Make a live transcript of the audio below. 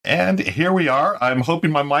And here we are. I'm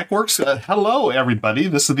hoping my mic works. Hello, everybody.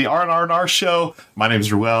 This is the R&R&R show. My name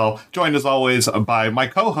is Ruel, joined as always by my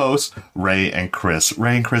co-hosts, Ray and Chris.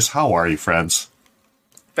 Ray and Chris, how are you, friends?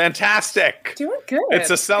 Fantastic. Doing good. It's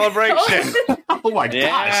a celebration. Oh my gosh.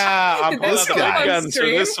 Yeah, I'm pulling out the big guns for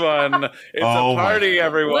this one. It's a party,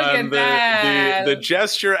 everyone. The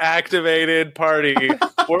gesture activated party.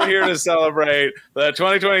 We're here to celebrate the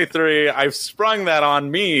 2023. I've sprung that on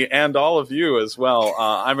me and all of you as well.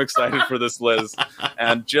 I'm excited for this, Liz,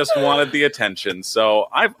 and just wanted the attention. So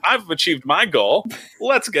I've achieved my goal.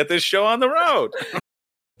 Let's get this show on the road.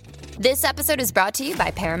 This episode is brought to you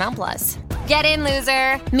by Paramount Plus. Get in,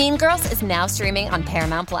 loser! Mean Girls is now streaming on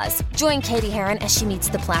Paramount Plus. Join Katie Heron as she meets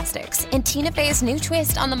the plastics in Tina Fey's new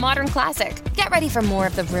twist on the modern classic. Get ready for more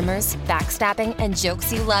of the rumors, backstabbing, and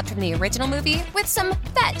jokes you loved from the original movie with some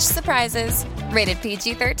fetch surprises. Rated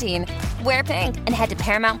PG-13. Wear pink and head to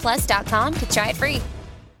ParamountPlus.com to try it free.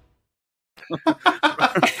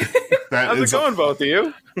 How's it going, both of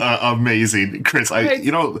you? Amazing, Chris.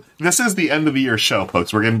 This is the end of the year show,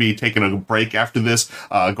 folks. We're going to be taking a break after this,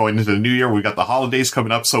 going into the new year. We've got the holidays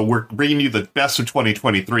coming up, so we're bringing you the best of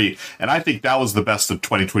 2023. And I think that was the best of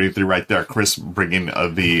 2023 right there, Chris, bringing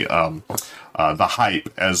the hype,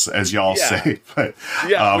 as y'all say. But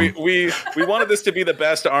we wanted this to be the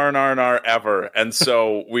best R&R&R ever, and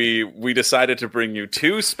so we decided to bring you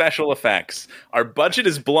two special effects. Our budget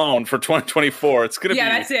is blown for 2024. It's gonna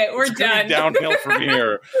that's it. We're done. Downhill from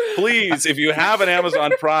here. Please, if you have an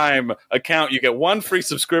Amazon Prime account, you get one free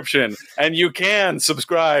subscription, and you can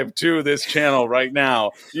subscribe to this channel right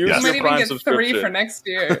now. Use your Prime get subscription. 3 for next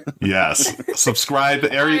year. Yes, subscribe.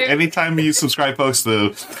 Anytime you subscribe, folks,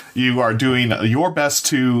 you are doing your best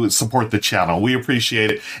to support the channel. We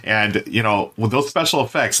appreciate it. And, with those special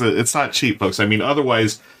effects, it's not cheap, folks. I mean,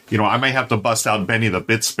 otherwise, I may have to bust out Benny the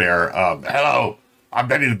Bit Spare. Hello, I'm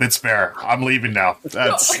Benny the Bit Spare. I'm leaving now.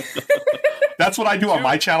 That's what I do on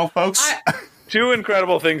my channel, folks. Two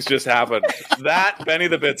incredible things just happened. That, Benny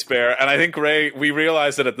the Bit Spare, and I think, Ray, we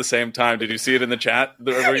realized it at the same time. Did you see it in the chat?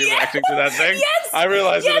 Were you reacting to that thing? Yes! I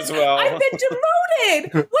realized it as well. I've been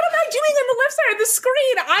demoted! What am I doing on the left side of the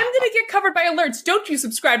screen? I'm going to get covered by alerts. Don't you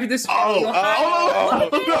subscribe to this video. My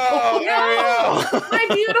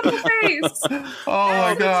beautiful face. Oh,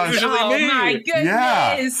 my gosh. My goodness.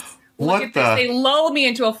 Yeah. Look at this. They lull me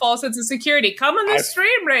into a false sense of security. Come on this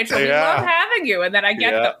stream, Rachel. We love having you. And then I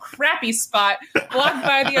get the crappy spot blocked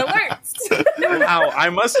by the alerts. Wow, I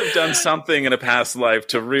must have done something in a past life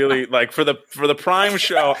to really for the Prime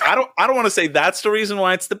show. I don't want to say that's the reason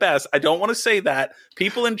why it's the best. I don't want to say that.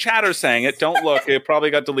 People in chat are saying it. Don't look. It probably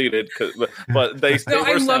got deleted. But they no,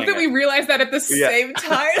 I love that it. we realized that at the same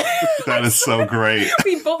time. That is so great.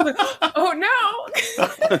 We both oh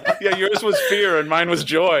no. Yeah, yours was fear and mine was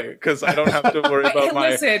joy because I don't have to worry about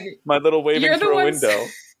my little waving through a window.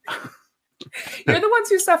 You're the ones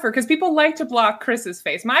who suffer because people like to block Chris's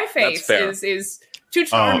face. My face is too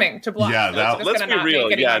charming to block. Yeah, let's be real.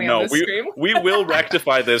 Yeah, no, we will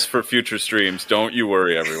rectify this for future streams. Don't you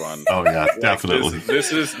worry, everyone. Oh yeah, definitely.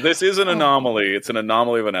 This is an anomaly. It's an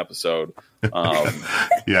anomaly of an episode.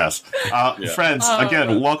 Yes, friends.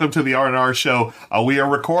 Again, welcome to the R&R show. We are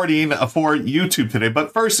recording for YouTube today,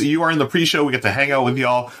 but first, you are in the pre-show. We get to hang out with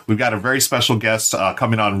y'all. We've got a very special guest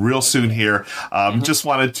coming on real soon here. Just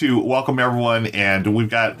wanted to welcome everyone, and we've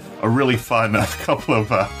got a really fun couple of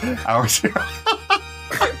hours here.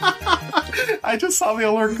 I just saw the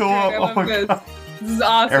alert go up. Oh my god. This is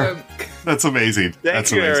awesome. That's amazing.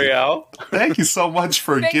 Thank you, Ariel. Thank you so much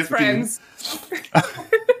for gifting. Friends.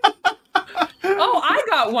 Oh, I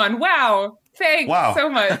got one. Wow. Thanks so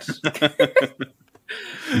much.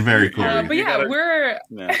 Very cool. But yeah,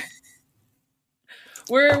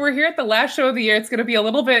 we're here at the last show of the year. It's gonna be a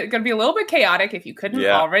little bit chaotic if you couldn't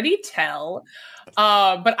already tell.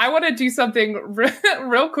 But I want to do something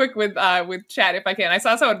real quick with chat if I can. I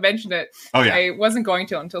saw someone mention it. Oh, yeah. I wasn't going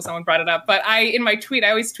to until someone brought it up. But in my tweet, I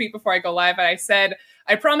always tweet before I go live, and I said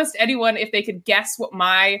I promised anyone if they could guess what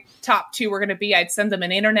my top 2 were going to be, I'd send them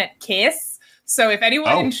an internet kiss. So if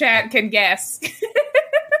anyone in chat can guess,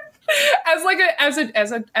 as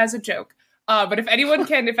a joke. But if anyone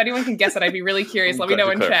can guess it, I'd be really curious. Let me know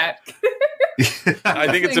in chat. I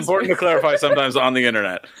think it's important to clarify sometimes on the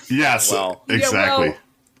internet. Yes, exactly.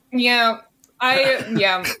 It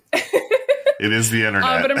is the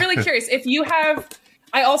internet. But I'm really curious if you have.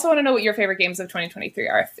 I also want to know what your favorite games of 2023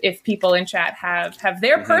 are. If people in chat have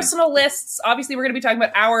their personal lists. Obviously, we're going to be talking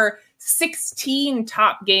about our 16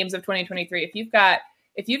 top games of 2023. If you've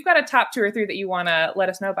got a top 2 or 3 that you want to let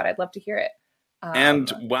us know about, I'd love to hear it. And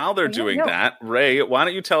while they're doing that, Ray, why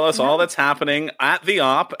don't you tell us all that's happening at the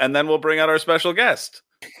Op, and then we'll bring out our special guest.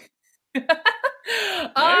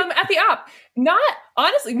 At the op, not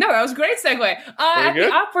honestly, no, that was a great segue. At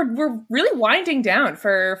the op, we're really winding down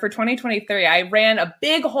for 2023. I ran a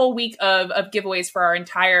big whole week of giveaways for our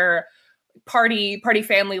entire party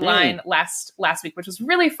family line last week, which was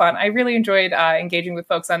really fun. I really enjoyed engaging with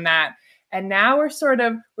folks on that. And now we're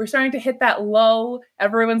starting to hit that lull.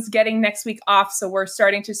 Everyone's getting next week off, so we're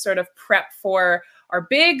starting to sort of prep for our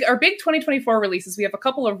big 2024 releases. We have a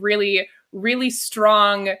couple of really, really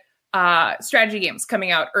strong strategy games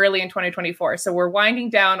coming out early in 2024. So we're winding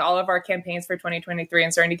down all of our campaigns for 2023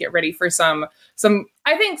 and starting to get ready for some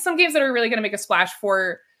I think some games that are really going to make a splash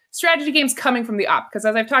for strategy games coming from the op. Because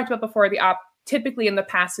as I've talked about before, the op typically in the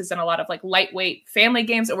past has done a lot of like lightweight family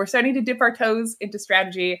games, and we're starting to dip our toes into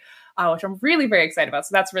strategy, which I'm really very excited about.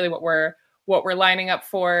 So that's really what we're lining up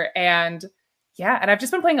for. And yeah, and I've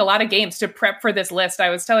just been playing a lot of games to prep for this list. I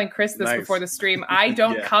was telling Chris this before the stream. I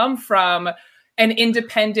don't come from an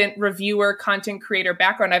independent reviewer, content creator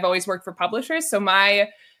background. I've always worked for publishers. So my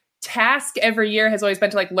task every year has always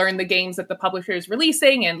been to like learn the games that the publisher is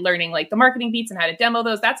releasing and learning like the marketing beats and how to demo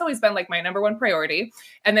those. That's always been like my number one priority.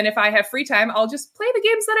 And then if I have free time, I'll just play the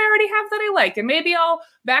games that I already have that I like. And maybe I'll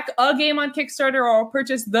back a game on Kickstarter, or I'll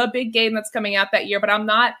purchase the big game that's coming out that year. But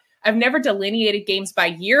I've never delineated games by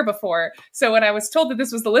year before. So when I was told that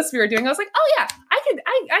this was the list we were doing, I was like, oh yeah,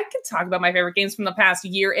 I could talk about my favorite games from the past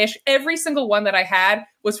year-ish. Every single one that I had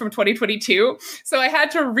was from 2022. So I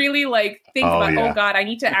had to really like think oh God, I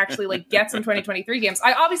need to actually like get some 2023 games.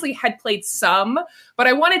 I obviously had played some, but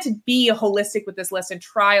I wanted to be holistic with this list and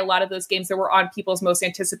try a lot of those games that were on people's most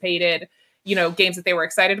anticipated, games that they were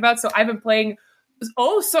excited about. So I've been playing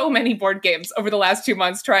so many board games over the last 2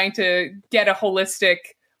 months trying to get a holistic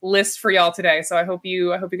list for y'all today. So I hope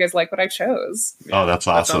you guys like what I chose. Oh, that's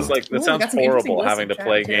awesome. That sounds horrible having to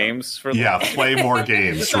play games for play more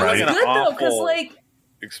games, right? It was good though, because like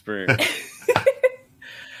experience.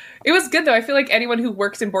 It was good though. I feel like anyone who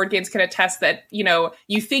works in board games can attest that,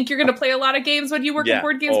 you think you're going to play a lot of games when you work in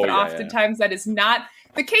board games, but oftentimes that is not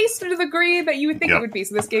the case to the degree that you would think it would be.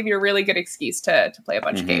 So this gave you a really good excuse to play a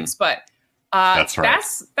bunch of games. But that's right.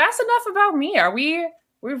 That's enough about me. Are we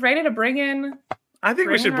ready to bring in? I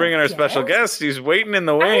think we should bring in our special guest. He's waiting in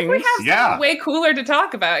the wings. I think we have something way cooler to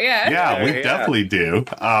talk about. Yeah, we definitely do.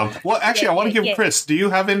 Well, actually, I want to give Chris, do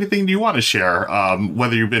you have anything you want to share?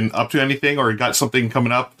 Whether you've been up to anything or got something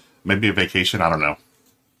coming up, maybe a vacation, I don't know.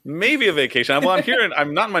 Maybe a vacation. Well,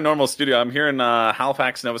 I'm not in my normal studio. I'm here in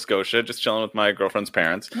Halifax, Nova Scotia, just chilling with my girlfriend's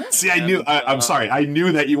parents. See, I'm sorry. I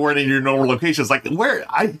knew that you weren't in your normal locations. Like,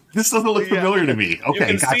 this doesn't look familiar to me.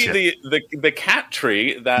 Okay, you can see the cat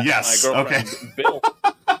tree that my girlfriend built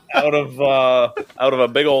out of a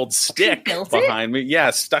big old stick behind me. Yeah,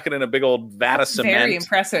 stuck it in a big old vat of cement. Very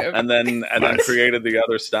impressive. And then created the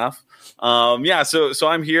other stuff. So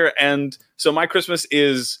I'm here, and so my Christmas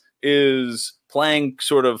is playing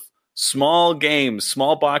sort of small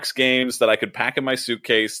box games that I could pack in my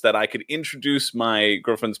suitcase that I could introduce my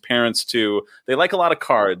girlfriend's parents to. They like a lot of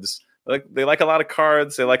cards. They like a lot of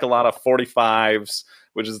cards. They like a lot of 45s,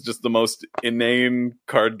 which is just the most inane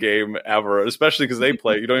card game ever, especially because they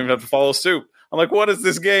play. You don't even have to follow suit. I'm like, what is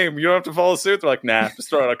this game? You don't have to follow suit? They're like, nah,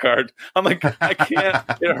 just throw out a card. I'm like, I can't.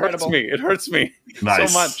 It hurts me. It hurts me so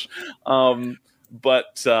much.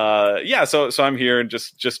 So I'm here and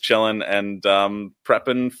just chilling and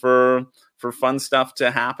prepping for fun stuff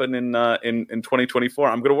to happen in 2024.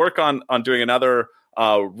 I'm going to work on doing another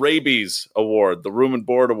Rabies Award, the Room and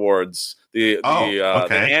Board Awards, the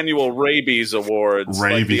annual Rabies Awards,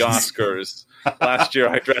 like the Oscars. Last year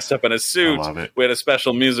I dressed up in a suit. I love it. We had a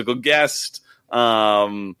special musical guest. We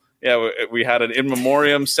had an in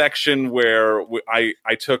memoriam section where I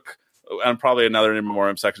took. And probably another in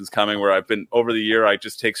memoriam section's coming where I've been over the year. I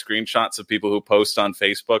just take screenshots of people who post on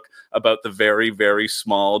Facebook about the very, very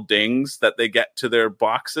small dings that they get to their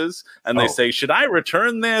boxes. And they say, should I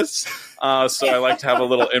return this? So I like to have a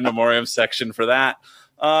little in memoriam section for that.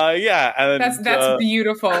 And that's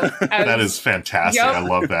beautiful. That is fantastic. Yep. I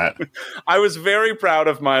love that. I was very proud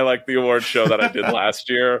of my the award show that I did last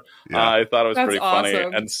year. I thought it was pretty funny,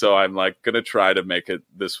 and so I'm gonna try to make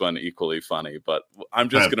this one equally funny. But I'm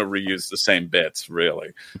just gonna reuse the same bits, really.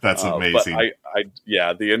 That's amazing.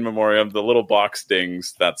 But the in memoriam, the little box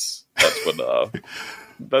dings. That's what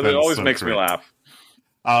it always makes me laugh.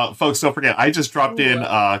 Folks, don't forget, I just dropped in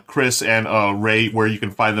Chris and Ray, where you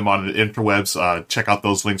can find them on the interwebs. Check out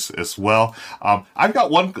those links as well. I've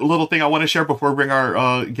got one little thing I want to share before we bring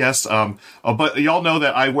our guests. But y'all know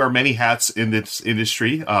that I wear many hats in this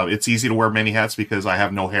industry. It's easy to wear many hats because I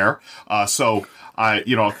have no hair. So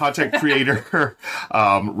a content creator,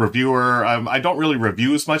 reviewer. I don't really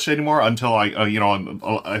review as much anymore until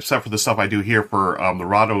except for the stuff I do here for the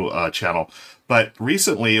Rado channel. But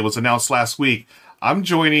recently, it was announced last week, I'm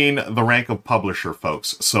joining the rank of publisher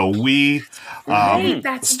folks. So we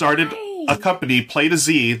started a company, Play to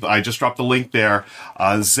Z. I just dropped the link there.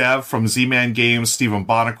 Zev from Z-Man Games, Stephen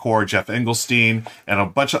Bonacore, Jeff Engelstein, and a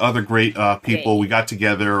bunch of other great people. We got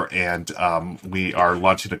together and we are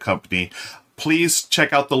launching a company. Please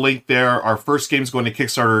check out the link there. Our first game is going to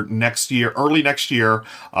Kickstarter early next year,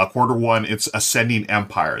 Q1. It's Ascending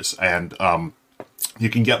Empires. And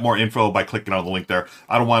you can get more info by clicking on the link there.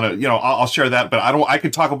 I don't want to, I'll share that, but I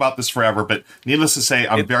could talk about this forever, but needless to say,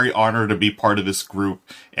 I'm very honored to be part of this group.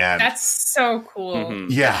 And that's so cool.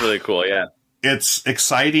 Mm-hmm. Yeah. That's really cool. Yeah. It's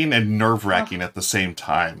exciting and nerve wracking at the same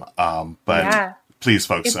time. Please,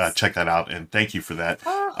 folks, check that out. And thank you for that.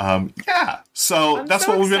 So that's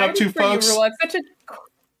what we've been up to, folks. It's such a,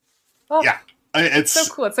 it's so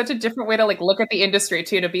cool. It's such a different way to look at the industry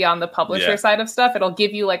too, to be on the publisher side of stuff. It'll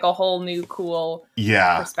give you a whole new cool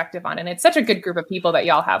perspective on it. And it's such a good group of people that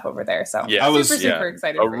y'all have over there. So I was super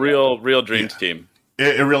excited. A real dream team.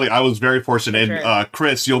 It really, I was very fortunate. And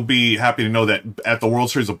Chris, you'll be happy to know that at the World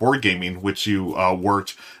Series of Board Gaming, which you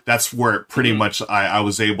worked, that's where pretty much I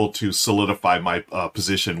was able to solidify my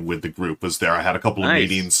position with the group. Was there? I had a couple of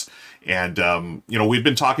meetings, and we've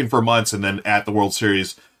been talking for months, and then at the World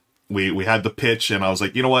Series, we had the pitch, and I was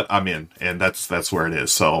like, you know what, I'm in, and that's where it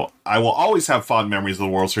is. So I will always have fond memories of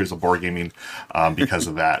the World Series of Board Gaming because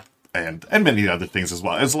of that. And many other things as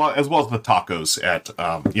well as the tacos at,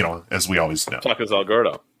 as we always know. Tacos El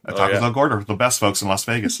Gordo. El Gordo, the best folks in Las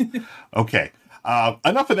Vegas. Okay.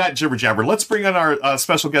 Enough of that jibber jabber. Let's bring in our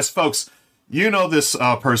special guest, folks. You know this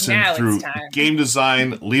person through game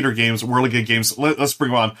design, Leader Games, Whirly Good Games. Let's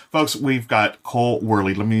bring him on. Folks, we've got Cole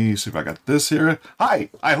Wehrle. Let me see if I got this here. Hi.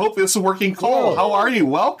 I hope this is working, Cole. How are you?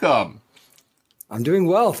 Welcome. I'm doing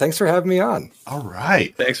well. Thanks for having me on. All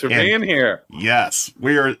right. Thanks for being here. Yes.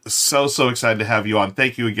 We are so excited to have you on.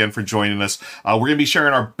 Thank you again for joining us. We're going to be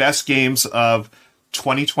sharing our best games of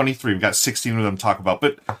 2023. We've got 16 of them to talk about,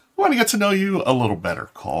 but I want to get to know you a little better,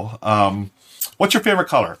 Cole. What's your favorite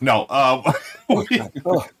color? No. I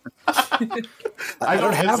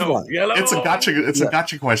don't have one. Yellow. It's a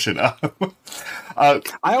gotcha question. I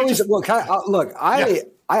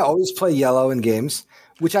always play yellow in games,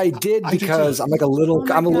 which I did because I'm a little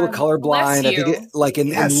colorblind. I think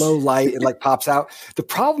in low light, it pops out. The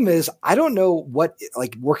problem is I don't know what,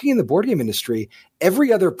 working in the board game industry,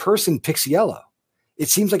 every other person picks yellow. It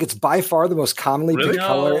seems like it's by far the most commonly picked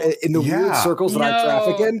color in the weird circles that I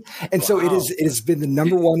traffic in. And so it has been the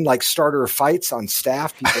number one starter of fights on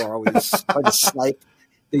staff. People are always trying to snipe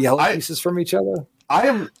the yellow pieces from each other.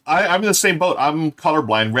 I'm in the same boat. I'm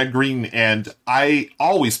colorblind, red, green, and I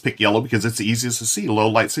always pick yellow because it's the easiest to see low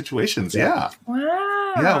light situations. Yeah.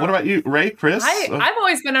 Wow. Yeah. What about you, Ray, Chris? I've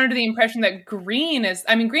always been under the impression that green's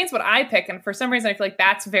what I pick. And for some reason, I feel like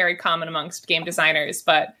that's very common amongst game designers,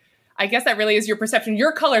 but I guess that really is your perception.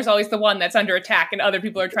 Your color is always the one that's under attack, and other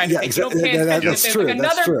people are trying to take don't pay attention. If there's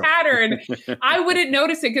another pattern, I wouldn't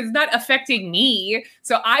notice it because it's not affecting me.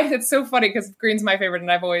 So it's so funny because green's my favorite,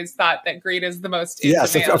 and I've always thought that green is the most.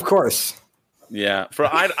 Yes, of course. Yeah,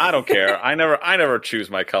 I don't care. I never choose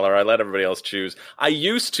my color. I let everybody else choose. I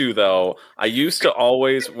used to though. I used to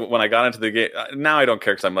always, when I got into the game. Now I don't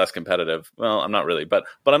care because I'm less competitive. Well, I'm not really, but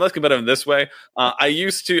I'm less competitive in this way. I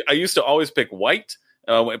used to always pick white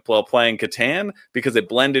while playing Catan because it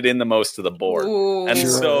blended in the most to the board. Ooh, and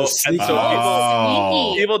so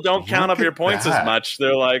people don't count up your points as much.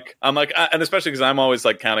 They're like, I'm like, and especially because I'm always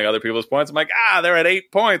counting other people's points. I'm like, they're at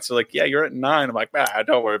 8 points. They're like, yeah, you're at 9. I'm like,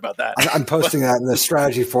 don't worry about that. I'm posting that in the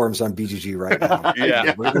strategy forums on BGG right now.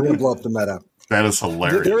 Yeah, we're going to blow up the meta. That is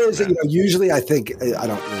hilarious. There is, usually I think I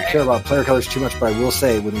don't really care about player colors too much, but I will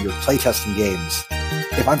say when you're playtesting games,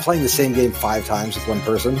 if I'm playing the same game 5 times with one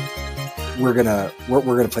person, we're gonna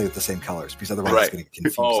play with the same colors because otherwise it's gonna get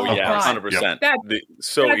confused. Oh yeah, 100%.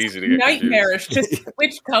 That's easy to get nightmarish confused. to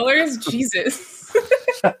switch colors. Jesus.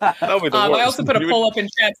 I also put a poll up in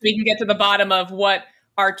chat so we can get to the bottom of what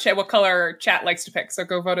color our chat likes to pick. So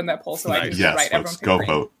go vote in that poll so I can right. Everyone go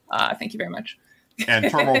vote. Thank you very much. And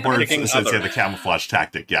Termal Words says the camouflage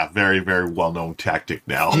tactic. Yeah, very, very well-known tactic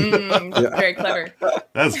now. Very clever.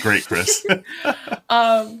 That's great, Chris.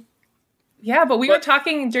 Yeah, but we were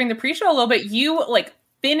talking during the pre-show a little bit. You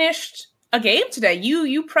finished a game today.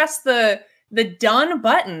 You pressed the the done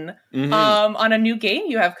button on a new game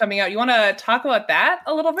you have coming out. You want to talk about that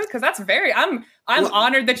a little bit? Because that's I'm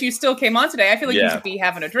honored that you still came on today. I feel like you should be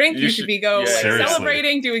having a drink. You should be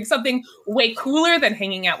celebrating, doing something way cooler than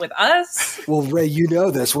hanging out with us. Well, Ray, you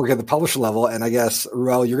know this. We're at the publisher level, and I guess,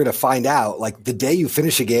 Ruel, you're going to find out, like, the day you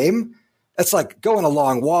finish a game, that's like going a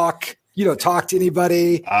long walk. You don't talk to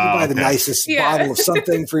anybody. You buy the nicest bottle of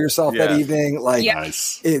something for yourself that evening. Like,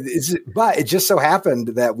 nice. But it just so happened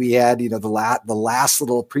that we had, the last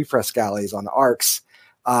little pre-frescales on ARCs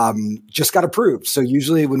just got approved. So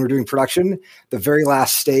usually when we're doing production, the very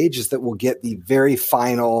last stage is that we'll get the very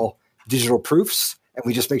final digital proofs, and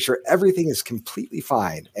we just make sure everything is completely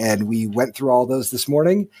fine. And we went through all those this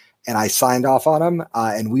morning, and I signed off on them,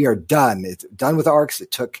 and we are done. It's done with ARCs.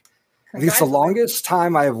 It took, I think it's the longest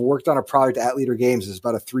time I have worked on a product at Leader Games. Is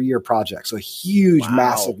about a 3-year project. So a huge,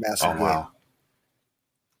 massive game. Wow.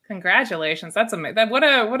 Congratulations. That's amazing. What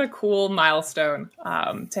a cool milestone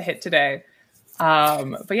to hit today.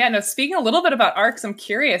 But yeah, no, speaking a little bit about ARCs, I'm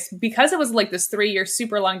curious, because it was like this 3-year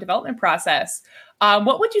super long development process.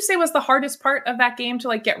 What would you say was the hardest part of that game to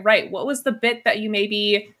like get right? What was the bit that you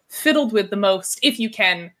maybe fiddled with the most, if you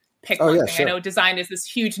can pick one thing? Sure. I know design is this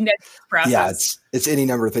huge net process. Yeah, it's any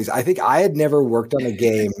number of things. I think I had never worked on a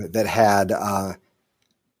game that had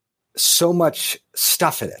so much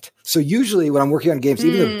stuff in it. So usually when I'm working on games,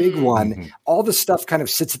 even a big one, all the stuff kind of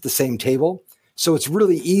sits at the same table. So it's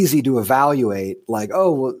really easy to evaluate, like,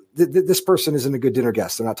 oh, well, this person isn't a good dinner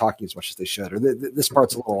guest. They're not talking as much as they should, or this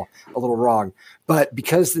part's a little wrong. But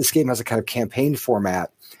because this game has a kind of campaign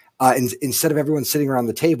format, instead of everyone sitting around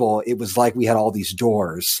the table, it was like we had all these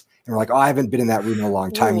doors. And we're like, oh, I haven't been in that room in a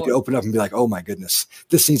long time. You could open it up and be like, oh my goodness,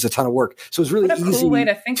 this needs a ton of work. So it was really easy way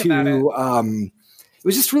to think about it. It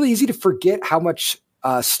was just really easy to forget how much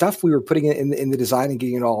stuff we were putting in the design and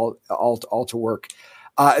getting it all to work.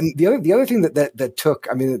 And the other thing that took,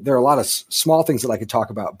 I mean, there are a lot of small things that I could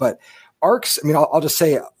talk about, but ARCs, I mean, I'll just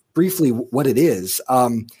say briefly what it is.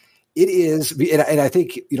 It is, and I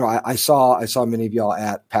think, I saw many of y'all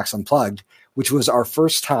at PAX Unplugged, which was our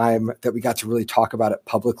first time that we got to really talk about it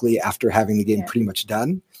publicly after having the game pretty much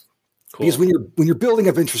done. Cool. Because when you're building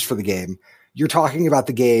up interest for the game, you're talking about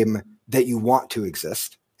the game that you want to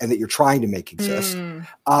exist and that you're trying to make exist.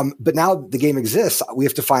 But now the game exists, we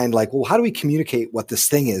have to find, like, well, how do we communicate what this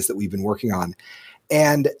thing is that we've been working on?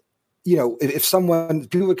 And, if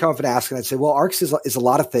people would come up and ask, and I'd say, well, ARCs is a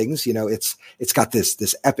lot of things. It's got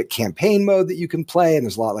this epic campaign mode that you can play, and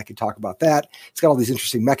there's a lot I can talk about that. It's got all these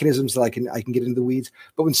interesting mechanisms that I can get into the weeds.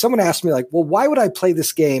 But when someone asks me, like, well, why would I play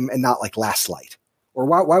this game and not like Last Light? Or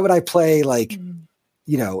why would I play like,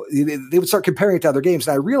 they would start comparing it to other games.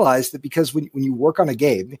 And I realized that because when you work on a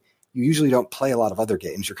game, you usually don't play a lot of other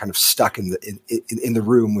games. You're kind of stuck in the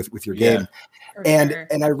room with your game.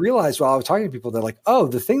 And I realized while I was talking to people, they're like, oh,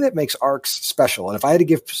 the thing that makes ARCs special. And if I had to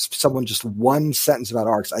give someone just one sentence about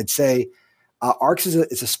ARCs, I'd say ARCs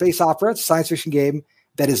is a space opera. It's a science fiction game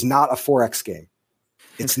that is not a 4X game.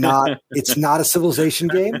 It's not a civilization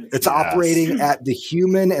game. It's operating at the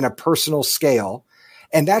human and a personal scale.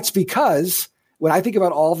 And that's because when I think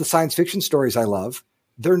about all the science fiction stories I love,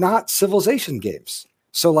 they're not civilization games.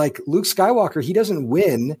 So like Luke Skywalker, he doesn't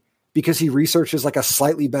win because he researches like a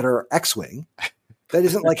slightly better X-Wing. That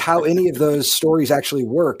isn't like how any of those stories actually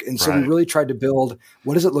work. And so we really tried to build,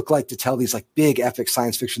 what does it look like to tell these like big epic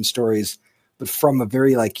science fiction stories, but from a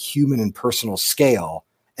very like human and personal scale.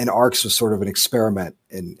 And ARCs was sort of an experiment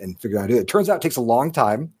in figuring out how to do it. It turns out it takes a long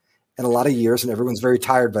time and a lot of years, and everyone's very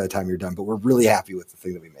tired by the time you're done, but we're really happy with the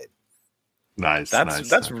thing that we made. Nice.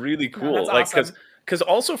 That's really cool. No, that's awesome. Because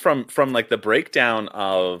also from like the breakdown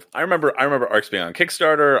of, I remember ARCs being on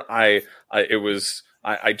Kickstarter. I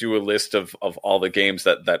do a list of all the games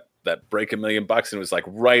that break $1 million, and it was like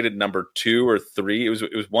right at number 2 or 3. It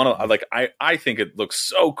was one of, like, I think it looks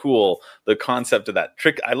so cool, the concept of that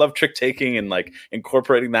trick. I love trick taking and like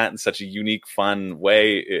incorporating that in such a unique, fun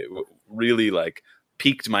way. It really like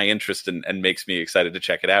piqued my interest and makes me excited to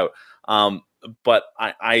check it out. But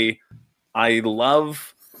I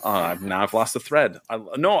love. Now I've lost the thread. I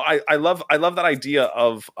love that idea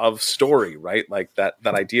of story, right? Like that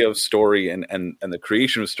idea of story and the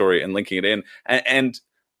creation of story and linking it in.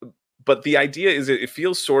 But the idea is it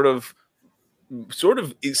feels sort of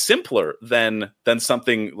simpler than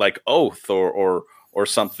something like Oath or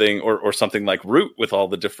something like Root with all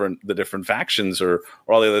the different factions or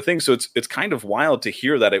all the other things. So it's kind of wild to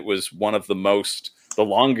hear that it was one of the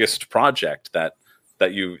longest project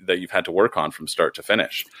that you've had to work on from start to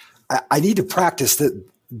finish. I need to practice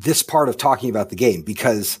this part of talking about the game,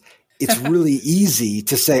 because it's really easy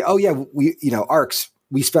to say, oh yeah, ARCs,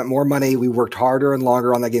 we spent more money. We worked harder and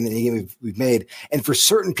longer on that game than any game we've made. And for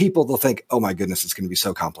certain people, they'll think, oh my goodness, it's going to be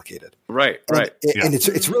so complicated. Right. And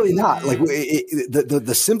it's really not. Like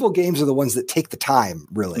the simple games are the ones that take the time,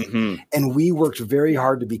 really. Mm-hmm. And we worked very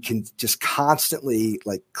hard to be just constantly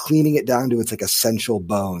like cleaning it down to its like essential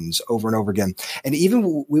bones over and over again. And even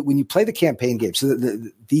when you play the campaign game, so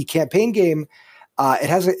the campaign game, it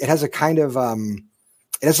has a kind of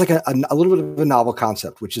it has like a little bit of a novel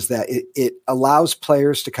concept, which is that it allows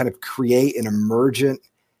players to kind of create an emergent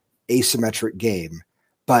asymmetric game,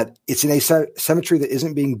 but it's an asymmetry that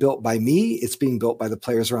isn't being built by me. It's being built by the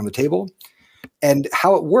players around the table. And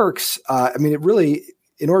how it works, it really,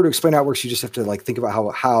 in order to explain how it works, you just have to like think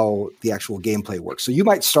about how the actual gameplay works. So you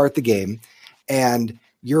might start the game and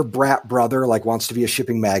your brat brother like wants to be a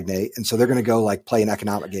shipping magnate. And so they're going to go like play an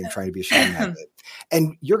economic game trying to be a shipping magnate.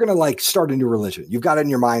 And you're going to like start a new religion. You've got it in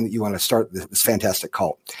your mind that you want to start this fantastic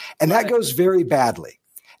cult. And that goes very badly.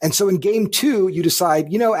 And so in game 2, you decide,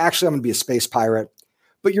 actually I'm going to be a space pirate.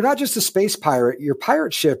 But you're not just a space pirate. Your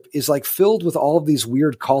pirate ship is like filled with all of these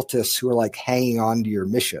weird cultists who are like hanging on to your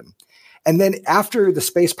mission. And then after the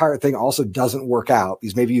space pirate thing also doesn't work out,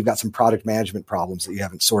 because maybe you've got some product management problems that you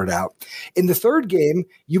haven't sorted out. In the third game,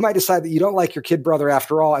 you might decide that you don't like your kid brother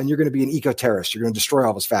after all, and you're going to be an eco-terrorist. You're going to destroy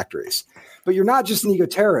all his factories. But you're not just an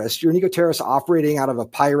eco-terrorist. You're an eco-terrorist operating out of a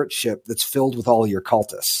pirate ship that's filled with all of your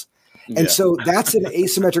cultists. And so that's an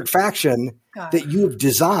asymmetric faction that you have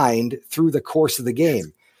designed through the course of the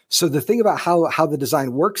game. So the thing about how the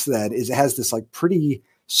design works then is it has this like pretty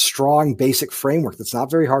strong basic framework that's not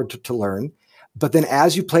very hard to learn. But then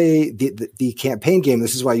as you play the campaign game,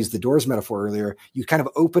 this is why I used the doors metaphor earlier, you kind of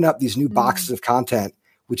open up these new boxes of content,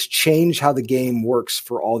 which change how the game works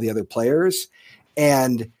for all the other players.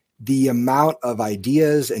 And the amount of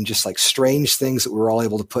ideas and just like strange things that we're all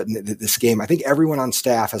able to put in this game. I think everyone on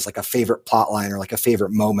staff has like a favorite plot line or like a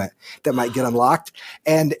favorite moment that might get unlocked.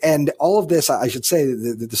 And all of this, I should say,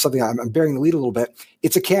 there's something I'm bearing the lead a little bit.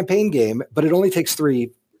 It's a campaign game, but it only takes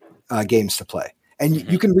 3 games to play. And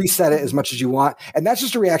you can reset it as much as you want. And that's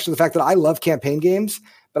just a reaction to the fact that I love campaign games,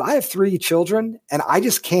 but I have 3 children and I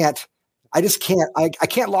can't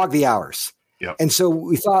log the hours. Yep. And so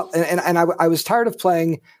we thought, and I was tired of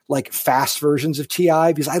playing like fast versions of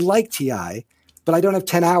TI because I like TI, but I don't have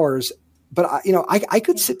 10 hours. But I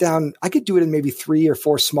could sit down, I could do it in maybe 3 or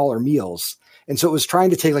 4 smaller meals. And so it was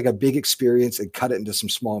trying to take like a big experience and cut it into some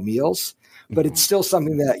small meals. But it's still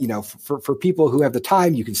something that, for people who have the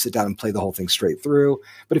time, you can sit down and play the whole thing straight through.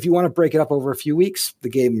 But if you want to break it up over a few weeks, the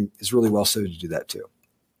game is really well suited to do that too.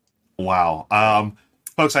 Wow.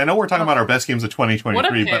 Folks, I know we're talking about our best games of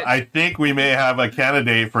 2023, but I think we may have a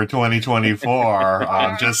candidate for 2024.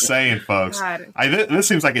 I'm just saying, folks. This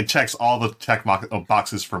seems like it checks all the check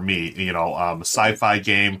boxes for me. A sci-fi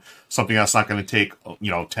game, something that's not going to take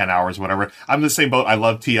 10 hours, whatever. I'm in the same boat. I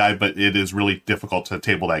love TI, but it is really difficult to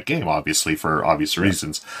table that game, obviously, for obvious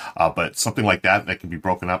reasons. But something like that can be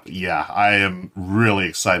broken up. Yeah, I am really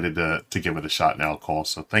excited to give it a shot now, Cole.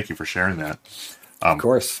 So thank you for sharing that. Of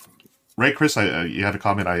course. Right, Chris, you had a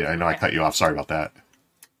comment? I know I cut you off. Sorry about that.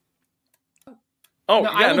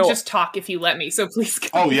 I will just talk if you let me. So please go.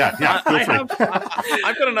 Oh yeah. Feel free.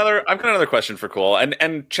 I've got another question for Cole.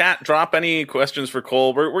 And chat, drop any questions for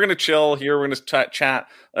Cole. We're going to chill here. We're going to chat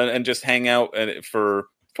and just hang out for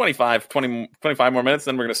 25 more minutes.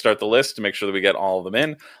 Then we're going to start the list to make sure that we get all of them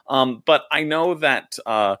in. But I know that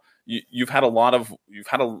you've had a lot.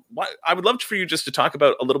 I would love for you just to talk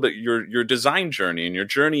about a little bit your design journey and your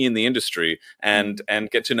journey in the industry, and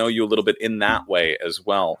get to know you a little bit in that way as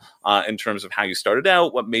well. In terms of how you started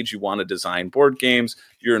out, what made you want to design board games,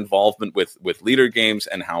 your involvement with Leader Games,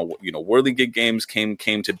 and how Whirligig Games came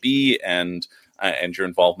to be, and your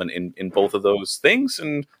involvement in both of those things,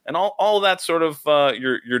 and all that sort of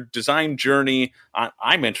your design journey.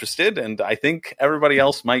 I'm interested, and I think everybody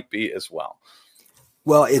else might be as well.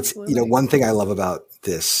 Well, it's, one thing I love about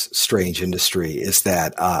this strange industry is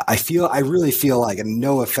that I really feel like, and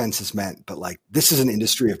no offense is meant, but like this is an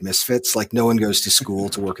industry of misfits. Like no one goes to school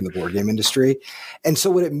to work in the board game industry. And so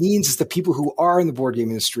what it means is the people who are in the board game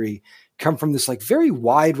industry come from this like very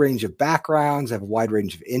wide range of backgrounds, have a wide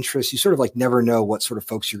range of interests. You sort of like never know what sort of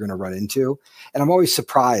folks you're going to run into. And I'm always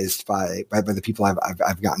surprised by the people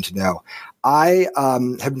I've gotten to know. I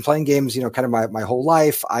have been playing games, kind of my whole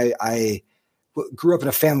life. I grew up in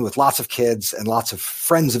a family with lots of kids and lots of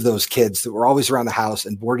friends of those kids that were always around the house,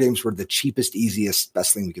 and board games were the cheapest, easiest,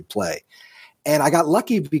 best thing we could play. And I got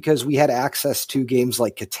lucky because we had access to games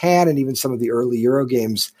like Catan and even some of the early Euro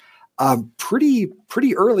games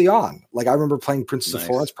pretty early on. Like I remember playing Princess of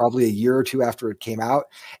Florence probably a year or two after it came out.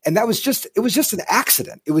 And it was just an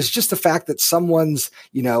accident. It was just the fact that someone's,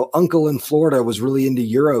 uncle in Florida was really into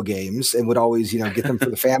Euro games and would always, get them for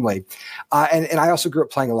the family. And I also grew up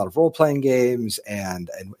playing a lot of role-playing games and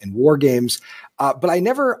war games. But I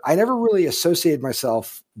never really associated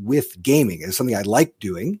myself with gaming as something I liked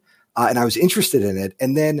doing. And I was interested in it.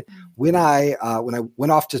 And then when I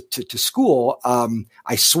went off to school,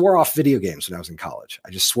 I swore off video games when I was in college. I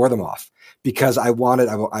just swore them off because I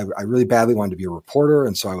really badly wanted to be a reporter.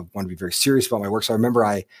 And so I wanted to be very serious about my work. So I remember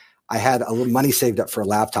I had a little money saved up for a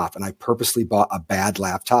laptop, and I purposely bought a bad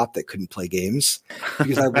laptop that couldn't play games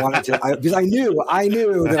because I wanted to. Because I knew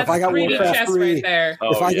that if I got Warcraft 3,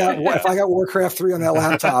 if I got Warcraft 3 on that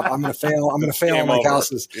laptop, I'm going to fail. I'm going to fail on my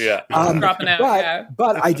houses. Yeah, dropping out.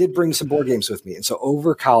 But I did bring some board games with me, and so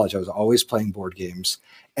over college, I was always playing board games.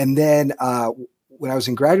 And then when I was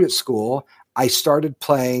in graduate school, I started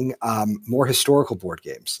playing more historical board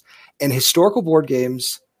games, and historical board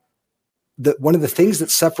games. One of the things that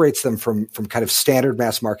separates them from kind of standard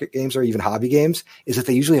mass market games or even hobby games is that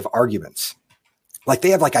they usually have arguments. Like they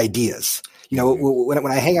have like ideas. When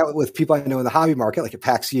I hang out with people I know in the hobby market, like at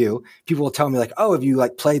PAX U, people will tell me like, oh, have you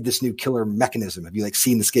like played this new killer mechanism? Have you like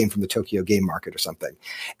seen this game from the Tokyo Game Market or something?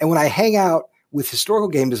 And when I hang out with historical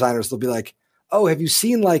game designers, they'll be like, oh, have you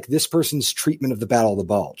seen like this person's treatment of the Battle of the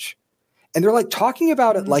Bulge? And they're like talking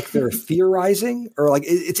about it like they're theorizing, or like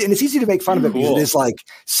it's easy to make fun of it because it is like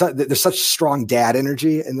there's such strong dad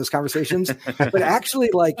energy in those conversations. But actually,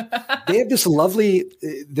 like they have this lovely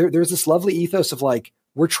there's this lovely ethos of like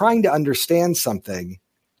we're trying to understand something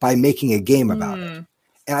by making a game about it.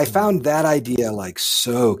 And I found that idea like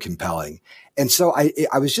so compelling. And so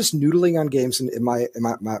I was just noodling on games in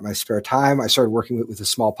my spare time. I started working with a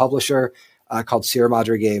small publisher called Sierra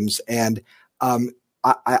Madre Games, and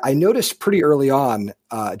I noticed pretty early on,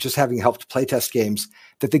 just having helped playtest games,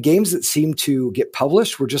 that the games that seemed to get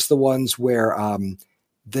published were just the ones where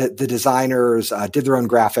the designers did their own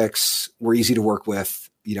graphics, were easy to work with,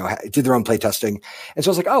 did their own playtesting. And so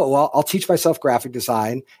I was like, oh, well, I'll teach myself graphic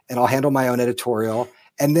design and I'll handle my own editorial.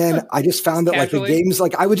 And then I just found that like the games,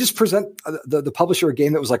 like I would just present the publisher a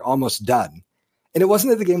game that was like almost done. And it wasn't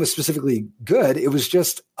that the game was specifically good. It was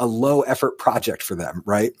just a low effort project for them.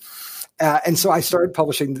 Right. And so I started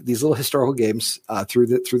publishing these little historical games through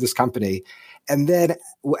this company. And then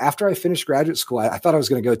after I finished graduate school, I thought I was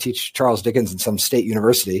going to go teach Charles Dickens in some state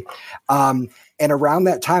university. And around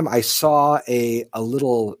that time, I saw a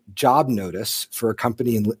little job notice for a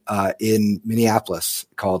company in Minneapolis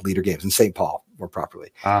called Leader Games, in St. Paul, more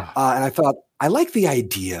properly. And I thought, I like the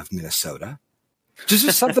idea of Minnesota.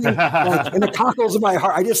 Just something like in the cockles of my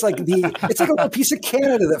heart. I just like it's like a little piece of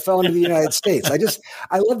Canada that fell into the United States.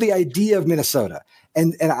 I love the idea of Minnesota.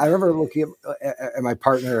 And I remember looking at my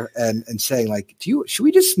partner and saying like, should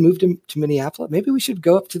we just move to Minneapolis? Maybe we should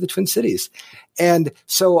go up to the Twin Cities. And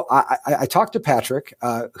so I talked to Patrick,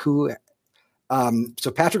 so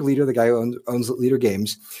Patrick Leader, the guy who owns Leader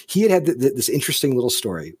Games, he had this interesting little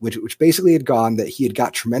story, which basically had gone that he had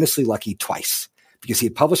got tremendously lucky twice. Because he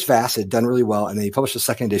had published Vast, had done really well, and then he published the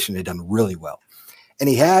second edition, had done really well. And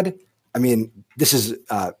he had, this is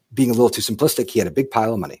being a little too simplistic. He had a big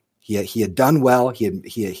pile of money. He had done well. He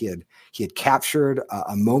had captured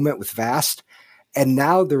a moment with Vast, and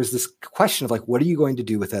now there was this question of like, what are you going to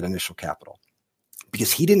do with that initial capital?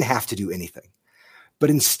 Because he didn't have to do anything,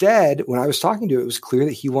 but instead, when I was talking to him, it was clear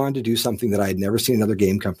that he wanted to do something that I had never seen another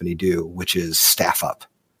game company do, which is staff up.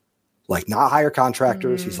 Like not hire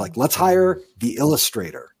contractors. He's like, let's hire the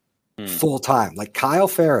illustrator full time. Like Kyle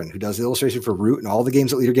Farron, who does the illustration for Root and all the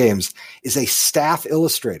games at Leader Games, is a staff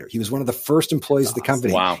illustrator. He was one of the first employees of the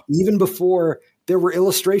company, even before there were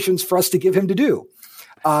illustrations for us to give him to do.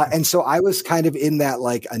 And so I was kind of in that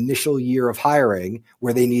like initial year of hiring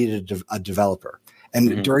where they needed a developer.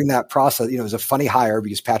 And during that process, it was a funny hire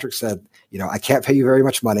because Patrick said, I can't pay you very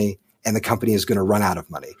much money and the company is going to run out of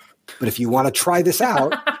money. But if you want to try this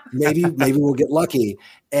out, maybe we'll get lucky.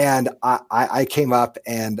 And I came up,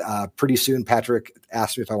 and pretty soon Patrick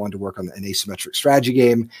asked me if I wanted to work on an asymmetric strategy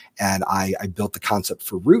game. And I built the concept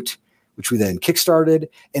for Root, which we then kickstarted.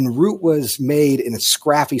 And Root was made in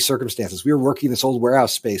scrappy circumstances. We were working in this old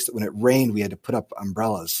warehouse space that when it rained, we had to put up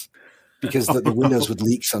umbrellas because the windows would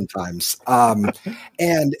leak sometimes.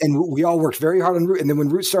 And we all worked very hard on Root. And then when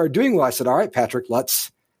Root started doing well, I said, all right, Patrick,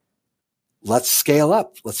 let's scale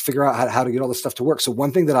up. Let's figure out how to get all this stuff to work. So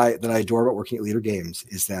one thing that I adore about working at Leader Games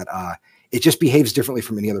is that it just behaves differently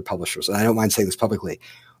from any other publishers. And I don't mind saying this publicly.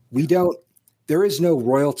 There is no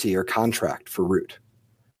royalty or contract for Root.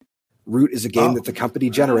 Root is a game that the company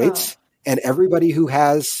generates, And everybody who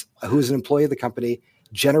is an employee of the company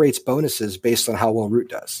generates bonuses based on how well Root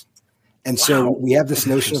does. And so we have this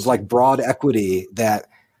notion of like broad equity that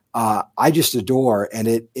I just adore, and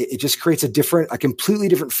it just creates a completely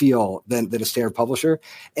different feel than a standard publisher.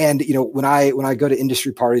 And when I go to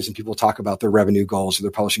industry parties and people talk about their revenue goals or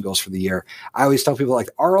their publishing goals for the year, I always tell people like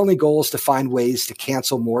our only goal is to find ways to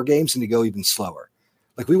cancel more games and to go even slower.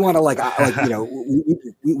 Like we want to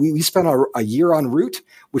we spent a year on Root,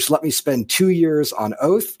 which let me spend 2 years on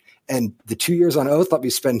Oath, and the 2 years on Oath let me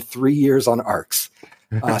spend 3 years on Arcs.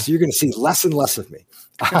 So you're going to see less and less of me.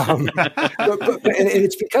 And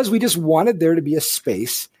it's because we just wanted there to be a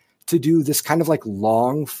space to do this kind of like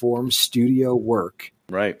long form studio work.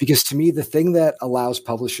 Right. Because to me, the thing that allows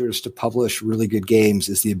publishers to publish really good games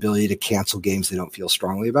is the ability to cancel games they don't feel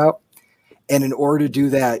strongly about. And in order to do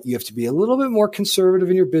that, you have to be a little bit more conservative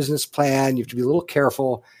in your business plan. You have to be a little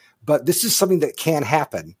careful, but this is something that can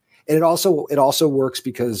happen. And it also works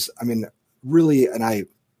because, I mean, really, and I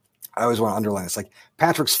always want to underline it's like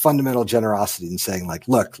Patrick's fundamental generosity in saying like,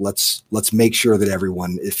 look, let's make sure that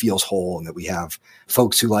everyone feels whole and that we have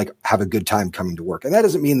folks who like have a good time coming to work. And that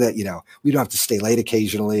doesn't mean that, we don't have to stay late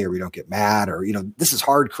occasionally or we don't get mad or, this is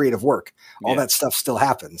hard creative work. All that stuff still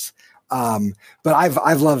happens. But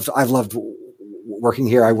I've loved working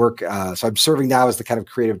here. I work, so I'm serving now as the kind of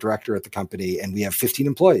creative director at the company, and we have 15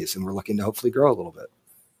 employees and we're looking to hopefully grow a little bit.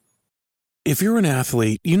 If you're an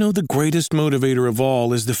athlete, the greatest motivator of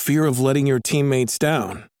all is the fear of letting your teammates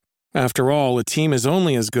down. After all, a team is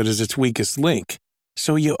only as good as its weakest link.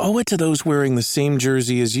 So you owe it to those wearing the same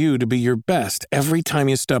jersey as you to be your best every time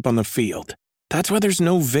you step on the field. That's why there's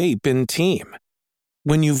no vape in team.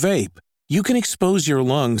 When you vape, you can expose your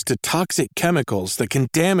lungs to toxic chemicals that can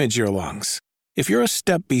damage your lungs. If you're a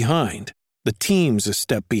step behind, the team's a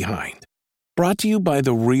step behind. Brought to you by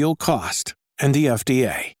The Real Cost and the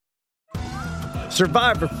FDA.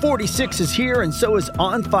 Survivor 46 is here, and so is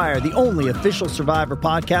On Fire, the only official Survivor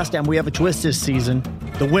podcast, and we have a twist this season.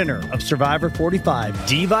 The winner of Survivor 45,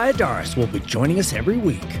 Dee Valladares, will be joining us every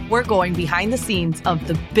week. We're going behind the scenes of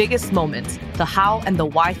the biggest moments, the how and the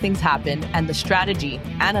why things happen, and the strategy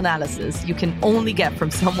and analysis you can only get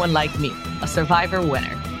from someone like me, a Survivor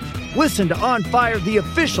winner. Listen to On Fire, the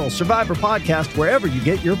official Survivor podcast, wherever you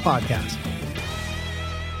get your podcast.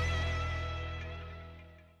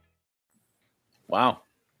 Wow.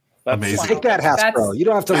 That's amazing. Take that, Hasbro. You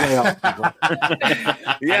don't have to lay off people.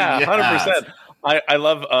 Yeah, 100%. I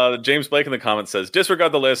love James Blake in the comments says,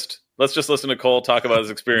 disregard the list. Let's just listen to Cole talk about his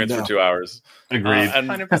experience for 2 hours. Agreed.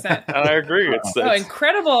 100%. And I agree. It's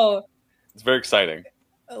incredible. It's very exciting.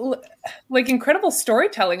 Like incredible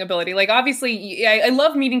storytelling ability. Like obviously I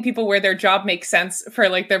love meeting people where their job makes sense for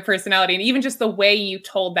like their personality. And even just the way you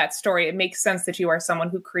told that story, it makes sense that you are someone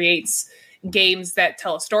who creates games that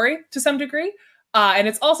tell a story to some degree. And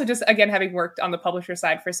it's also just, again, having worked on the publisher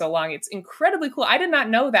side for so long, it's incredibly cool. I did not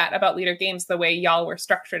know that about Leader Games, the way y'all were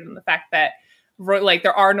structured and the fact that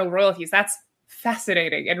there are no royalties. That's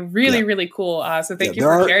fascinating and really, really cool. So thank you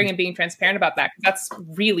for sharing and being transparent about that. That's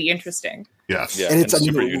really interesting. Yes. Yeah, and it's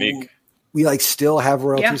super unique. We still have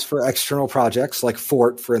royalties for external projects like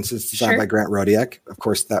Fort, for instance, designed by Grant Rodiak. Of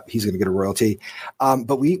course, that he's going to get a royalty.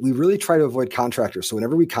 But we really try to avoid contractors. So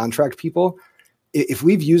whenever we contract people, if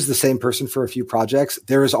we've used the same person for a few projects,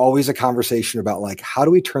 there is always a conversation about how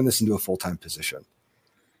do we turn this into a full-time position?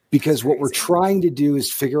 Because what we're trying to do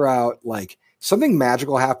is figure out something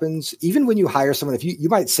magical happens. Even when you hire someone, if you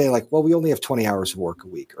might say well, we only have 20 hours of work a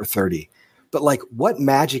week or 30, but what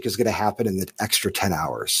magic is going to happen in the extra 10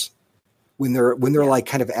 hours when they're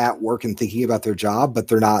kind of at work and thinking about their job, but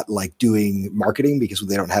they're not doing marketing because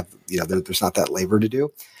they don't have, there's not that labor to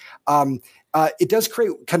do. It does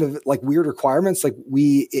create kind of weird requirements.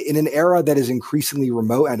 We, in an era that is increasingly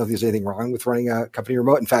remote, I don't think there's anything wrong with running a company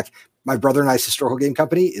remote. In fact, my brother and I's historical game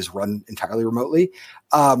company is run entirely remotely.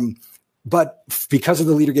 But because of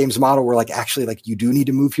the Leader Games model, we're actually you do need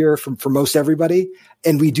to move here for most everybody.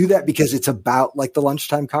 And we do that because it's about the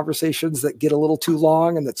lunchtime conversations that get a little too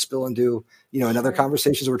long and that spill into, another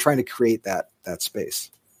conversations. We're trying to create that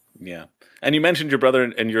space. Yeah. And you mentioned your brother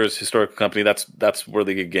and yours historical company. That's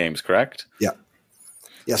Worthy Good Games, correct? Yeah.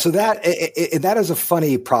 Yeah. So that is a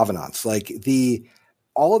funny provenance.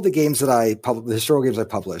 All of the games that the historical games I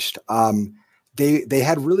published, they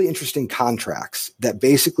had really interesting contracts that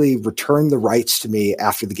basically returned the rights to me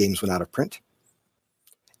after the games went out of print.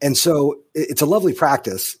 And so it's a lovely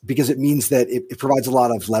practice because it means that it provides a lot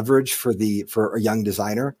of leverage for a young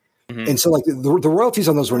designer. Mm-hmm. And so the royalties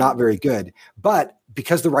on those were not very good, but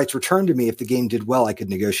because the rights returned to me, if the game did well, I could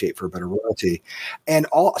negotiate for a better royalty. And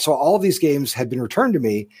all of these games had been returned to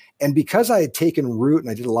me. And because I had taken Root and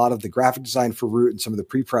I did a lot of the graphic design for Root and some of the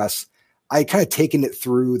pre-press, I had kind of taken it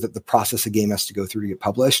through the process a game has to go through to get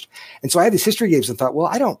published. And so I had these history games and thought, well,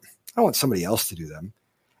 I don't want somebody else to do them.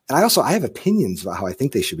 And I have opinions about how I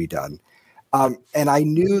think they should be done. And I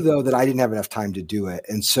knew, though, that I didn't have enough time to do it.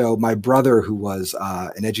 And so my brother, who was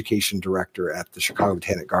an education director at the Chicago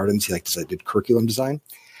Botanic Gardens, he did curriculum design.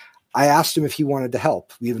 I asked him if he wanted to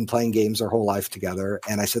help. We've been playing games our whole life together.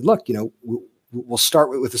 And I said, look, we'll start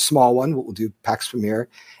with a small one. We'll do PAX Premiere.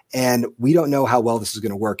 And we don't know how well this is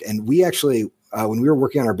going to work. And we actually, when we were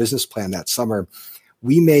working on our business plan that summer,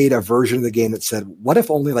 we made a version of the game that said, what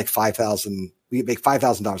if only like we make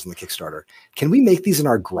 $5,000 on the Kickstarter? Can we make these in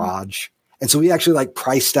our garage? And so we actually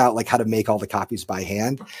priced out how to make all the copies by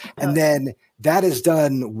hand. And then that is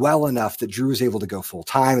done well enough that Drew is able to go full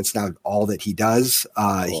time. It's now all that he does.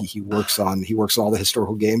 Cool. He works on all the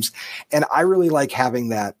historical games. And I really like having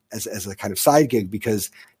that as a kind of side gig, because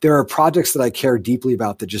there are projects that I care deeply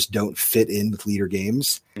about that just don't fit in with Leader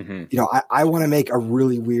Games. Mm-hmm. I want to make a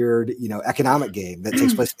really weird, economic game that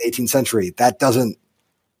takes place in the 18th century. That doesn't,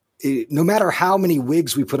 no matter how many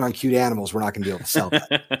wigs we put on cute animals, we're not going to be able to sell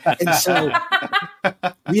that. And so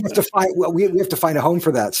we have to find a home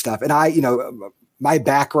for that stuff. And my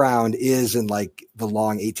background is in the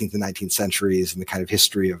long 18th and 19th centuries and the kind of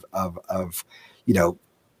history of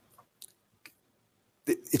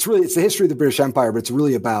it's the history of the British Empire, but it's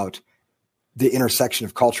really about the intersection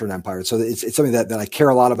of culture and empire. So it's something that I care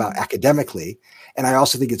a lot about academically. And I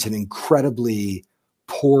also think it's an incredibly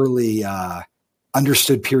poorly,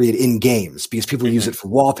 understood period in games, because people use it for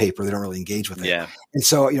wallpaper. They don't really engage with it. Yeah. And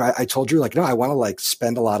so, I told Drew, no, I want to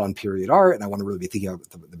spend a lot on period art, and I want to really be thinking about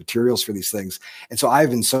the materials for these things. And so I've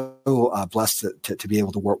been so blessed to be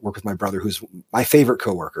able to work with my brother, who's my favorite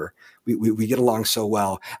coworker. We get along so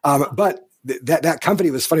well. But that company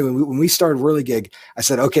was funny. When we started Whirligig, I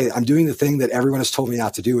said, okay, I'm doing the thing that everyone has told me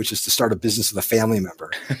not to do, which is to start a business with a family member.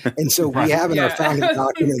 And so we have in our founding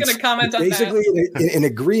documents basically an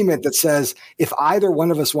agreement that says if either one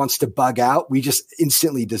of us wants to bug out, we just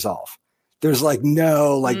instantly dissolve. There's this is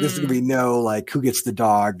going to be no who gets the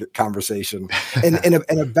dog conversation.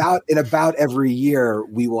 And about every year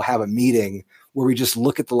we will have a meeting where we just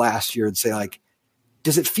look at the last year and say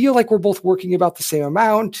does it feel like we're both working about the same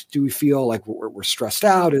amount? Do we feel like we're stressed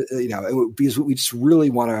out? Because we just really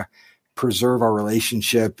want to preserve our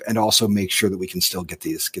relationship and also make sure that we can still get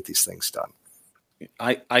these things done.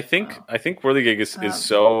 I think Whirligig is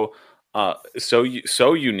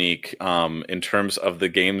so unique in terms of the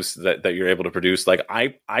games that you're able to produce.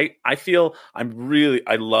 I feel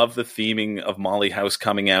I love the theming of Molly House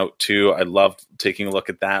coming out too. I love taking a look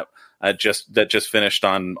at that. Just finished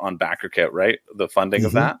on BackerKit, right? The funding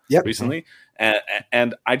of that recently.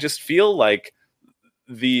 And I just feel like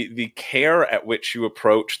the care at which you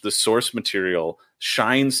approach the source material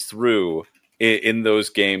shines through in those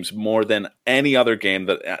games more than any other game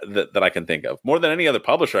that I can think of, more than any other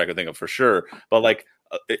publisher I can think of for sure. But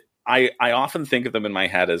I often think of them in my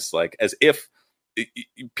head as if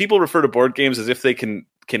people refer to board games as if they can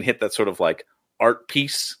hit that sort of art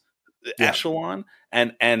piece echelon.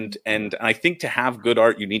 And I think to have good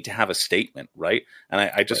art, you need to have a statement, right? And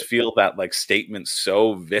I just feel that statement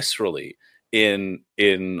so viscerally in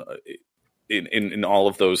all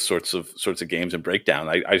of those sorts of games and breakdown.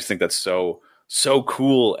 I just think that's so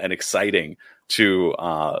cool and exciting to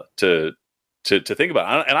think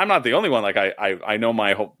about. And I'm not the only one. I know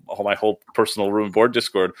my whole personal room board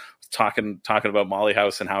Discord was talking about Molly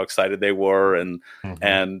House and how excited they were, and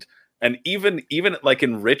even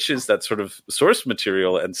enriches that sort of source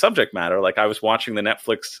material and subject matter. I was watching the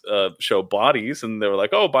Netflix show Bodies, and they were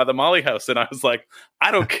oh, by the Molly House. And I was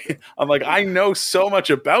I don't care. I'm I know so much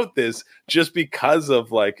about this just because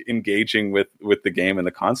of engaging with the game and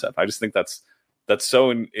the concept. I just think that's so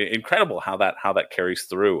incredible how that carries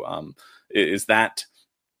through. Is that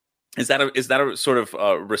a sort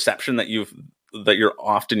of reception that you're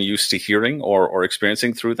often used to hearing or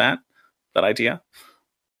experiencing through that idea?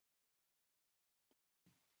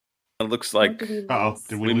 It looks like did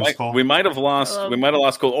we lose Cole? We might have lost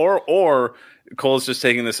Cole, or Cole's just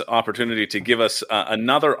taking this opportunity to give us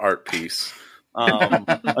another art piece,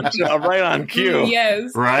 right on cue.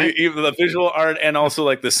 Yes, right. Even the visual art and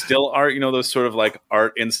also the still art. Those sort of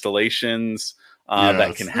art installations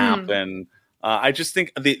that can happen. I just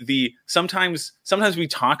think the sometimes we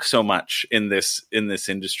talk so much in this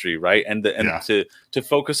industry, right? And to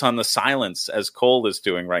focus on the silence, as Cole is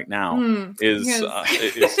doing right now, is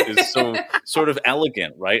so sort of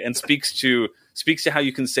elegant, right? And speaks to how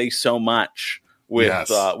you can say so much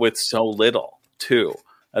with so little too,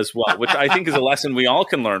 as well, which I think is a lesson we all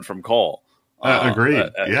can learn from Cole.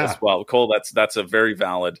 Agreed. As well, Cole. That's a very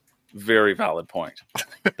valid point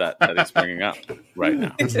that he's bringing up right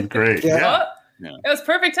now. Great. Yeah. It was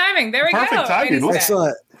perfect timing. There we go. Perfect timing.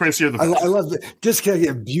 Excellent. Chris, you're the best. I love it. Just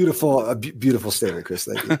a beautiful statement, Chris.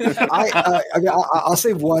 Thank you. I'll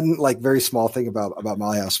say one very small thing about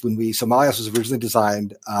Molly House. Molly House was originally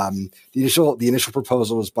designed. The initial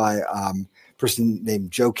proposal was by a person named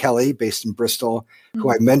Joe Kelly, based in Bristol, who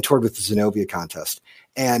I mentored with the Zenobia contest,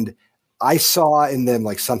 and I saw in them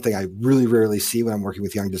something I really rarely see when I'm working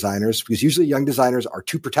with young designers, because usually young designers are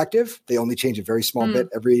too protective. They only change a very small bit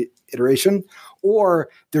every iteration, or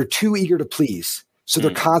they're too eager to please. So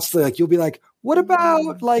they're constantly you'll be like, what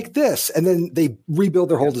about this? And then they rebuild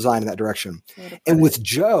their whole design in that direction. And with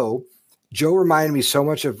Joe reminded me so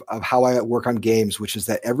much of how I work on games, which is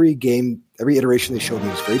that every iteration they showed me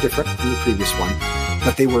was very different from the previous one,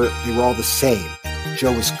 but they were all the same.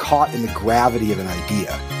 Joe was caught in the gravity of an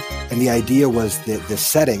idea. And the idea was the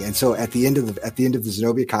setting. And so at the end of the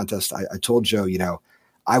Zenobia contest, I told Joe,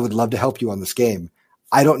 I would love to help you on this game.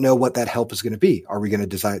 I don't know what that help is going to be. Are we going to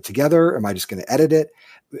design it together? Am I just going to edit it?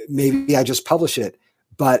 Maybe I just publish it.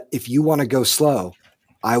 But if you want to go slow,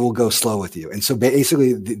 I will go slow with you. And so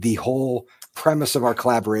basically the whole premise of our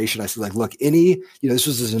collaboration, I said look, this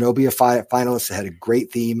was a Zenobia finalist that had a great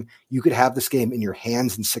theme. You could have this game in your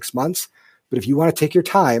hands in 6 months. But if you want to take your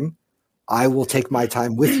time, I will take my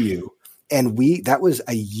time with you. And that was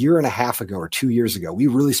a year and a half ago or 2 years ago. We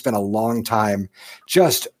really spent a long time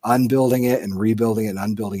just unbuilding it and rebuilding it and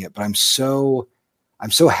unbuilding it. But I'm so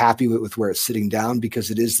happy with where it's sitting down, because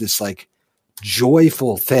it is this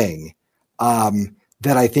joyful thing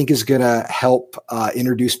that I think is going to help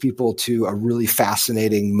introduce people to a really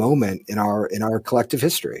fascinating moment in our collective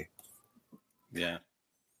history. Yeah.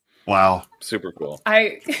 Wow. Super cool.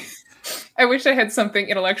 I wish I had something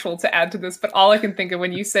intellectual to add to this, but all I can think of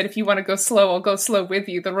when you said, if you want to go slow, I'll go slow with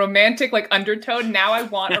you. The romantic undertone. Now I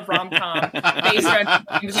want a rom-com based on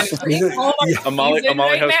a Molly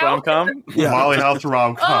House rom-com. Yeah. Molly House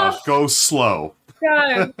rom-com. Go slow.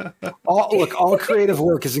 God. All creative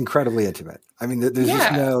work is incredibly intimate. I mean, there's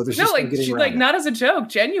no getting around it. Not as a joke.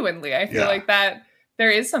 Genuinely, I feel like that there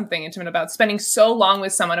is something intimate about spending so long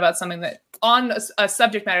with someone about something that on a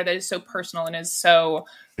subject matter that is so personal and is so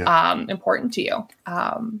important to you.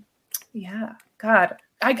 God,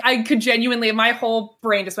 I could genuinely, my whole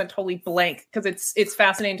brain just went totally blank, because it's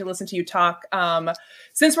fascinating to listen to you talk.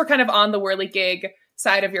 Since we're kind of on the Whirly Gig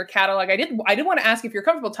side of your catalog, I did want to ask if you're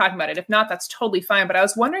comfortable talking about it. If not, that's totally fine. But I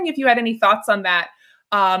was wondering if you had any thoughts on that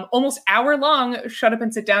almost hour-long Shut Up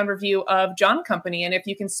and Sit Down review of John Company, and if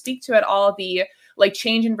you can speak to it all, the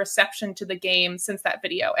change in reception to the game since that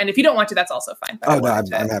video. And if you don't want to, that's also fine. But I'm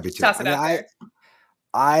happy to. Toss it out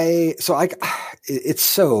there. It's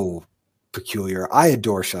so peculiar. I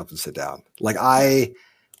adore Shut Up and Sit Down. I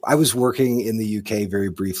was working in the UK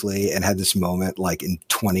very briefly and had this moment in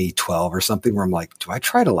 2012 or something where I'm like, do I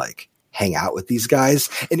try to hang out with these guys?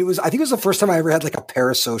 And I think it was the first time I ever had a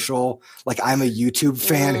parasocial, I'm a YouTube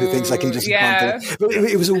fan who thinks I can just bump it. But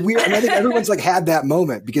it was a weird, and I think everyone's had that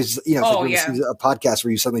moment, because, it's a podcast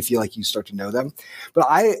where you suddenly feel like you start to know them. But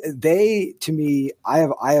I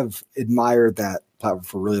have admired that platform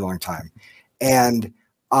for a really long time. And,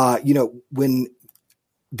 when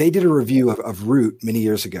they did a review of Root many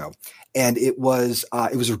years ago, and it was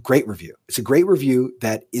a great review. It's a great review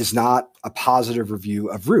that is not a positive review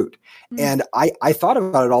of Root. And I thought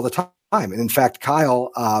about it all the time. And in fact,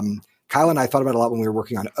 Kyle and I thought about it a lot when we were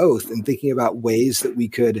working on Oath, and thinking about ways that we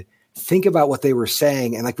could think about what they were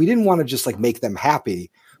saying. And we didn't want to just make them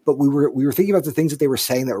happy, but we were thinking about the things that they were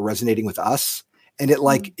saying that were resonating with us. And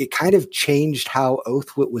it kind of changed how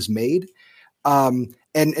Oath was made. And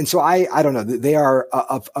so I don't know, they are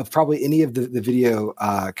of probably any of the video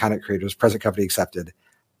content creators, present company accepted.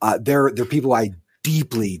 They're people I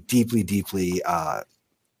deeply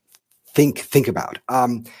think about.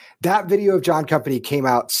 That video of John Company came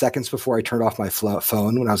out seconds before I turned off my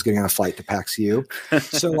phone when I was getting on a flight to PAX U.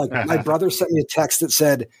 So my brother sent me a text that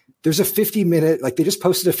said, there's a 50-minute, they just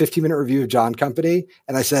posted a 50-minute review of John Company.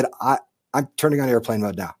 And I said, I'm turning on airplane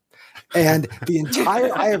mode now. And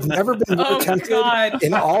I have never been more tempted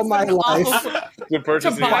in all my life to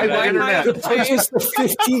purchase the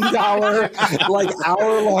 $15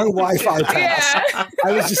 hour-long Wi-Fi pass. Yeah.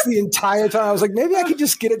 I was just the entire time, I was like, maybe I could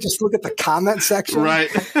just get it, just look at the comment section. Right.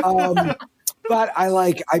 But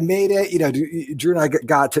I made it, Drew and I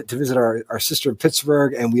got to visit our sister in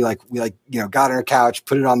Pittsburgh, and we got on our couch,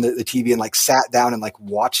 put it on the TV, and like sat down and like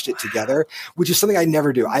watched it together, which is something I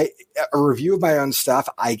never do. A review of my own stuff,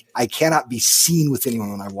 I cannot be seen with anyone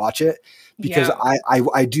when I watch it, because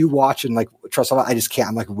I do watch and like trust all that. I just can't.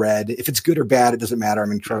 I'm like red. If it's good or bad, it doesn't matter.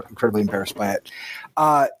 I'm incredibly embarrassed by it.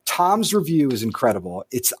 Tom's review is incredible.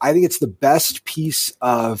 I think it's the best piece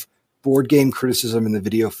of board game criticism in the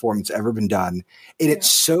video form that's ever been done. And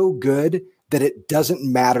it's so good that it doesn't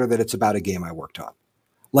matter that it's about a game I worked on.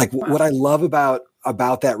 Like what I love about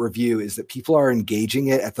that review is that people are engaging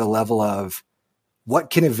it at the level of what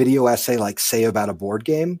can a video essay like say about a board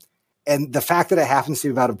game? And the fact that it happens to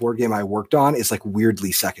be about a board game I worked on is like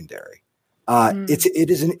weirdly secondary.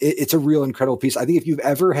 It's a real incredible piece. I think if you've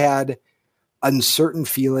ever had uncertain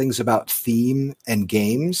feelings about theme and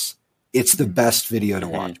games, it's the best video to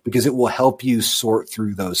watch because it will help you sort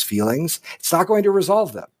through those feelings. It's not going to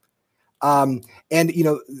resolve them. And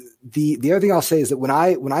the other thing I'll say is that when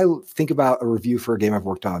I think about a review for a game I've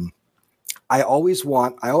worked on, I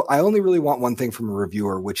only really want one thing from a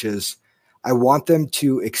reviewer, which is I want them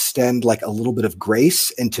to extend like a little bit of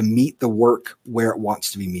grace and to meet the work where it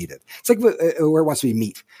wants to be meted. It's like where it wants to be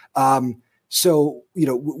meet. So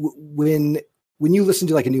when you listen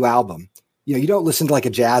to like a new album, you don't listen to like a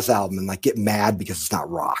jazz album and like get mad because it's not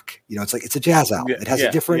rock. It's a jazz album. It has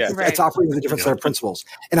a different, it's operating with a different set of principles.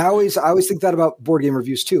 And I always think that about board game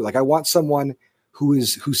reviews too. Like I want someone who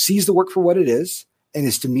sees the work for what it is and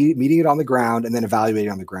is to meeting it on the ground and then evaluating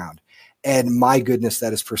it on the ground. And my goodness,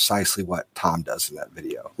 that is precisely what Tom does in that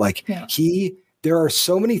video. Like there are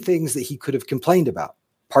so many things that he could have complained about,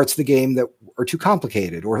 parts of the game that are too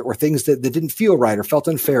complicated or things that didn't feel right or felt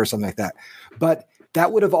unfair or something like that. But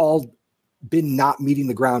that would have all been not meeting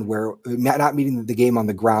the game on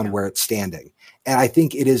the ground where it's standing. And I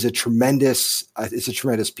think it is a tremendous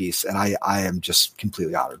piece. And I am just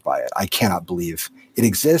completely honored by it. I cannot believe it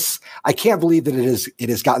exists. I can't believe that it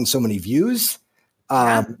has gotten so many views.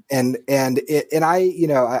 I'm honored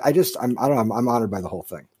by the whole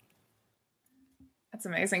thing. That's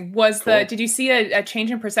amazing. Did you see a change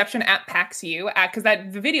in perception at PAX U? Because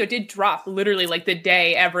the video did drop literally like the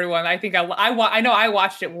day everyone. I think I know I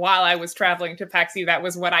watched it while I was traveling to PAX U. That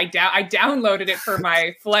was what I downloaded it for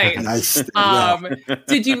my flight. Nice. Was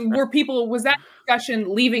that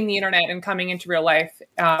discussion leaving the internet and coming into real life?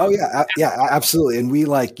 Absolutely. And we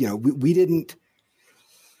didn't.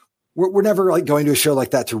 We're never like going to a show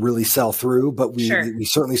like that to really sell through, but we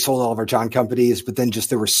certainly sold all of our John companies. But then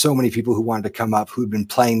there were so many people who wanted to come up who'd been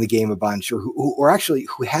playing the game a bunch or who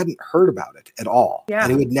hadn't heard about it at all. Yeah.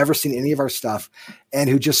 And who had never seen any of our stuff and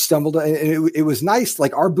who just stumbled. And it was nice.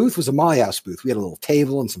 Like our booth was a Molly House booth. We had a little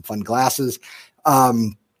table and some fun glasses. But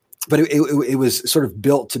it was sort of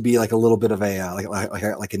built to be like a little bit of a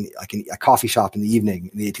coffee shop in the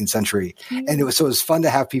evening in the 18th century. Mm-hmm. And it was fun to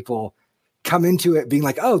have people come into it being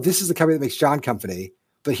like, oh, this is the company that makes John Company,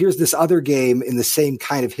 but here's this other game in the same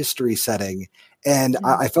kind of history setting. And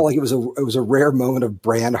I felt like it was a rare moment of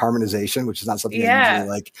brand harmonization, which is not something I usually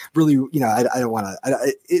I don't want to,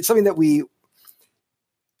 it's something that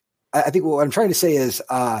I think what I'm trying to say is,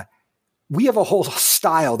 we have a whole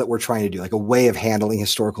style that we're trying to do, like a way of handling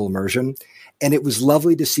historical immersion. And it was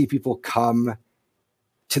lovely to see people come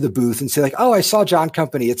to the booth and say like, oh, I saw John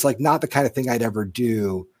Company. It's like not the kind of thing I'd ever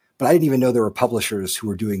do. But I didn't even know there were publishers who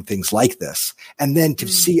were doing things like this. And then to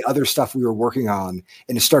see other stuff we were working on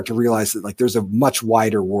and to start to realize that like there's a much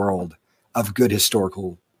wider world of good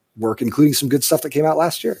historical work, including some good stuff that came out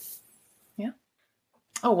last year. Yeah.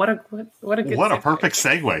 Oh, what a good perfect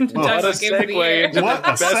segue. What a segue into the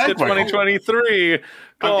best of 2023.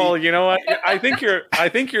 Cole, you know what? I think you're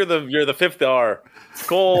the fifth R.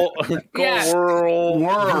 Cole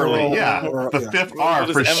Wehrle. Yeah. The fifth R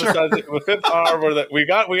for sure. The fifth R we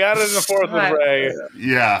got it in the fourth with Ray.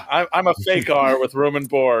 Yeah. I'm a fake R with room and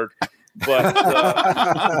board. But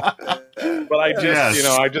I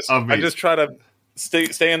just try to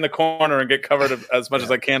stay in the corner and get covered as much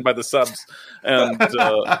as I can by the subs, and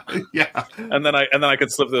then I can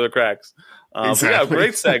slip through the cracks. Exactly.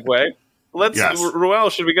 Great segue. Ruel,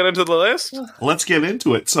 should we get into the list? Let's get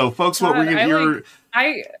into it. So, folks, what we're going to hear.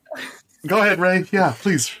 Go ahead, Ray. Yeah,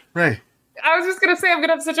 please, Ray. I was just gonna say I'm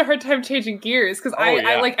gonna have such a hard time changing gears because I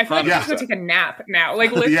feel like I need to go take a nap now.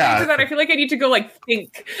 Like listening to that, I feel like I need to go like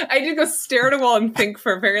think. I need to go stare at a wall and think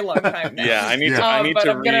for a very long time now. Yeah, I need to. I'm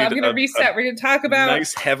gonna reset. We're gonna talk about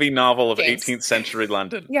nice heavy novel of 18th century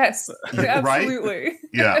London. Yes, absolutely. Right?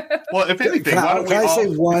 Yeah. Well, if anything, can I say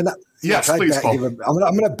one? Yes, please. I'm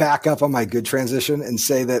going to back up on my good transition and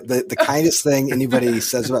say that the kindest thing anybody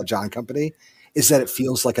says about John Company is that it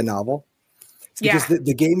feels like a novel. because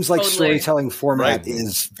the game's like storytelling format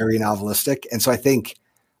is very novelistic. And so I think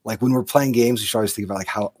like when we're playing games, we should always think about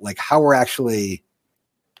how we're actually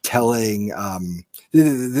telling.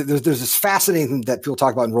 There's this fascinating thing that people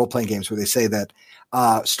talk about in role-playing games where they say that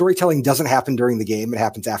storytelling doesn't happen during the game. It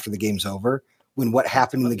happens after the game's over, when what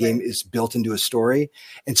happened in the game is built into a story.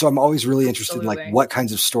 And so I'm always really interested in like what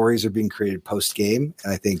kinds of stories are being created post-game.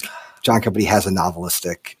 And I think John Company has a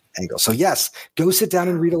novelistic angle. So yes, go sit down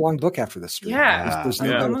and read a long book after this stream. There's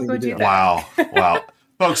no better thing to do. Wow.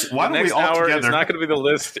 Folks, why don't we all together? It's not going to be the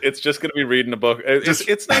list. It's just going to be reading a book.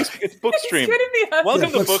 It's nice. It's book stream.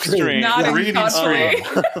 Welcome to book stream. Not reading stream.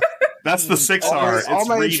 That's the 6R. All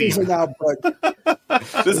my entries are now book.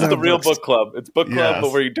 This is the real book club. It's book club,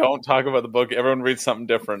 but where you don't talk about the book. Everyone reads something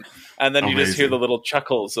different, and then you just hear the little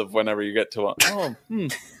chuckles of whenever you get to one.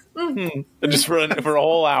 And just for a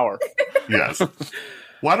whole hour. Yes.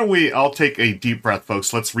 Why don't we all take a deep breath,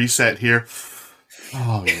 folks? Let's reset here.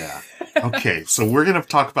 Oh, yeah. Okay, so we're going to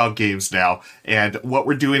talk about games now, and what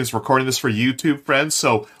we're doing is recording this for YouTube, friends,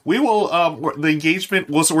 so we will, the engagement,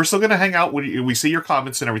 so we're still going to hang out when we see your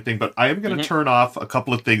comments and everything, but I am going to turn off a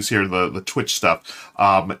couple of things here, the Twitch stuff,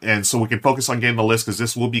 and so we can focus on getting the list, because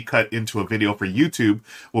this will be cut into a video for YouTube.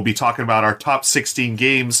 We'll be talking about our top 16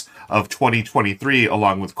 games of 2023,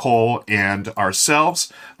 along with Cole and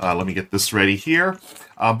ourselves. Let me get this ready here.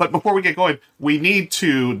 But before we get going, we need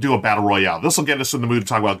to do a battle royale. This will get us in the mood to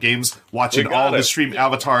talk about games, watching all the stream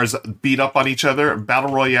avatars beat up on each other.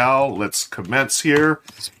 Battle royale, let's commence here.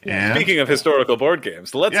 And speaking of historical board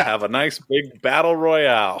games, let's have a nice big battle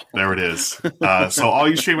royale. There it is. So all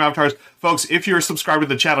you stream avatars, folks, if you're subscribed to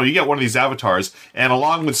the channel, you get one of these avatars. And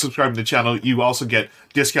along with subscribing to the channel, you also get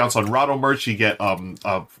discounts on Rahdo merch. You get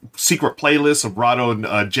a secret playlist of Rahdo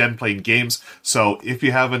and Jen playing games. So if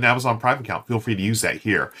you have an Amazon Prime account, feel free to use that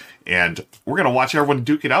here. And we're going to watch everyone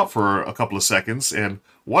duke it out for a couple of seconds. And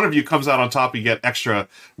one of you comes out on top. You get extra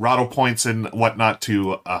Rahdo points and whatnot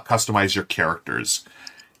to customize your characters.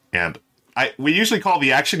 And we usually call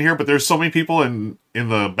the action here, but there's so many people in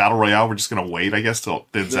the battle royale. We're just going to wait, I guess, till it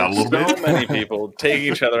thins out a little bit. So many people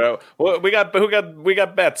taking each other out. Well, we got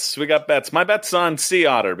bets. We got bets. My bet's on Sea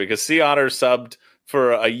Otter, because Sea Otter subbed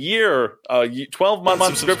for a year,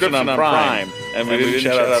 12-month subscription on Prime, and we didn't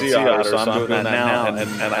shout out Sea Otter, so I'm doing that now. And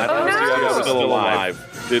I thought Sea Otter's still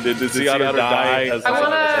alive. Did Sea Otter die?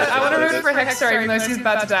 I want to root for Hexstar, even though he's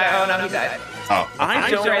about to die. Oh no, he died. I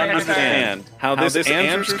don't understand how this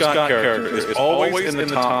Andrew Scott character is always in the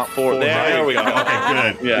top 4. There we go.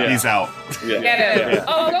 Okay, good. Yeah. He's out. Get it. Yeah.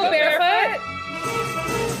 Oh, go Barefoot.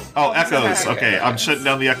 Oh, echoes. Okay, I'm shutting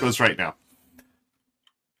down the echoes right now.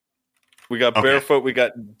 We got Barefoot. We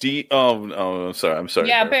got D. Oh, I'm sorry.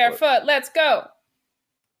 Yeah, Barefoot. Let's go.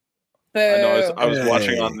 I know. I was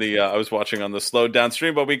watching on the. I was watching on the slowed down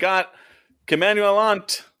stream, but we got Emmanuel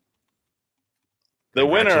Ant, the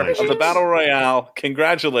winner of the Battle Royale.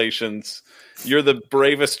 Congratulations. You're the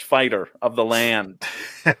bravest fighter of the land.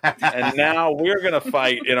 And now we're going to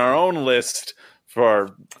fight in our own list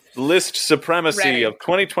for list supremacy of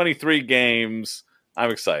 2023 games.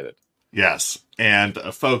 I'm excited. Yes. And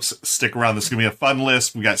folks, stick around. This is going to be a fun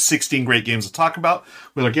list. We got 16 great games to talk about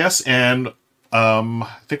with our guests. And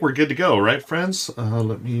I think we're good to go, right, friends?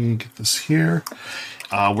 Let me get this here.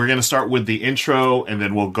 We're going to start with the intro, and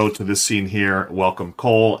then we'll go to this scene here. Welcome,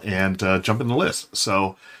 Cole, and jump in the list.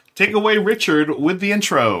 So take away, Richard, with the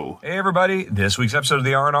intro. Hey, everybody. This week's episode of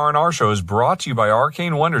the R&R&R Show is brought to you by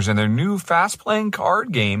Arcane Wonders and their new fast-playing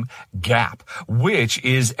card game, Gap, which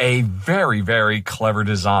is a very, very clever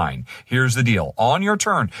design. Here's the deal. On your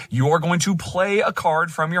turn, you are going to play a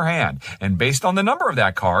card from your hand, and based on the number of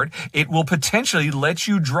that card, it will potentially let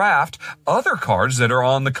you draft other cards that are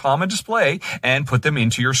on the common display and put them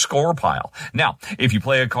into your score pile. Now, if you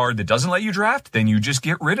play a card that doesn't let you draft, then you just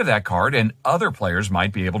get rid of that card, and other players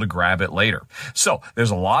might be able to grab it later. So there's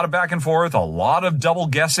a lot of back and forth, a lot of double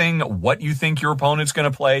guessing what you think your opponent's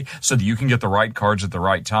going to play so that you can get the right cards at the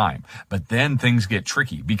right time. But then things get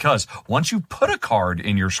tricky, because once you put a card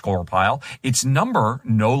in your score pile, its number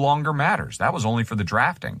no longer matters. That was only for the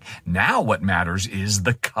drafting. Now what matters is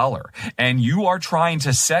the color. And you are trying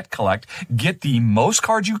to get the most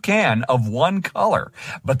cards you can of one color.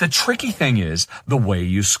 But the tricky thing is the way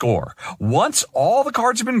you score. Once all the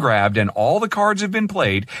cards have been grabbed and all the cards have been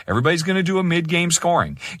played, everybody's going to do a mid-game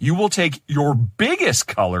scoring. You will take your biggest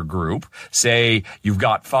color group, say you've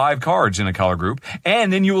got 5 cards in a color group,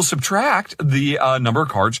 and then you will subtract the number of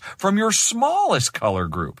cards from your smallest color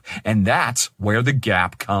group. And that's where the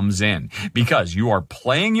gap comes in, because you are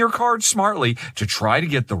playing your cards smartly to try to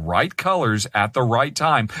get the right colors at the right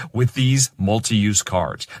time with these multi-use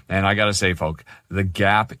cards. And I got to say, folks, the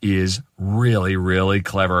gap is really, really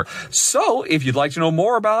clever. So if you'd like to know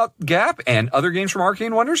more about Gap and other games from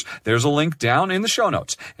Arcane Wonders, there's a link down in the show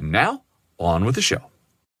notes. And now, on with the show.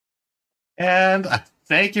 And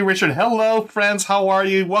thank you, Richard. Hello, friends. How are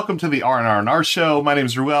you? Welcome to the R&R&R show. My name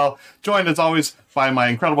is Ruel, joined as always by my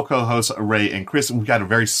incredible co-hosts, Ray and Chris. And we've got a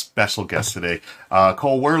very special guest today.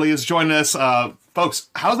 Cole Wehrle is joining us. Folks,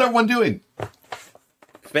 how's everyone doing?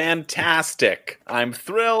 Fantastic. I'm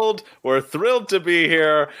thrilled. We're thrilled to be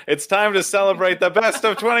here. It's time to celebrate the best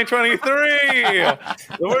of 2023.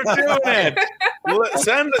 We're doing it.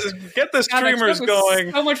 Get the streamers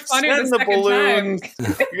going. So much fun. Send the balloons.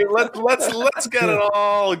 Let's get it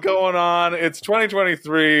all going on. It's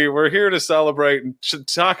 2023. We're here to celebrate and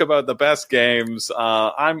talk about the best games.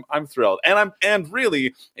 I'm thrilled. And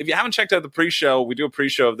really, if you haven't checked out the pre-show, we do a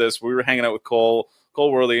pre-show of this. We were hanging out with Cole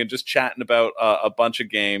Wehrle and just chatting about a bunch of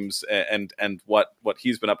games and what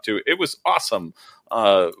he's been up to. It was awesome.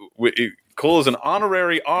 Cole is an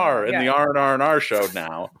honorary R in the R&R&R show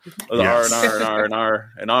now. The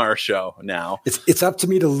R&R&R show now. It's up to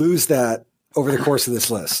me to lose that over the course of this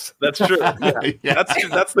list. That's true. Yeah.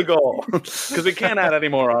 That's the goal. Because we can't add any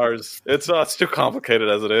more R's. It's too complicated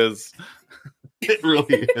as it is. It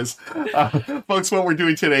really is. Folks, what we're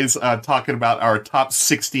doing today is talking about our top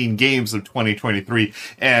 16 games of 2023.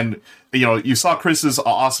 And, you saw Chris's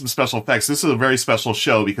awesome special effects. This is a very special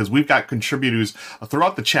show because we've got contributors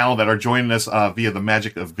throughout the channel that are joining us via the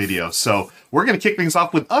magic of video. So we're going to kick things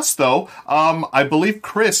off with us, though. I believe,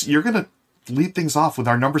 Chris, you're going to lead things off with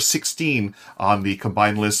our number 16 on the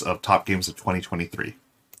combined list of top games of 2023.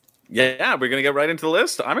 Yeah, we're going to get right into the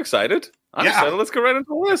list. I'm excited. Excited. Let's go right into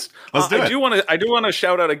the list. Let's do it. I do want to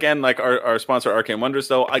shout out again, like our sponsor, Arcane Wonders,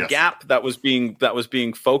 though. A gap that was being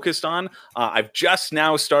focused on. I've just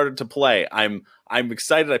now started to play. I'm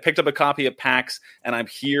excited. I picked up a copy at PAX, and I'm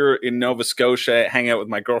here in Nova Scotia, hanging out with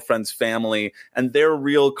my girlfriend's family, and they're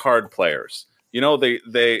real card players.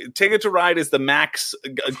 They Ticket to Ride is the max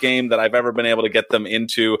game that I've ever been able to get them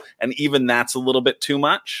into, and even that's a little bit too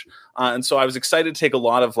much. And so I was excited to take a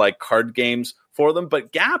lot of like card games for them.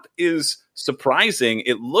 But Gap is surprising.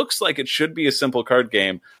 It looks like it should be a simple card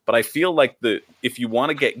game, but I feel like if you want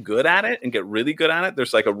to get good at it and get really good at it,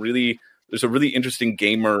 there's a really interesting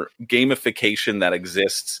gamification that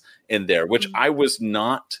exists in there, which I was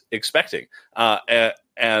not expecting.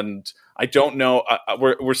 And I don't know.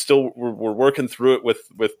 We're working through it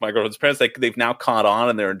with my girlfriend's parents. They've now caught on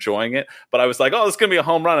and they're enjoying it. But I was like, oh, this is gonna be a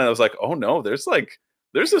home run. And I was like, oh no, there's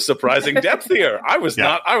a surprising depth here. I was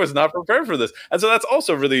not prepared for this. And so that's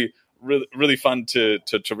also really, really, really fun to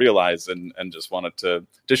realize and just wanted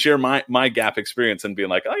to share my Gap experience and being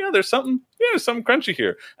like, oh yeah, there's something crunchy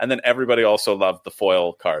here. And then everybody also loved the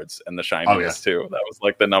foil cards and the shininess too. That was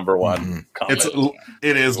like the number one comment.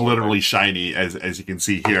 It is literally shiny as you can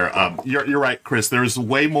see here. You're right, Chris. There's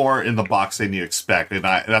way more in the box than you expect. And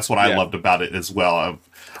that's what I loved about it as well.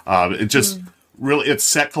 It just really, it's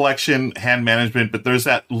set collection, hand management, but there's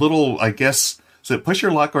that little, I guess, so push your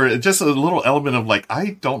luck, or just a little element of like,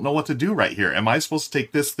 I don't know what to do right here. Am I supposed to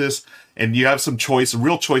take this? And you have some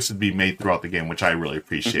real choice to be made throughout the game, which I really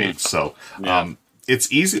appreciate. So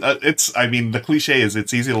it's easy. The cliche is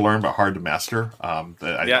it's easy to learn, but hard to master.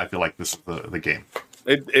 I feel like this is the game.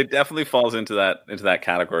 It definitely falls into that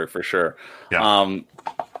category for sure. Yeah.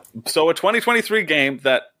 So a 2023 game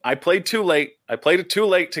that I played too late. I played it too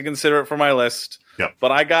late to consider it for my list. Yep.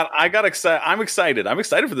 But I got excited. I'm excited. I'm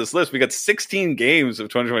excited for this list. We got 16 games of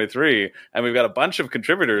 2023, and we've got a bunch of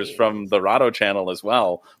contributors from the Rahdo channel as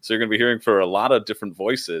well. So you're going to be hearing for a lot of different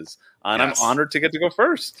voices. And I'm honored to get to go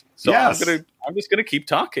first. So I'm just going to keep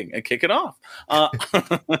talking and kick it off.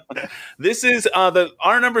 This is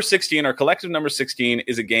our number 16. Our collective number 16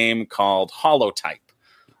 is a game called Holotype.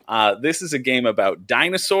 This is a game about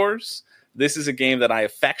dinosaurs. This is a game that I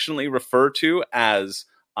affectionately refer to as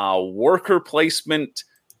worker placement,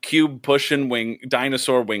 cube pushing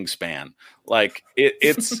dinosaur wingspan. Like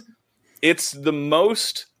it's the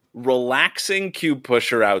most relaxing cube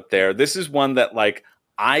pusher out there. This is one that like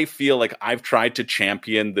I feel like I've tried to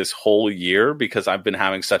champion this whole year because I've been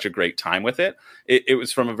having such a great time with it. It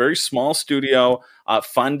was from a very small studio,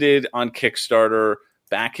 funded on Kickstarter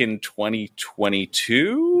back in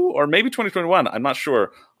 2022 or maybe 2021. I'm not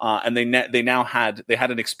sure. And they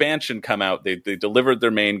had an expansion come out. They delivered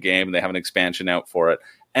their main game. And they have an expansion out for it.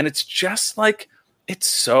 And it's just like, it's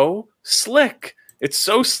so slick. It's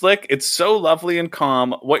so slick. It's so lovely and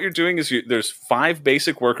calm. What you're doing is there's 5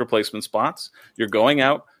 basic worker placement spots. You're going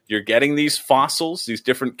out. You're getting these fossils, these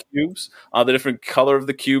different cubes. The different color of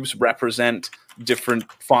the cubes represent different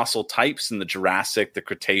fossil types in the Jurassic, the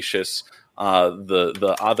Cretaceous,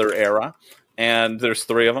 the other era. and there's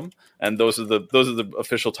 3 of them, and those are the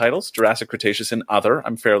official titles: Jurassic, Cretaceous, and Other.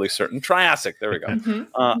 I'm fairly certain Triassic. There we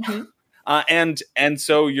go. And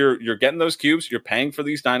so you're getting those cubes, you're paying for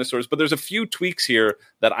these dinosaurs, but there's a few tweaks here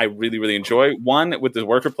that I really, really enjoy. One, with the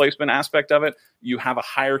worker placement aspect of it, you have a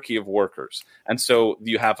hierarchy of workers. And so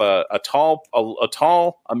you have a tall,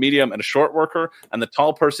 a medium, and a short worker, and the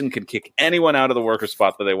tall person can kick anyone out of the worker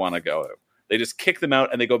spot that they want to go to. They just kick them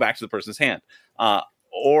out and they go back to the person's hand.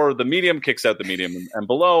 Or the medium kicks out the medium and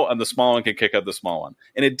below, and the small one can kick out the small one.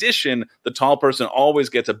 In addition, the tall person always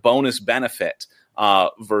gets a bonus benefit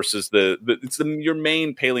versus your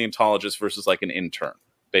main paleontologist versus like an intern.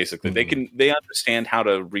 Basically, they understand how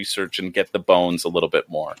to research and get the bones a little bit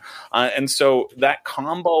more, and so that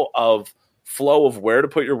combo of flow of where to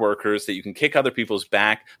put your workers, that you can kick other people's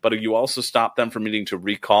back, but you also stop them from needing to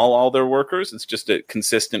recall all their workers. It's just a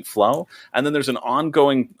consistent flow, and then there's an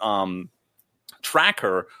ongoing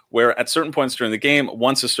tracker where at certain points during the game,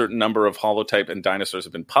 once a certain number of holotype and dinosaurs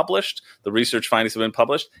have been published, the research findings have been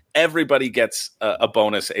published, everybody gets a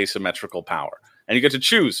bonus asymmetrical power, and you get to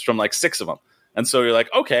choose from like 6 of them. And so you're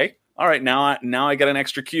like, okay, all right, now I get an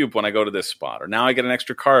extra cube when I go to this spot, or now I get an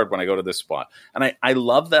extra card when I go to this spot. And I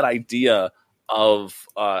love that idea of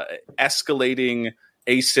escalating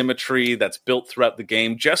asymmetry that's built throughout the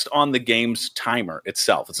game just on the game's timer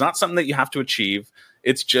itself. It's not something that you have to achieve.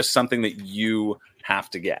 It's just something that you have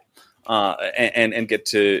to get and get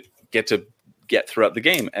throughout the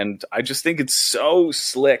game. And I just think it's so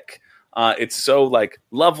slick. It's so like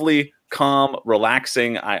lovely, calm,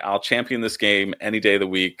 relaxing. I'll champion this game any day of the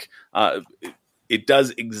week. It does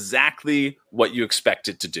exactly what you expect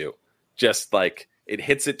it to do. Just like it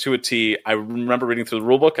hits it to a T. I remember reading through the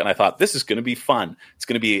rulebook and I thought, this is going to be fun. It's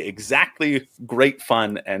going to be exactly great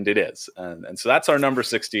fun, and it is. And so that's our number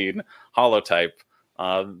 16 holotype.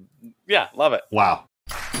 Yeah, love it. Wow.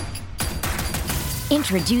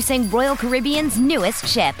 Introducing Royal Caribbean's newest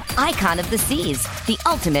ship, Icon of the Seas, the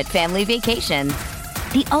ultimate family vacation.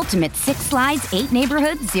 The ultimate 6 slides, 8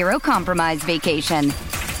 neighborhoods, 0 compromise vacation.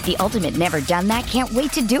 The ultimate never done that, can't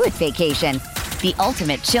wait to do it vacation. The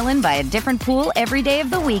ultimate chillin' by a different pool every day of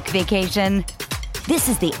the week vacation. This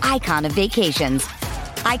is the Icon of vacations.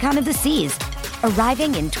 Icon of the Seas,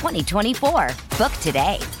 arriving in 2024. Book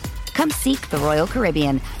today. Come seek the Royal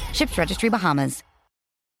Caribbean. Ships Registry, Bahamas.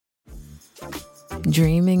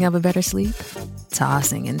 Dreaming of a better sleep?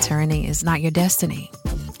 Tossing and turning is not your destiny.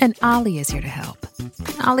 And Ollie is here to help.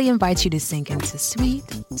 Ollie invites you to sink into sweet,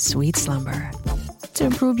 sweet slumber to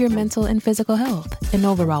improve your mental and physical health and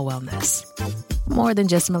overall wellness. More than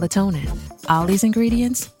just melatonin, Ollie's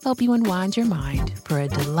ingredients help you unwind your mind for a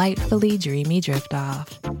delightfully dreamy drift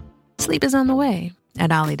off. Sleep is on the way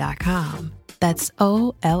at Ollie.com. That's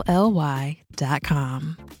OLLY.com.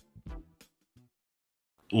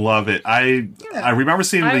 Love it. I remember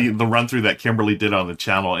seeing the run through that Kimberly did on the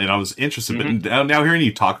channel, and I was interested. But now hearing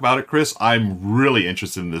you talk about it, Chris, I'm really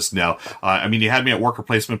interested in this now. I mean, you had me at worker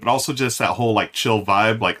placement, but also just that whole like chill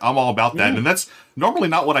vibe. Like I'm all about that, and that's normally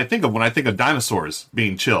not what I think of when I think of dinosaurs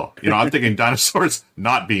being chill. You know, I'm thinking dinosaurs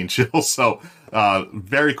not being chill. So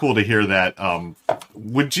very cool to hear that.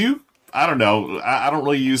 Would you? I don't know. I don't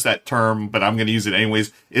really use that term, but I'm going to use it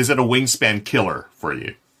anyways. Is it a wingspan killer for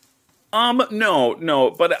you?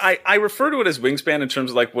 No, but I refer to it as wingspan in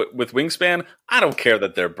terms of like with wingspan, I don't care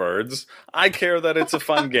that they're birds. I care that it's a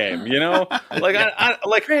fun game, you know? Like I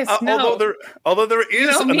like Chris, no. although there is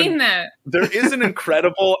you don't mean that. There is an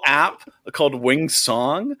incredible app called Wing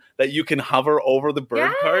Song that you can hover over the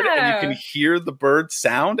bird card and you can hear the bird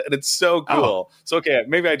sound, and it's so cool. So okay,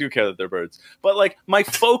 maybe I do care that they're birds. But like my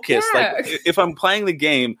focus, like if I'm playing the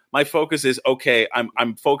game, my focus is okay,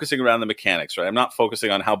 I'm focusing around the mechanics, right? I'm not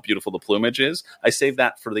focusing on how beautiful the plumage is. I save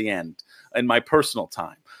that for the end in my personal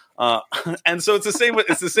time. And so it's the same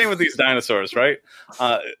with these dinosaurs, right?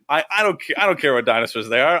 I don't care what dinosaurs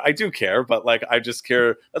they are. I do care, but like I just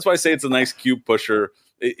care. That's why I say it's a nice cube pusher.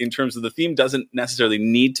 In terms of the theme, doesn't necessarily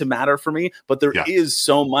need to matter for me, but there is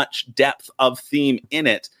so much depth of theme in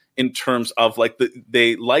it. In terms of like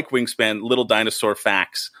they like Wingspan, little dinosaur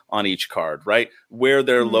facts on each card, right? Where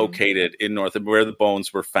they're located in North, where the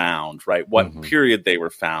bones were found, right? What period they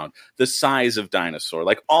were found, the size of dinosaur,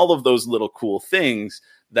 like all of those little cool things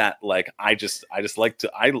that like I just like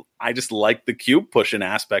the cube pushing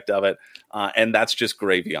aspect of it, and that's just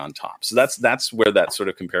gravy on top. So that's where that sort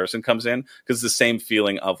of comparison comes in, because the same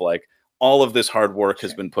feeling of like all of this hard work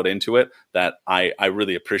has been put into it that I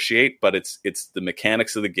really appreciate, but it's the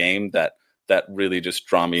mechanics of the game that really just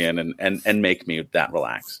draw me in and make me that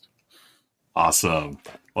relaxed. Awesome.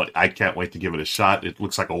 Well, I can't wait to give it a shot. It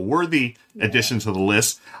looks like a worthy addition to the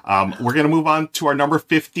list. We're going to move on to our number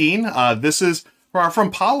 15. This is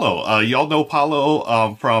from Paulo. Y'all know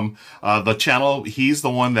Paulo from the channel. He's the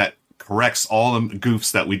one that corrects all the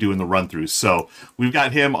goofs that we do in the run-throughs. So we've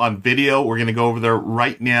got him on video. We're going to go over there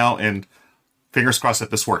right now, and fingers crossed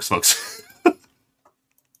that this works, folks.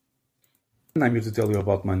 I'm here to tell you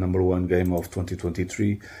about my number one game of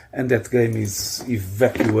 2023, and that game is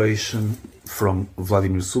Evacuation from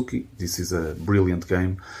Vladimir Suki. This is a brilliant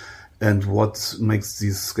game, and what makes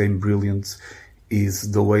this game brilliant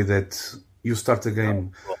is the way that you start a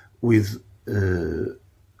game with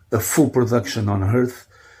a full production on Earth,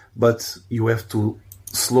 but you have to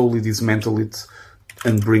slowly dismantle it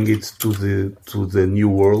and bring it to the new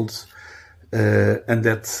world. And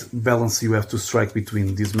that balance you have to strike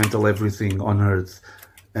between dismantle everything on Earth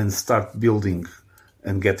and start building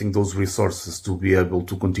and getting those resources to be able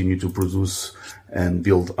to continue to produce and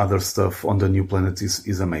build other stuff on the new planet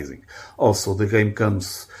is amazing. Also, the game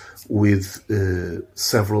comes with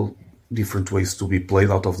several different ways to be played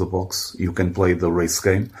out of the box. You can play the race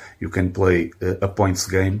game, you can play a points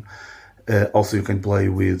game, also you can play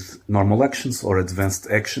with normal actions or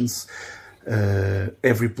advanced actions.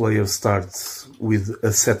 Every player starts with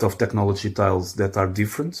a set of technology tiles that are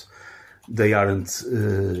different. They aren't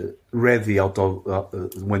ready out of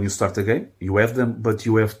when you start a game. You have them, but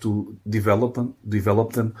you have to develop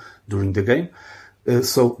them during the game.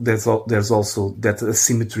 So there's also that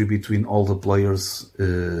asymmetry between all the players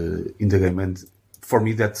in the game, and for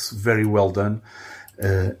me that's very well done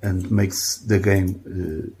and makes the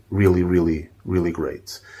game really, really, really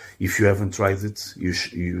great. If you haven't tried it,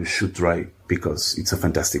 you should try, because it's a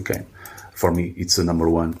fantastic game. For me, it's the number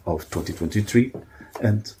one of 2023.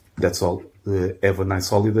 And that's all. Have a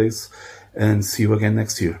nice holidays and see you again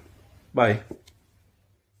next year. Bye.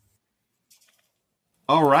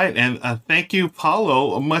 All right. And thank you,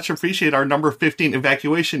 Paulo. Much appreciate our number 15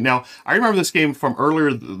 Evacuation. Now, I remember this game from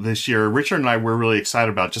earlier this year. Richard and I were really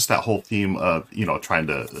excited about just that whole theme of, trying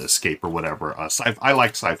to escape or whatever. I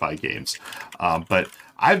like sci-fi games. But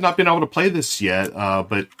I've not been able to play this yet,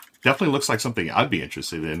 but definitely looks like something I'd be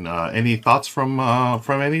interested in. Any thoughts from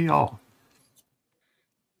any of y'all?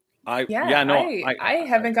 I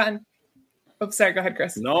haven't gotten. Oh, sorry. Go ahead,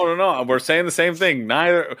 Chris. No. We're saying the same thing.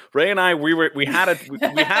 Neither Ray and I, we had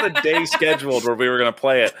a day scheduled where we were going to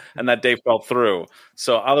play it, and that day fell through.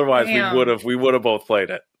 So otherwise, we would have both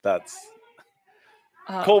played it. That's.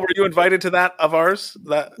 Cole, were you invited to that of ours?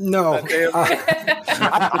 No.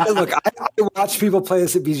 I watched people play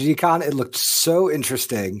this at BGCon. It looked so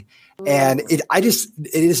interesting, and it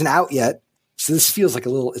isn't out yet. So this feels like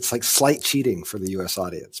it's like slight cheating for the U.S.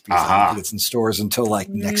 audience, because I don't think it's in stores until like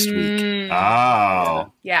next week.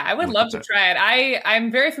 Oh. Yeah, I would love to try it.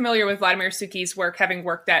 I'm very familiar with Vladimir Suki's work, having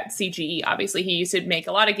worked at CGE. Obviously, he used to make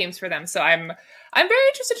a lot of games for them. So I'm very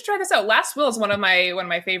interested to try this out. Last Will is one of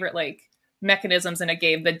my favorite mechanisms in a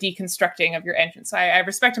game, the deconstructing of your engine. So I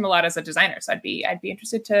respect him a lot as a designer. So I'd be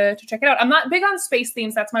interested to check it out. I'm not big on space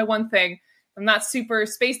themes. That's my one thing. I'm not super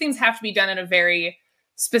space themes have to be done in a very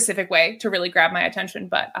specific way to really grab my attention.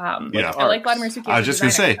 But I like Vladimir Suki. I was just going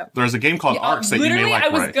to say, there's a game called Arcs that you may like. I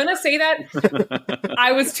was going to say that.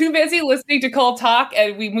 I was too busy listening to Cole talk,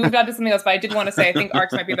 and we moved on to something else. But I did want to say, I think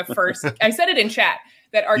Arcs might be the first. I said it in chat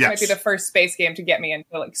that Arcs might be the first space game to get me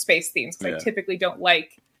into space themes, because I typically don't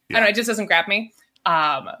like. I don't know, it just doesn't grab me.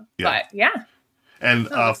 But yeah. And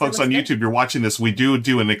folks on YouTube, you're watching this. We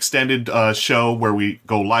do an extended show where we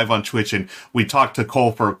go live on Twitch, and we talked to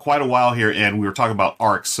Cole for quite a while here, and we were talking about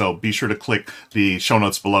Arcs. So be sure to click the show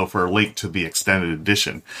notes below for a link to the extended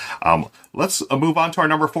edition. Let's move on to our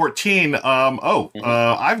number 14.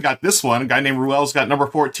 I've got this one. A guy named Ruel's got number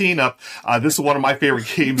 14 up. This is one of my favorite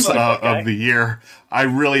games of the year. I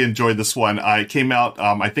really enjoyed this one. It came out,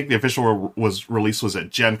 I think the official release was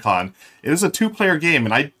at Gen Con. It is a 2-player game,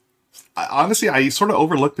 and I honestly, I sort of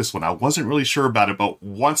overlooked this one. I wasn't really sure about it, but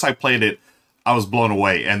once I played it, I was blown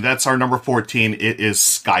away. And that's our number 14. It is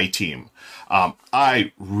Sky Team.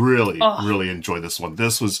 I really enjoyed this one.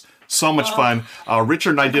 This was so much fun.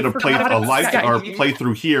 Richard and I did a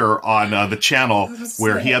playthrough here on the channel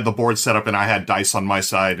where he had the board set up and I had dice on my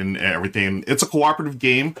side and everything. It's a cooperative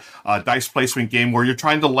game, dice placement game where you're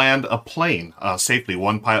trying to land a plane safely.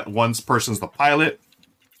 One person's the pilot,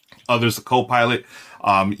 others the co-pilot.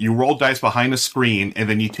 You roll dice behind a screen, and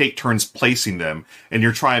then you take turns placing them. And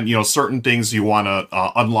you're trying, certain things you want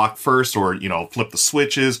to unlock first, or, flip the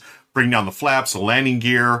switches, bring down the flaps, the landing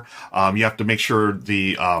gear. You have to make sure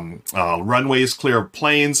the runway is clear of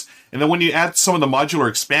planes. And then when you add some of the modular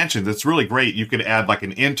expansions, it's really great. You could add like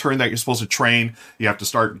an intern that you're supposed to train. You have to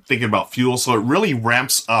start thinking about fuel. So it really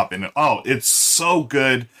ramps up. And it's so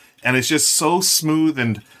good. And it's just so smooth.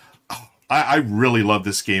 And I really love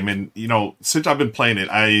this game. And, since I've been playing it,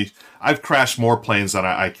 I've crashed more planes than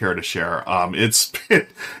I care to share. It's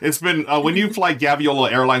been when you fly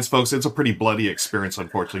Gaviola Airlines, folks, it's a pretty bloody experience,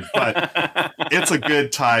 unfortunately. But it's a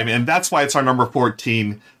good time. And that's why it's our number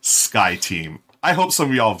 14, Sky Team. I hope some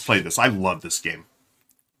of y'all have played this. I love this game.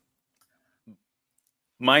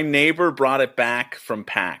 My neighbor brought it back from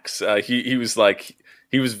PAX. He was like,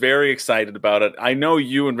 he was very excited about it. I know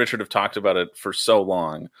you and Richard have talked about it for so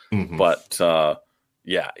long, but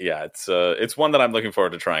it's one that I'm looking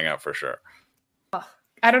forward to trying out for sure.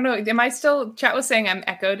 I don't know. Am I still? Chat was saying I'm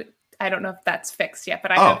echoed. I don't know if that's fixed yet,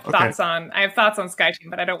 but I have thoughts on Sky Team,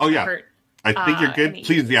 but I don't want to hurt. I think you're good.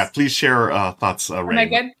 Please share thoughts. Ray. Am I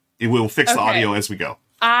good? It will fix the audio as we go.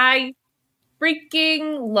 I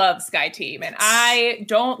freaking love Sky Team, and I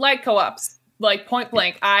don't like co-ops. Like, point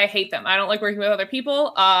blank, I hate them. I don't like working with other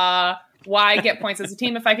people. Why get points as a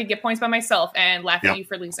team if I could get points by myself and laugh at you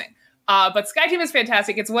for losing? But Sky Team is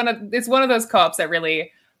fantastic. It's one of those co-ops that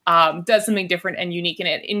really does something different and unique, and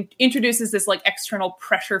it introduces this like external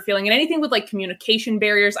pressure feeling. And anything with like communication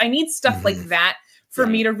barriers, I need stuff like that for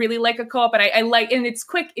me to really like a co-op. And I like, and it's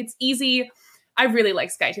quick, it's easy. I really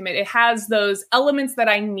like Sky Team. It has those elements that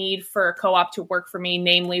I need for a co-op to work for me,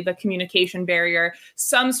 namely the communication barrier,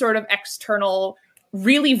 some sort of external,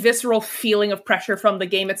 really visceral feeling of pressure from the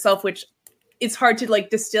game itself, which it's hard to like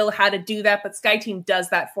distill how to do that, but Sky Team does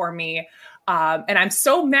that for me. And I'm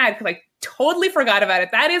so mad because I totally forgot about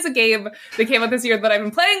it. That is a game that came out this year that I've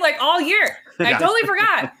been playing like all year. I totally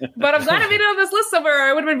forgot, but I'm glad I made it on this list somewhere.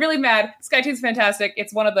 I would have been really mad. Sky Team's fantastic.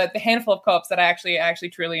 It's one of the handful of co-ops that I actually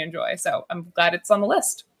truly enjoy. So I'm glad it's on the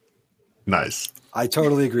list. Nice. I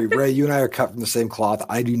totally agree. Ray, you and I are cut from the same cloth.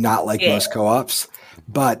 I do not like most co-ops,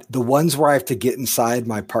 but the ones where I have to get inside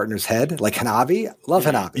my partner's head, like Hanabi, love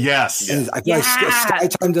Hanabi. Yes. And I feel like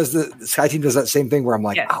Sky Team does that same thing where I'm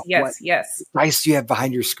like, what dice do you have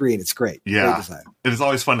behind your screen? It's great. Yeah. Great design. It's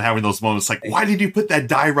always fun having those moments like, why did you put that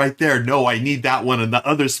die right there? No, I need that one in the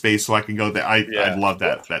other space so I can go there. I love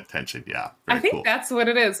that tension. Yeah. I think that's what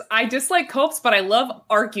it is. I dislike co-ops, but I love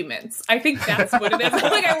arguments. I think that's what it is.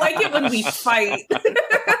 I like it when we fight.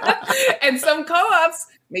 And some co-ops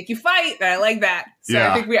make you fight, and I like that. So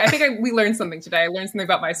I think we learned something today. I learned something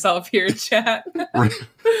about myself here in chat.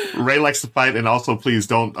 Ray likes to fight, and also please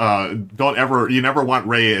don't you never want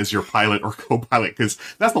Ray as your pilot or co-pilot, because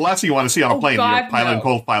that's the last thing you want to see on a plane. Your pilot and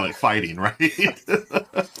co-pilot fighting, right?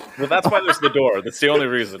 Well, that's why there's the door. That's the only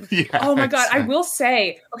reason. Yeah, oh my God. I will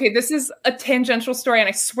say, okay, this is a tangential story, and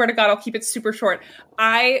I swear to God, I'll keep it super short.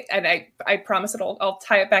 I promise I'll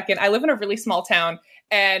tie it back in. I live in a really small town,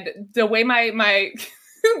 and the way my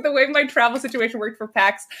the way my travel situation worked for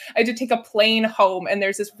PAX, I had to take a plane home, and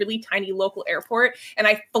there's this really tiny local airport, and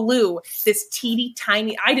I flew this teeny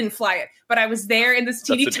tiny, I didn't fly it, but I was there in this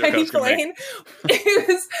teeny tiny plane. It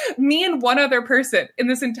was me and one other person in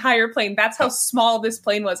this entire plane. That's how small this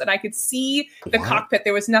plane was. And I could see the cockpit.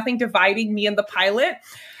 There was nothing dividing me and the pilot.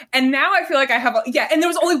 And now I feel like I have and there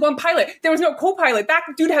was only one pilot. There was no co-pilot. That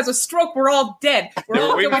dude has a stroke. We're all dead. We're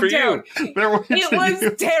all going down. It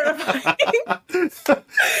was terrifying.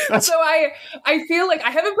 So I feel like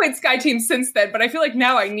I haven't played Sky Team since then, but I feel like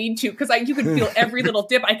now I need to, because you could feel every little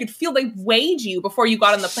dip. I could feel they weighed you before you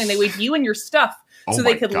got on the plane. They weighed you and your stuff so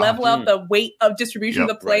they could level out the weight of distribution of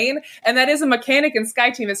the plane. Right. And that is a mechanic in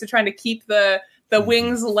Sky Team, is to trying to keep the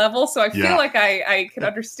wings level. So I feel like I can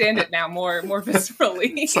understand it now more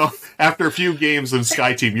viscerally. So after a few games in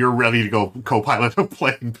Sky Team, you're ready to go co-pilot a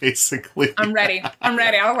plane, basically. I'm ready.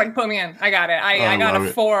 I was like, put me in. I got it. I got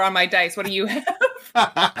a 4 on my dice. What do you have?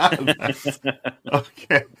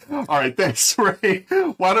 Okay. All right. Thanks, Ray.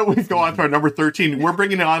 Why don't we go on to our number 13? We're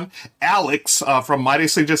bringing on Alex from Might I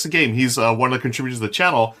Suggest a Game. He's one of the contributors to the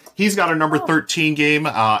channel. He's got our number 13 game.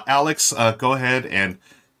 Alex, go ahead and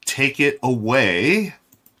take it away.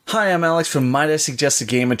 Hi, I'm Alex from Might I Suggest a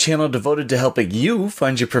Game, a channel devoted to helping you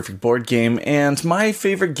find your perfect board game, and my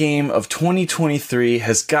favorite game of 2023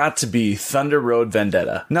 has got to be Thunder Road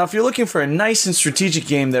Vendetta. Now, if you're looking for a nice and strategic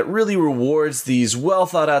game that really rewards these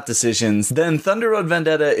well-thought-out decisions, then Thunder Road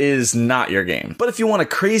Vendetta is not your game. But if you want a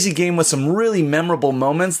crazy game with some really memorable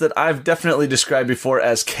moments that I've definitely described before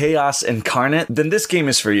as chaos incarnate, then this game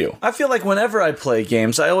is for you. I feel like whenever I play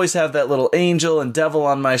games, I always have that little angel and devil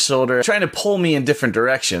on my shoulder trying to pull me in different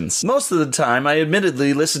directions. decisions. Most of the time, I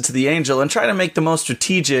admittedly listen to the angel and try to make the most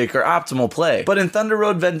strategic or optimal play. But in Thunder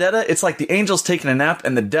Road Vendetta, it's like the angel's taking a nap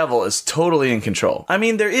and the devil is totally in control. I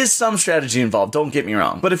mean, there is some strategy involved, don't get me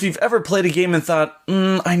wrong. But if you've ever played a game and thought,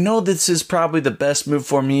 I know this is probably the best move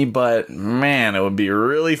for me, but man, it would be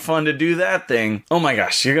really fun to do that thing. Oh my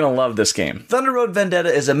gosh, you're gonna love this game. Thunder Road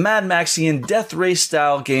Vendetta is a Mad Maxian death race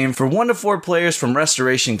style game for 1 to 4 players from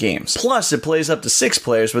Restoration Games. Plus, it plays up to 6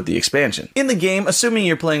 players with the expansion. In the game, assuming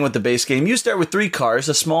you're playing with the base game, you start with 3 cars,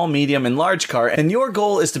 a small, medium, and large car, and your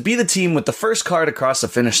goal is to be the team with the first car to cross the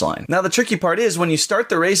finish line. Now, the tricky part is, when you start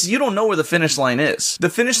the race, you don't know where the finish line is. The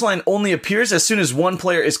finish line only appears as soon as one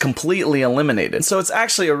player is completely eliminated. So it's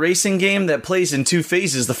actually a racing game that plays in 2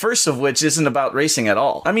 phases, the first of which isn't about racing at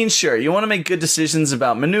all. I mean, sure, you want to make good decisions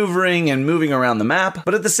about maneuvering and moving around the map,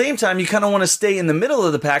 but at the same time, you kind of want to stay in the middle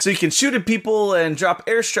of the pack so you can shoot at people and drop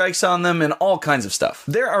airstrikes on them and all kinds of stuff.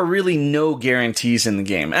 There are really no guarantees in the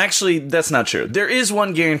game. Actually, that's not true. There is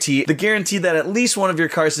one guarantee, the guarantee that at least one of your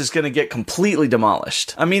cars is going to get completely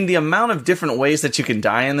demolished. I mean, the amount of different ways that you can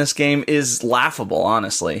die in this game is laughable,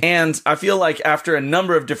 honestly. And I feel like after a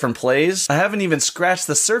number of different plays, I haven't even scratched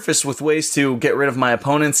the surface with ways to get rid of my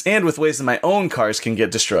opponents and with ways that my own cars can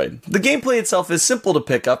get destroyed. The gameplay itself is simple to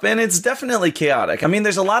pick up and it's definitely chaotic. I mean,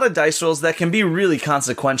 there's a lot of dice rolls that can be really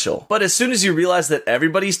consequential. But as soon as you realize that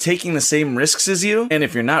everybody's taking the same risks as you, and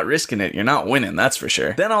if you're not risking it, you're not winning, that's for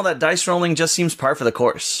sure, then all that dice rolling just seems par for the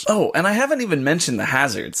course. Oh, and I haven't even mentioned the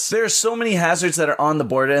hazards. There are so many hazards that are on the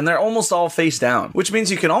board and they're almost all face down, which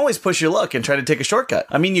means you can always push your luck and try to take a shortcut.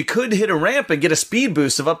 I mean, you could hit a ramp and get a speed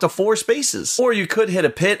boost of up to 4 spaces, or you could hit a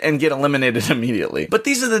pit and get eliminated immediately. But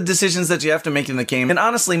these are the decisions that you have to make in the game, and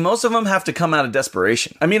honestly, most of them have to come out of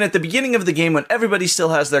desperation. I mean, at the beginning of the game, when everybody still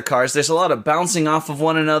has their cars, there's a lot of bouncing off of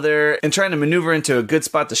one another and trying to maneuver into a good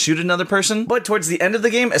spot to shoot another person. But towards the end of the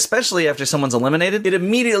game, especially after someone's eliminated, it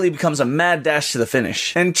immediately becomes a mad dash to the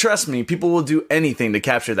finish. And trust me, people will do anything to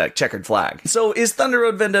capture that checkered flag. So is Thunder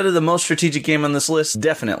Road Vendetta the most strategic game on this list?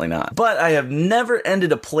 Definitely not. But I have never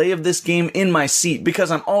ended a play of this game in my seat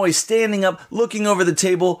because I'm always standing up, looking over the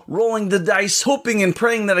table, rolling the dice, hoping and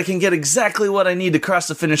praying that I can get exactly what I need to cross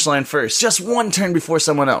the finish line first, just one turn before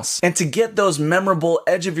someone else. And to get those memorable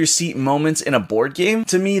edge of your seat moments in a board game,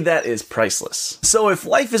 to me that is priceless. So if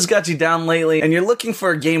life has got you down lately and you're looking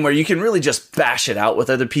for a game where you can really just bash it out with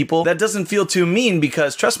other people, that doesn't feel too mean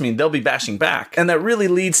because trust me, they'll be bashing back, and that really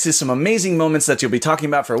leads to some amazing moments that you'll be talking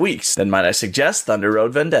about for weeks, then might I suggest Thunder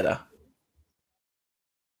Road Vendetta.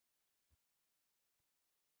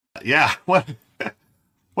 Yeah, what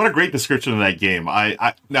a great description of that game.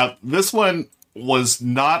 I now this one was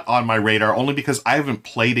not on my radar only because I haven't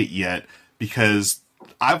played it yet, because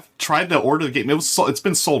I've tried to order the game. It's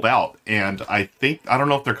been sold out, and I don't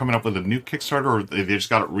know if they're coming up with a new Kickstarter or they just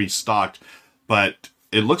got it restocked, but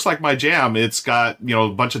it looks like my jam. It's got, a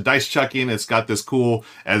bunch of dice chucking. It's got this cool,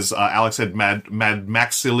 as Alex said, Mad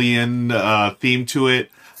Maxillian theme to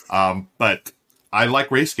it. But I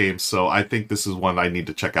like race games, so I think this is one I need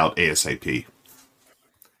to check out ASAP.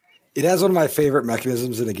 It has one of my favorite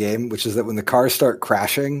mechanisms in a game, which is that when the cars start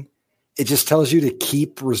crashing, it just tells you to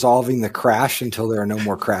keep resolving the crash until there are no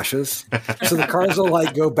more crashes. So the cars will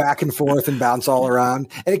go back and forth and bounce all around,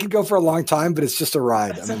 and it can go for a long time, but it's just a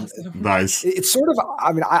ride. Nice. It's sort of,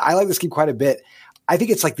 I like this game quite a bit. I think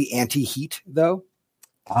it's like the anti-Heat though.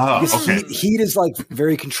 Oh, okay. Heat is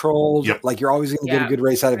very controlled. Yep. You're always going to get a good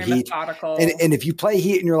race out of Heat. And if you play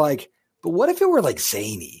Heat and you're like, but what if it were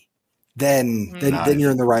zany? Then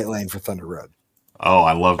you're in the right lane for Thunder Road. Oh,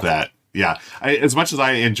 I love that. Yeah. As much as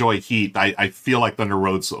I enjoy Heat, I feel like Thunder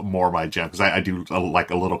Road's more my jam because I do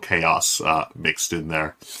like a little chaos mixed in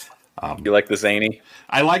there. You like the zany?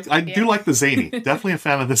 I do like the zany. Definitely a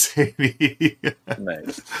fan of the zany.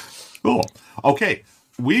 Nice. Cool. Okay.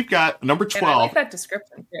 We've got number 12. And I like that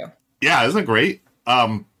description too. Yeah, isn't it great?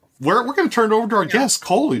 We're going to turn it over to our guest,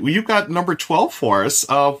 Cole. You've got number 12 for us.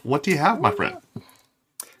 What do you have, my friend?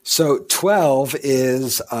 So 12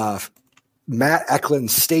 is Matt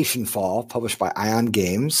Eklund's Station Fall, published by Ion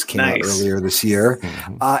Games, came out earlier this year.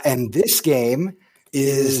 Mm-hmm. And this game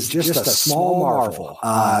is just a small marvel.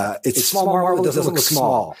 It's a small marvel. It doesn't look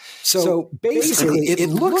small. So basically, it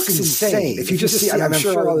looks insane. If you just see, I'm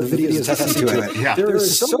sure all the videos have to it. Yeah. There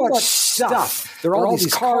is so much stuff. There are all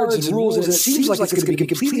these cards and rules, and it seems like it's going to be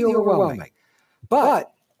completely overwhelming.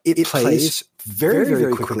 But it plays very,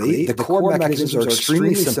 very quickly. The core mechanisms are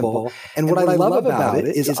extremely simple. And what I love about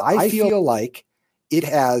it is I feel like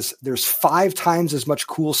there's 5 times as much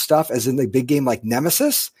cool stuff as in the big game like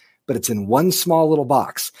Nemesis, but it's in one small little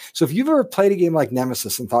box. So if you've ever played a game like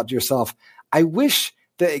Nemesis and thought to yourself, I wish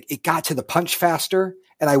that it got to the punch faster.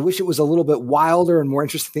 And I wish it was a little bit wilder and more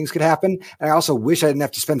interesting things could happen. And I also wish I didn't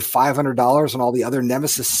have to spend $500 on all the other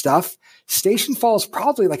Nemesis stuff. Station Fall is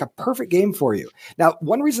probably like a perfect game for you. Now,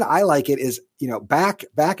 one reason I like it is,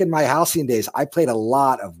 back in my halcyon days, I played a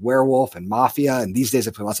lot of Werewolf and Mafia. And these days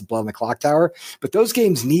I play lots of Blood on the Clock Tower. But those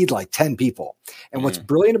games need like 10 people. And what's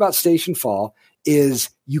brilliant about Station Fall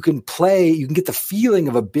is you can get the feeling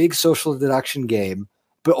of a big social deduction game,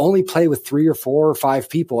 but only play with 3 or 4 or 5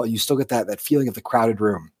 people, and you still get that feeling of the crowded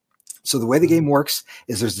room. So the way the game works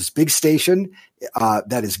is there's this big station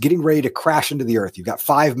that is getting ready to crash into the earth. You've got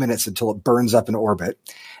 5 minutes until it burns up in orbit.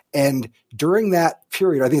 And during that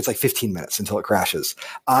period, I think it's like 15 minutes until it crashes.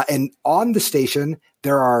 And on the station,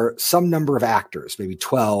 there are some number of actors, maybe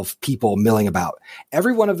 12 people milling about.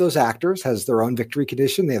 Every one of those actors has their own victory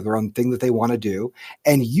condition. They have their own thing that they want to do.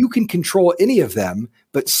 And you can control any of them,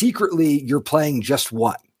 but secretly you're playing just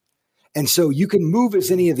one. And so you can move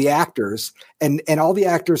as any of the actors, and all the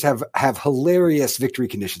actors have hilarious victory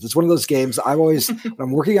conditions. It's one of those games I always, when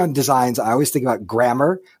I'm working on designs, I always think about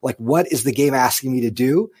grammar. Like, what is the game asking me to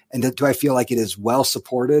do? And do I feel like it is well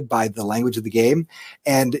supported by the language of the game?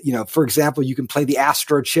 And, for example, you can play the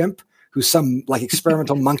Astro Chimp, who's some like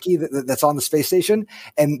experimental monkey that's on the space station.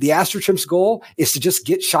 And the Astro Chimp's goal is to just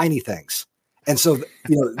get shiny things. And so,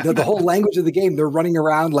 the whole language of the game, they're running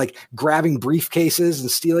around like grabbing briefcases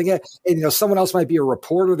and stealing it. And, someone else might be a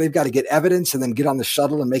reporter. They've got to get evidence and then get on the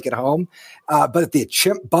shuttle and make it home. But if the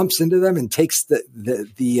chimp bumps into them and takes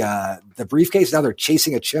the briefcase, now they're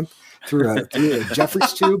chasing a chimp through a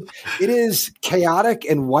Jeffries tube. It is chaotic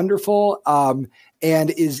and wonderful.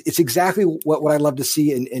 And it's exactly what I love to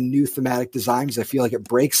see in new thematic designs. I feel like it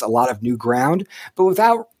breaks a lot of new ground, but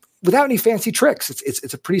without any fancy tricks.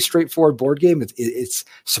 It's a pretty straightforward board game. It's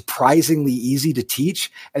surprisingly easy to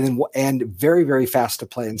teach and very, very fast to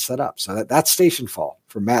play and set up. So that's Station Fall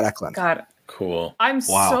from Matt Eklund. God, cool. I'm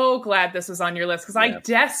so glad this was on your list because I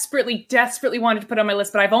desperately, desperately wanted to put it on my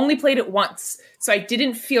list, but I've only played it once, so I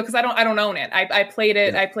didn't feel because I don't own it. I played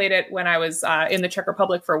it. Yeah. I played it when I was in the Czech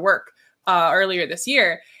Republic for work earlier this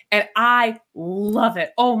year, and I love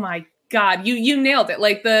it. Oh my God, you nailed it.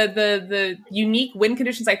 Like the unique win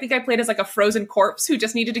conditions. I think I played as like a frozen corpse who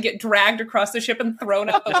just needed to get dragged across the ship and thrown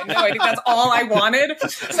out the window. I think that's all I wanted.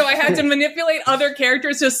 So I had to manipulate other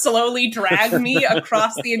characters to slowly drag me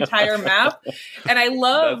across the entire map. And I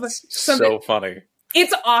love so funny.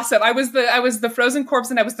 It's awesome. I was the frozen corpse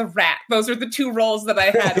and I was the rat. Those are the 2 roles that I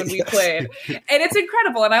had when we played. And it's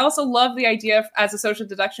incredible. And I also love the idea as a social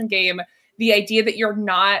deduction game, the idea that you're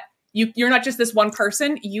not just this one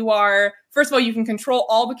person. You are, first of all, you can control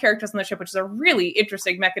all the characters on the ship, which is a really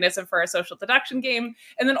interesting mechanism for a social deduction game.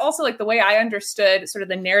 And then also, like, the way I understood sort of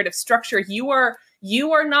the narrative structure, you are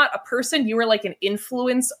not a person. You are like an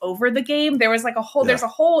influence over the game. There was like there's a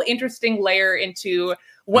whole interesting layer into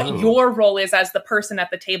what your role is as the person at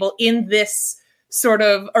the table in this sort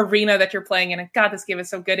of arena that you're playing in. And God, this game is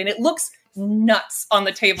so good. And it looks nuts on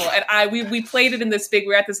the table. And we played it in this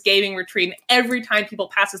we're at this gaming retreat, and every time people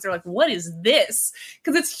pass us, they're like, what is this?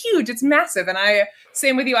 Because it's huge, it's massive. And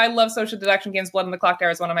same with you, I love social deduction games. Blood on the Clock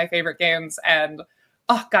Tower is one of my favorite games. And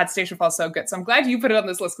oh God, Station Fall is so good. So I'm glad you put it on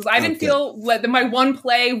this list because I didn't feel that my one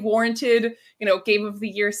play warranted, Game of the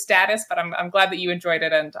Year status, but I'm glad that you enjoyed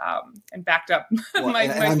it and backed up my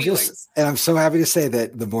feelings. And I'm so happy to say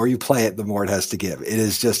that the more you play it, the more it has to give. It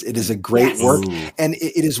is a great work. And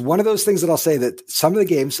it is one of those things that I'll say that some of the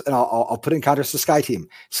games, and I'll put in contrast to Sky Team.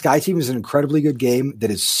 Sky Team is an incredibly good game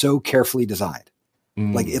that is so carefully designed.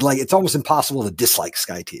 It's almost impossible to dislike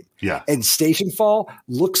Sky Team. Yeah. And Station Fall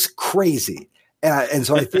looks crazy. And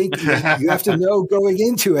so I think you have to know going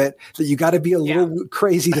into it that you got to be a little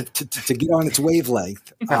crazy to get on its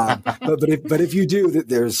wavelength. But if you do, that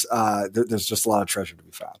there's just a lot of treasure to be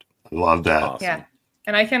found. Love that. Awesome. Yeah,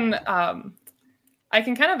 and I can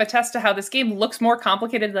kind of attest to how this game looks more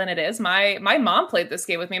complicated than it is. My mom played this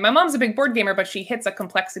game with me. My mom's a big board gamer, but she hits a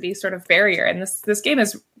complexity sort of barrier, and this game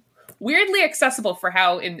is weirdly accessible for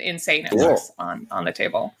how insane it looks on the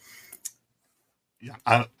table.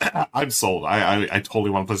 Yeah, I'm sold. I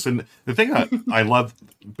totally want to play this. And the thing I love,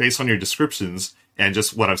 based on your descriptions and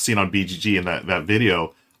just what I've seen on BGG in that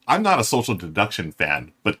video, I'm not a social deduction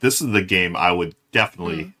fan, but this is the game I would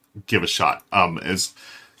definitely give a shot. As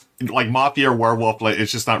like Mafia or Werewolf, like,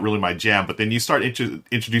 it's just not really my jam. But then you start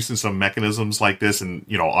introducing some mechanisms like this, and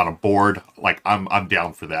on a board, like I'm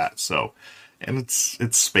down for that. So, and it's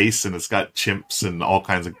space and it's got chimps and all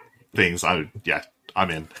kinds of things. I'm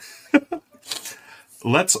in.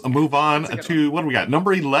 let's move on to what do we got?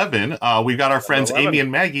 Number 11. We've got our friends Amy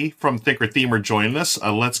and Maggie from Thinker Themer joining us.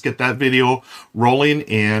 Let's get that video rolling.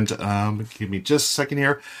 And give me just a second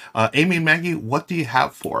here. Amy and Maggie, what do you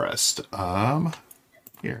have for us?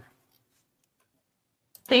 Here.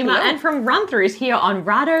 Themer, and from Run-Throughs here on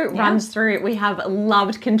Rado Runs Through. We have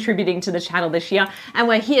loved contributing to the channel this year, and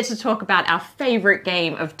we're here to talk about our favorite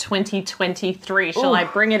game of 2023. Shall I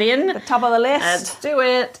bring it in? The top of the list. Let's do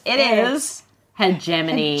it. It is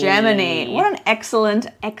Hegemony. Hegemony. What an excellent,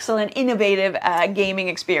 innovative gaming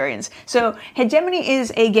experience. So Hegemony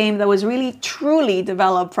is a game that was really, truly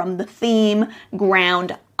developed from the theme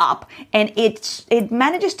ground up, and it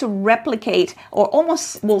manages to replicate or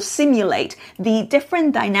almost will simulate the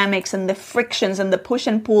different dynamics and the frictions and the push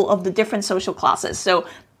and pull of the different social classes. So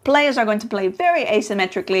players are going to play very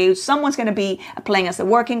asymmetrically. Someone's going to be playing as the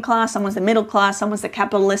working class, someone's the middle class, someone's the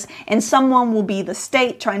capitalist, and someone will be the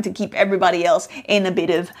state trying to keep everybody else in a bit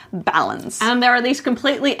of balance. And there are these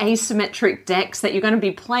completely asymmetric decks that you're going to be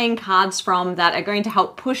playing cards from that are going to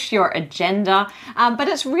help push your agenda. But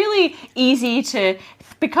it's really easy to,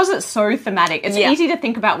 because it's so thematic, it's easy to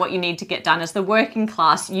think about what you need to get done. As the working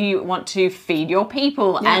class, you want to feed your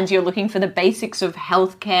people and you're looking for the basics of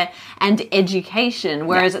healthcare and education.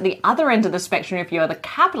 Whereas at the other end of the spectrum, if you're the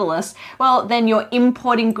capitalist, well, then you're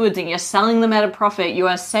importing goods and you're selling them at a profit. You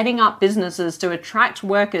are setting up businesses to attract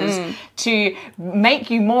workers to make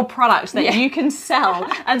you more products that you can sell.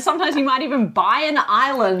 And sometimes you might even buy an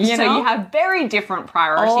island. You have very different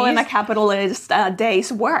priorities. All in a capitalist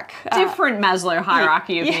day's work. Different Maslow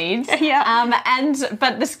hierarchy of needs.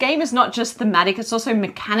 But this game is not just thematic, it's also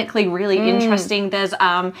mechanically really interesting. There's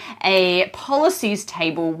a policies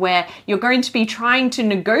table where you're going to be trying to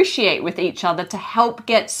negotiate with each other to help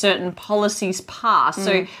get certain policies passed.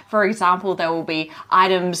 So, for example, there will be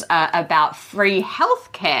items about free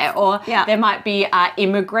healthcare, or there might be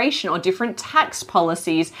immigration or different tax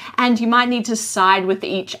policies, and you might need to side with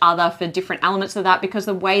each other for different elements of that, because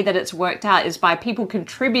the way that it's worked out is by people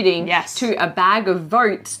contributing to a bag of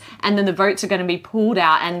votes, and then the votes are going to be pulled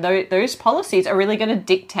out, and those policies are really going to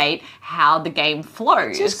dictate how the game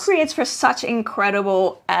flows. It just creates for such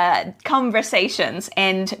incredible conversations,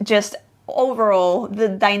 and just overall the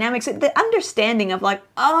dynamics, the understanding of like,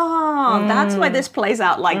 that's why this plays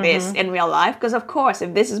out like this in real life, because of course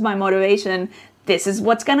if this is my motivation, this is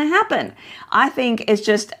what's going to happen. I think it's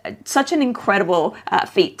just such an incredible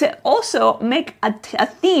feat to also make a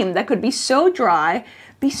theme that could be so dry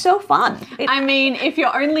be so fun. I mean, if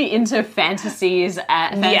you're only into fantasies,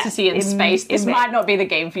 fantasy and space, this might not be the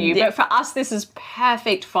game for you. But for us, this is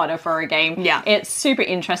perfect fodder for a game. It's super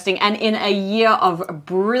interesting. And in a year of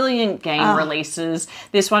brilliant game releases,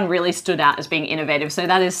 this one really stood out as being innovative. So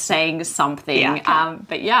that is saying something.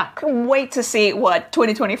 Can't wait to see what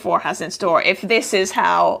 2024 has in store. If this is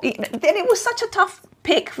how... Then it was such a tough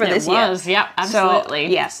pick for this year. It was, absolutely.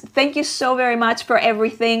 So, yes, thank you so very much for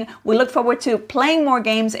everything. We look forward to playing more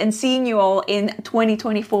games and seeing you all in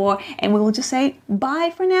 2024. And we will just say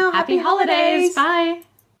bye for now. Happy holidays. Bye.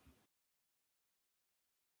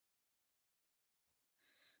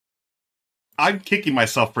 I'm kicking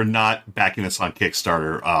myself for not backing this on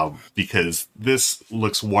Kickstarter because this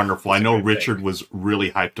looks wonderful. I know Richard was really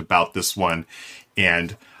hyped about this one,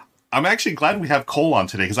 and I'm actually glad we have Cole on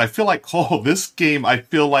today, because I feel like, Cole, this game, I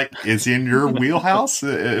feel like is in your wheelhouse.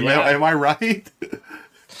 Am I right?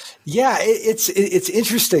 Yeah, it's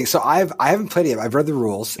interesting. So I haven't played it. I've read the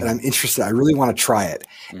rules and I'm interested. I really want to try it.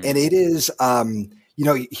 And it is,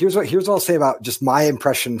 here's what I'll say about just my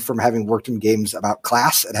impression from having worked in games about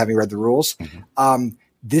class and having read the rules.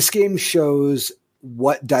 This game shows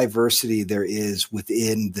what diversity there is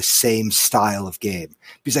within the same style of game,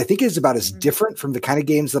 because I think it's about as different from the kind of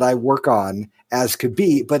games that I work on as could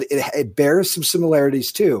be, but it bears some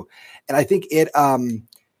similarities too. And I think it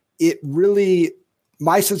really,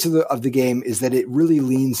 my sense of the game is that it really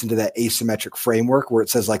leans into that asymmetric framework where it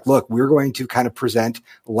says like, look, we're going to kind of present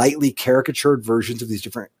lightly caricatured versions of these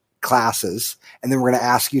different classes, and then we're going to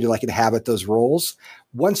ask you to like inhabit those roles.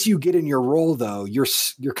 Once you get in your role though, you're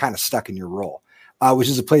kind of stuck in your role. Which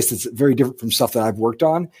is a place that's very different from stuff that I've worked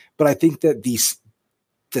on. But I think that the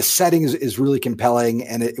setting is really compelling,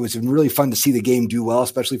 and it was really fun to see the game do well,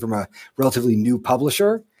 especially from a relatively new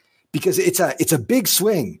publisher, because it's a big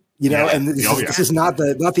swing, and this is not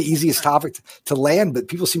the easiest topic to land, but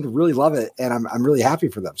people seem to really love it, and I'm really happy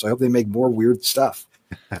for them. So I hope they make more weird stuff.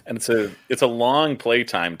 And it's a long play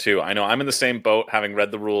time too. I know I'm in the same boat, having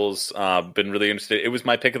read the rules, been really interested. It was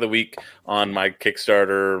my pick of the week on my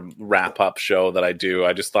Kickstarter wrap up show that I do.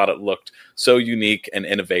 I just thought it looked so unique and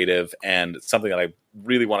innovative, and something that I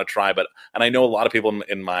really want to try. And I know a lot of people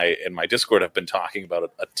in my Discord have been talking about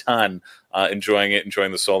it a ton, enjoying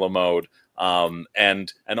the solo mode.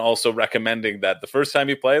 And also recommending that the first time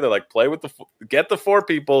you play, they're like, get the 4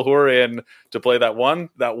 people who are in to play that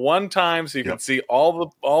one time, so you can see all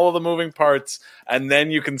of the moving parts, and then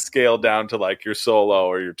you can scale down to like your solo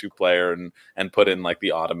or your 2-player and put in like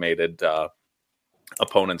the automated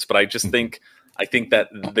opponents. But I just think that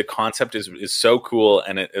the concept is so cool,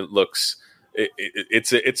 and it looks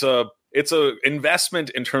it's a investment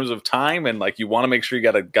in terms of time, and like you want to make sure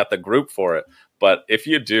you got the group for it. But if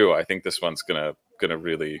you do, I think this one's gonna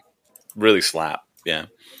really, really slap. Yeah,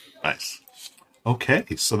 nice. Okay,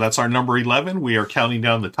 so that's our number 11. We are counting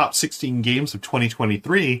down the top 16 games of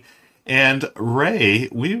 2023, and Ray,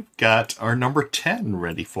 we've got our number 10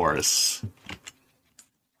 ready for us.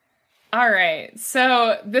 All right,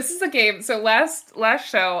 so this is a game. So last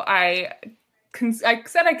show, I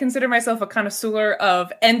said I consider myself a connoisseur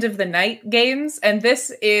of end of the night games, and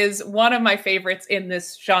this is one of my favorites in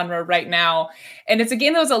this genre right now. And it's a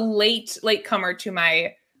game that was a late comer to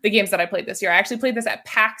the games that I played this year. I actually played this at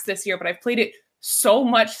PAX this year, but I've played it so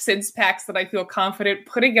much since PAX that I feel confident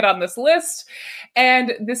putting it on this list.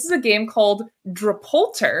 And this is a game called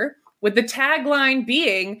Drapolter, with the tagline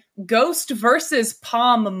being Ghost versus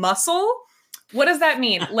Palm Muscle. What does that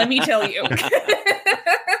mean? Let me tell you.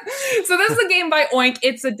 So this is a game by Oink.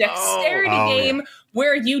 It's a dexterity game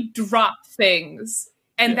where you drop things.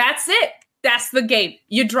 And that's it. That's the game.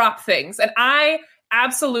 You drop things. And I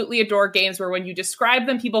absolutely adore games where when you describe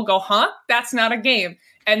them, people go, huh? That's not a game.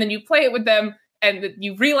 And then you play it with them, and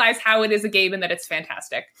you realize how it is a game and that it's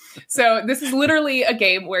fantastic. So this is literally a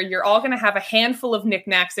game where you're all going to have a handful of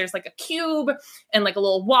knickknacks. There's like a cube and like a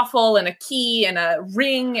little waffle and a key and a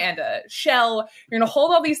ring and a shell. You're going to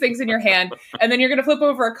hold all these things in your hand, and then you're going to flip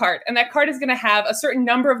over a card. And that card is going to have a certain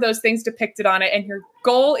number of those things depicted on it. And your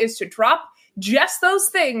goal is to drop just those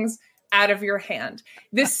things out of your hand.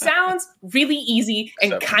 This sounds really easy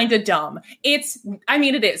and kind of dumb. It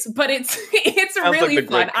is, but it's really like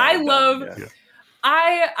fun.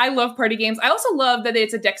 I love party games. I also love that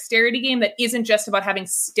it's a dexterity game that isn't just about having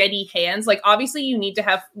steady hands. Like, obviously you need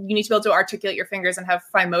to be able to articulate your fingers and have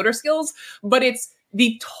fine motor skills, but it's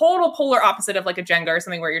the total polar opposite of like a Jenga or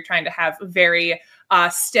something where you're trying to have very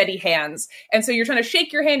steady hands. And so you're trying to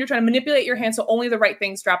shake your hand, you're trying to manipulate your hand so only the right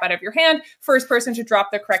things drop out of your hand. First person to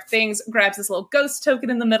drop the correct things grabs this little ghost token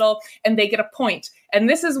in the middle, and they get a point. And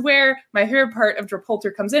this is where my favorite part of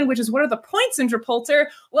Drapolter comes in, which is, what are the points in Drapolter?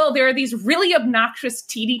 Well, there are these really obnoxious,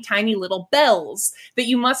 teeny tiny little bells that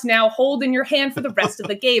you must now hold in your hand for the rest of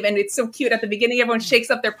the game. And it's so cute. At the beginning, everyone shakes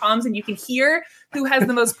up their palms and you can hear who has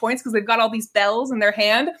the most points because they've got all these bells in their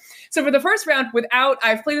hand. So for the first round,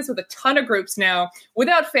 I've played this with a ton of groups now,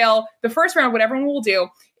 without fail, the first round, what everyone will do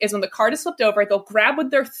is when the card is flipped over, they'll grab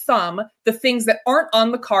with their thumb the things that aren't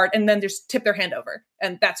on the card and then just tip their hand over.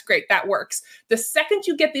 And that's great. That works. The second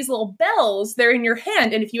you get these little bells, they're in your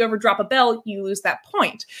hand. And if you ever drop a bell, you lose that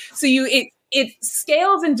point. So it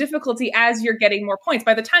scales in difficulty as you're getting more points.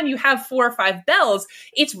 By the time you have 4 or 5 bells,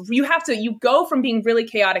 you go from being really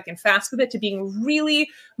chaotic and fast with it to being really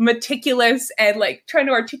meticulous and like trying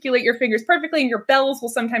to articulate your fingers perfectly. And your bells will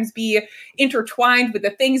sometimes be intertwined with the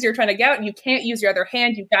things you're trying to get out, and you can't use your other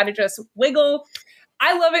hand. You've got to just wiggle.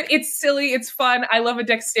 I love it. It's silly. It's fun. I love a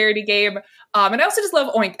dexterity game. And I also just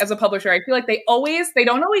love Oink as a publisher. I feel like they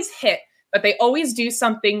don't always hit, but they always do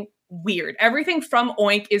something weird. Everything from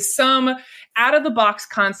Oink is some out of the box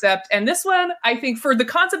concept. And this one, I think, for the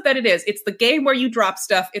concept that it is, it's the game where you drop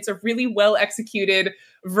stuff. It's a really well executed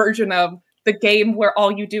version of the game where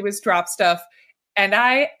all you do is drop stuff. And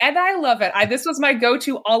I love it. This was my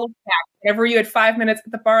go-to all of that. Whenever you had 5 minutes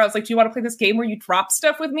at the bar, I was like, do you want to play this game where you drop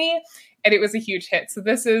stuff with me? And it was a huge hit. So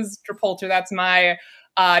this is Drapolter. That's my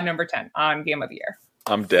number 10 on Game of the Year.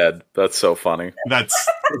 I'm dead. That's so funny.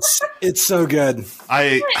 It's so good.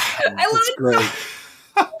 I love it. Great.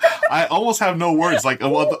 I almost have no words. Like,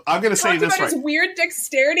 well, I'm going to say this right. Weird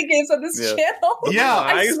dexterity games on this channel. Yeah,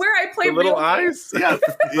 I swear I play little eyes. Yeah,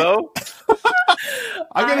 no.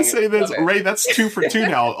 I'm going to say this, Ray. That's 2 for 2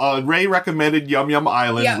 now. Ray recommended Yum Yum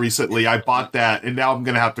Island recently. I bought that, and now I'm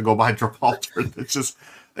going to have to go buy Drapolter. It's just.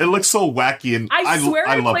 It looks so wacky, and I swear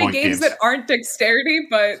I love play games that aren't dexterity,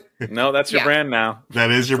 but no, that's your brand now. That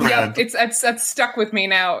is your brand. Yeah, it's stuck with me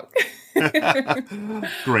now. Great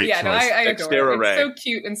choice. No, I adore it. It's so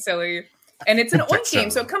cute and silly, and it's an Oink game,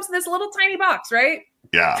 so it comes in this little tiny box, right?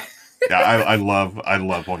 Yeah. Yeah, I love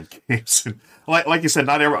Oink games. Like you said,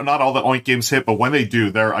 not all the Oink games hit, but when they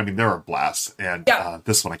do, they're a blast. And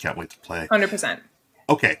this one I can't wait to play. 100%.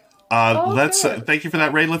 Okay. Let's thank you for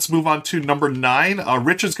that, Ray. Let's move on to number 9.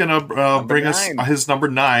 Richard's gonna bring us his number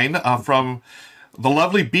 9 from the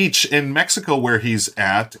lovely beach in Mexico where he's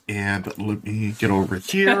at. And let me get over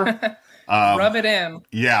here. Rub it in.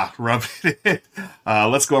 Yeah, rub it in.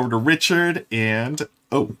 Let's go over to Richard and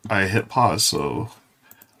I hit pause. So,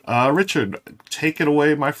 Richard, take it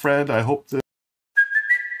away, my friend. I hope that.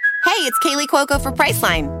 Hey, it's Kaylee Cuoco for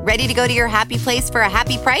Priceline. Ready to go to your happy place for a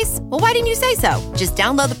happy price? Well, why didn't you say so? Just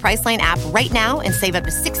download the Priceline app right now and save up to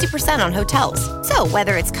 60% on hotels. So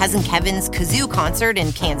whether it's Cousin Kevin's Kazoo Concert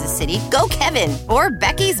in Kansas City, go Kevin, or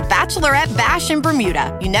Becky's Bachelorette Bash in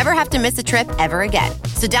Bermuda, you never have to miss a trip ever again.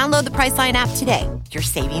 So download the Priceline app today. Your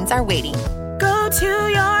savings are waiting. Go to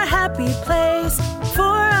your happy place for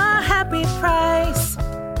a happy price.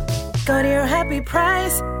 Go to your happy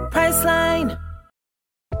price, Priceline.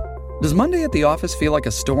 Does Monday at the office feel like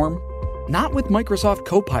a storm? Not with Microsoft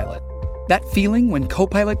Copilot. That feeling when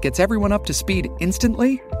Copilot gets everyone up to speed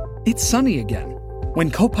instantly? It's sunny again. When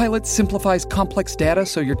Copilot simplifies complex data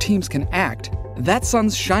so your teams can act, that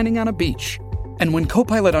sun's shining on a beach. And when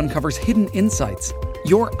Copilot uncovers hidden insights,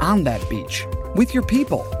 you're on that beach with your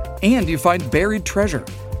people, and you find buried treasure.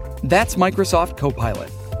 That's Microsoft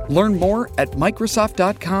Copilot. Learn more at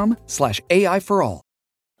Microsoft.com/AI for all.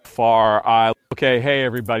 Okay, hey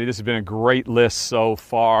everybody, this has been a great list so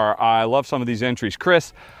far. I love some of these entries.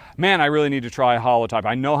 Chris, man, I really need to try Holotype.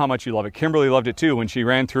 I know how much you love it. Kimberly loved it too when she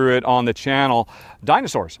ran through it on the channel.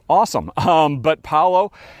 Dinosaurs, awesome. But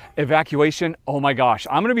Paolo, Evacuation, oh my gosh,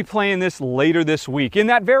 I'm going to be playing this later this week in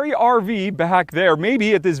that very RV back there,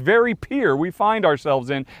 maybe at this very pier we find ourselves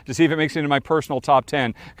in, to see if it makes it into my personal top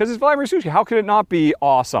 10, because it's Vladimir Sushi. How could it not be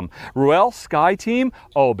awesome? Ruel, Sky Team,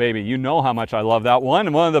 oh baby, you know how much I love that one,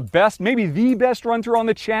 and one of the best, maybe the best run through on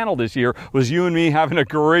the channel this year was you and me having a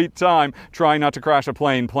great time trying not to crash a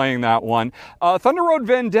plane playing that one. Thunder Road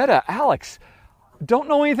Vendetta, Alex, don't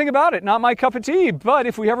know anything about it. Not my cup of tea. But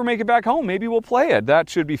if we ever make it back home, maybe we'll play it.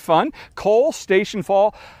 That should be fun. Cole, Station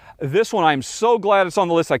Fall. This one, I'm so glad it's on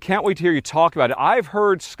the list. I can't wait to hear you talk about it. I've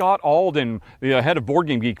heard Scott Alden, the head of Board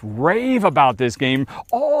Game Geek, rave about this game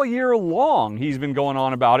all year long. He's been going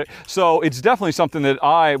on about it. So it's definitely something that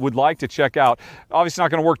I would like to check out. Obviously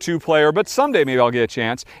not going to work 2-player, but someday maybe I'll get a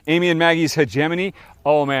chance. Amy and Maggie's Hegemony.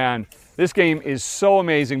 Oh man. This game is so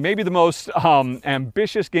amazing. Maybe the most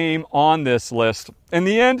ambitious game on this list. In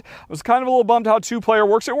the end, I was kind of a little bummed how 2-player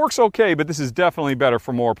works. It works okay, but this is definitely better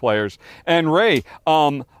for more players. And Ray,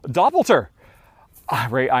 Doppelter.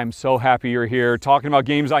 Ray, I'm so happy you're here talking about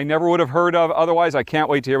games I never would have heard of otherwise. I can't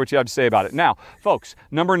wait to hear what you have to say about it. Now, folks,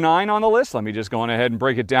 number 9 on the list, let me just go on ahead and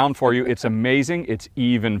break it down for you. It's amazing. It's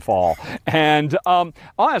Evenfall. And on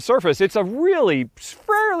a surface, it's a really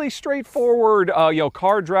fairly straightforward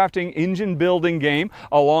card drafting, engine building game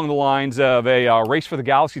along the lines of a Race for the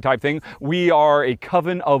Galaxy type thing. We are a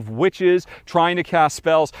coven of witches trying to cast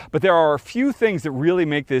spells, but there are a few things that really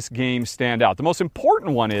make this game stand out. The most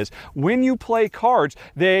important one is when you play cards,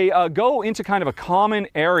 they go into kind of a common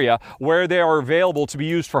area where they are available to be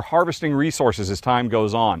used for harvesting resources as time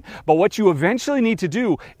goes on. But what you eventually need to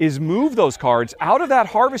do is move those cards out of that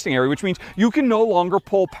harvesting area, which means you can no longer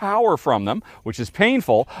pull power from them, which is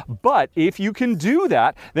painful. But if you can do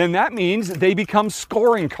that, then that means they become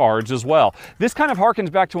scoring cards as well. This kind of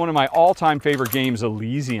harkens back to one of my all-time favorite games,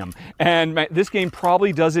 Elysium. And this game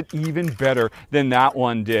probably does it even better than that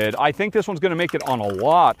one did. I think this one's going to make it on a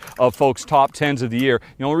lot of folks' top 10s of the year.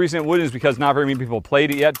 The only reason it wouldn't is because not very many people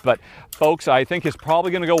played it yet, but folks, I think it's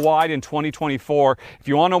probably going to go wide in 2024. If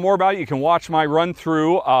you want to know more about it, you can watch my run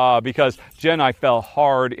through because Jen and I fell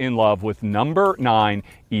hard in love with number 9,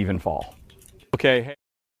 Evenfall. Okay.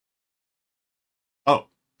 Oh.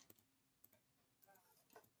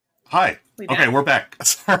 Hi. Okay, we're back.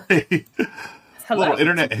 Sorry. A little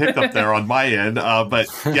internet hiccup there on my end, but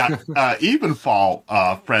yeah,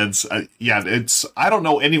 Evenfall, friends. It's, I don't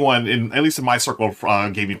know anyone at least in my circle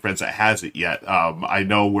of gaming friends that has it yet. I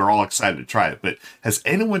know we're all excited to try it, but has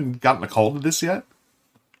anyone gotten a hold of this yet?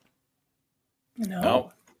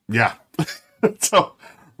 No. Yeah. So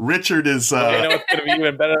Richard is. You know what's going to be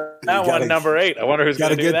even better than that one, number 8. I wonder who's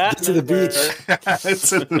going to do that. To the beach.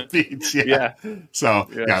 It's at the beach. Yeah. So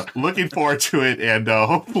looking forward to it, and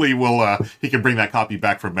hopefully he can bring that copy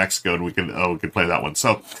back from Mexico, and we can play that one.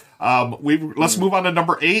 So let's move on to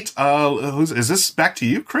number 8. Is this back to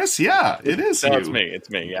you, Chris? Yeah, it is. No, it's me. It's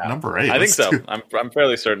me. Yeah, number 8. I think so. I'm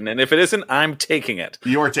fairly certain, and if it isn't, I'm taking it.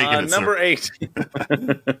 You are taking it. Number 8.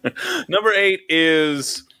 Number 8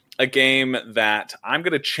 is a game that I'm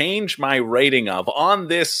going to change my rating of on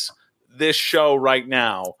this show right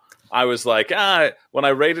now. I was like, when I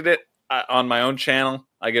rated it on my own channel,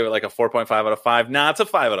 I give it like a 4.5 out of 5. Nah, it's a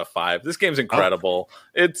 5 out of 5. This game's incredible.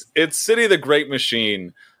 It's City of the Great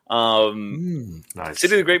Machine. Nice.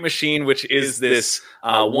 City of the Great Machine, which is this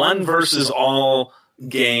one versus all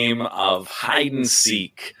game of hide and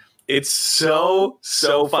seek. It's so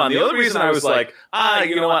fun. The other reason I was like,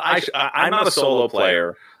 you know what, I'm not a solo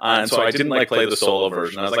player, and so I didn't like play the solo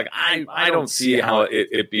version. I was like, I don't see how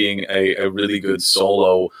it being a really good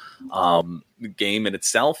solo game in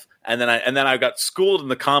itself. And then I got schooled in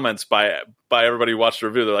the comments by everybody who watched the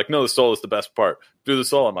review. They're like, no, the solo is the best part. Do the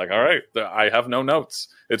solo. I'm like, all right, I have no notes.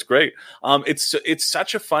 It's great. It's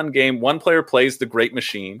such a fun game. One player plays the Great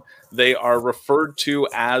Machine. They are referred to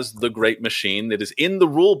as the Great Machine. It is in the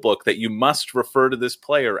rule book that you must refer to this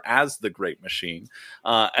player as the Great Machine.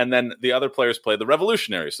 And then the other players play the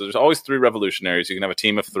Revolutionaries. So there's always 3 Revolutionaries. You can have a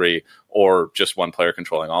team of 3 or just one player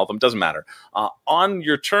controlling all of them. Doesn't matter. On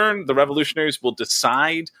your turn, the Revolutionaries will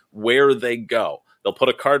decide where they go. They'll put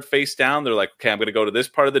a card face down. They're like, okay, I'm going to go to this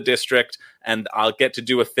part of the district, and I'll get to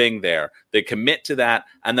do a thing there. They commit to that,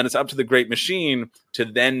 and then it's up to the Great Machine to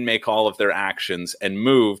then make all of their actions and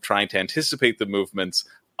move, trying to anticipate the movements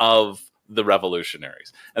of the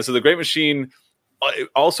Revolutionaries. And so the Great Machine,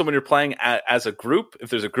 also when you're playing as a group,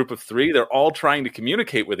 if there's a group of 3, they're all trying to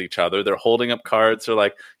communicate with each other. They're holding up cards. They're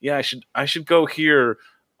like, yeah, I should go here.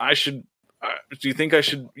 Do you think I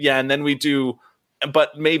should? Yeah, and then we do...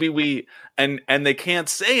 But maybe we and they can't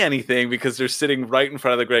say anything because they're sitting right in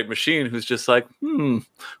front of the Great Machine, who's just like,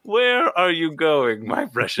 where are you going, my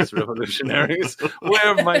precious revolutionaries?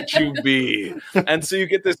 Where might you be? And so you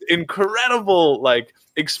get this incredible like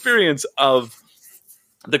experience of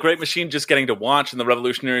the Great Machine just getting to watch, and the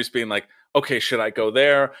revolutionaries being like, okay, should I go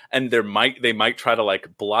there? And they might try to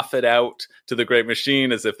like bluff it out to the Great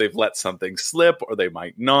Machine as if they've let something slip, or they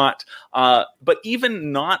might not. But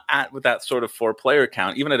even not with that sort of 4-player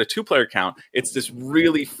count, even at a 2-player count, it's this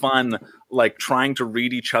really fun, like trying to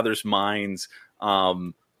read each other's minds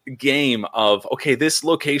game of, okay, this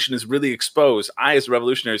location is really exposed. I, as the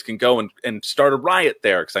revolutionaries, can go and start a riot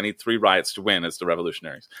there because I need 3 riots to win as the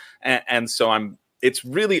revolutionaries. And so it's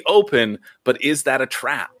really open, but is that a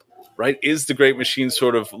trap? Right? Is the Great Machine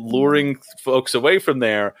sort of luring folks away from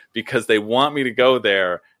there because they want me to go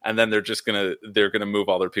there, and then they're gonna move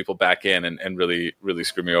all their people back in and really, really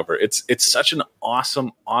screw me over. It's such an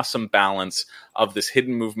awesome balance of this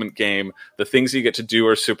hidden movement game. The things you get to do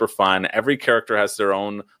are super fun. Every character has their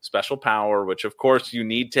own special power, which of course you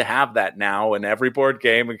need to have that now in every board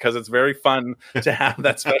game because it's very fun to have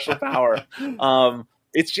that special power.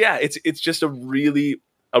 It's just a really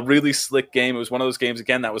slick game. It was one of those games,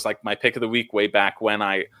 again, that was like my pick of the week way back when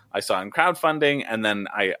I saw it in crowdfunding, and then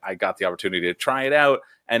I got the opportunity to try it out,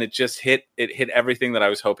 and it just hit everything that I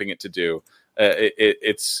was hoping it to do.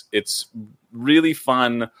 It's really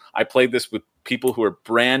fun. I played this with people who are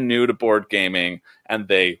brand new to board gaming, and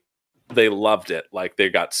they loved it. Like, they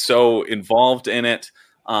got so involved in it.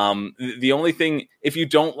 The only thing, if you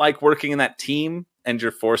don't like working in that team and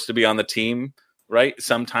you're forced to be on the team, right?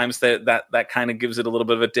 Sometimes that kind of gives it a little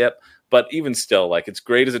bit of a dip, but even still, like, it's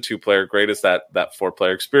great as a 2-player, great as that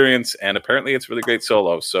 4-player experience, and apparently it's really great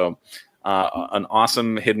solo. So an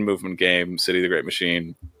awesome hidden movement game, City of the Great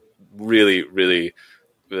Machine. Really, really,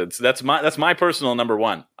 that's my personal number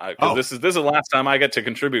 1. This is the last time I get to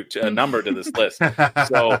contribute a number to this list.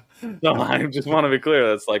 So I just want to be clear,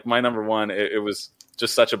 that's like my number 1. It was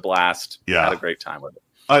just such a blast. Yeah, had a great time with it.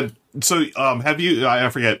 Have you? I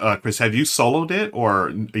forget, Chris. Have you soloed it,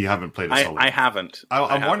 or you haven't played it solo? I haven't.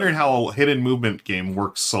 I'm wondering how a hidden movement game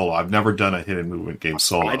works solo. I've never done a hidden movement game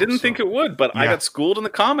solo. I didn't think it would, but yeah. I got schooled in the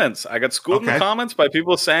comments. In the comments by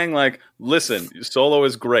people saying, like, "Listen, solo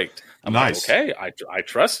is great." I'm nice. Like, okay, I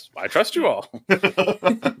trust you all.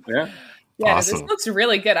 Yeah. Yeah, awesome. This looks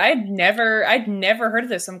really good. I'd never heard of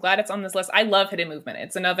this. I'm glad it's on this list. I love hidden movement.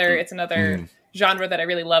 It's another genre that I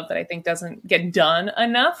really love that I think doesn't get done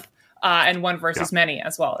enough. And one versus many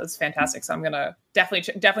as well is fantastic. So I'm gonna definitely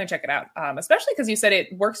check it out. Especially because you said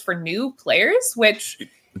it works for new players, which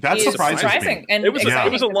that's surprising. And it was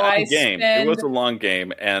a long game. It was a long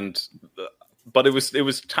game, but it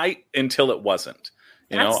was tight until it wasn't.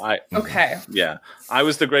 Okay. Yeah, I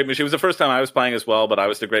was the Great Machine. It was the first time I was playing as well, but I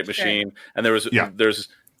was the Great Machine, and there's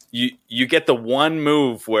you get the one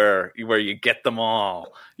move where you get them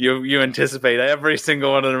all. You anticipate every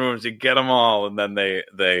single one of the moves. You get them all, and then they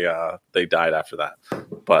died after that.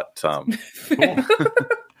 But cool.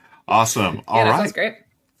 Awesome. All right, that's great.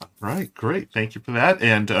 Right, great. Thank you for that.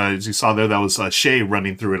 And as you saw there, that was Shay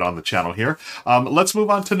running through it on the channel here. Let's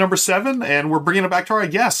move on to number 7, and we're bringing it back to our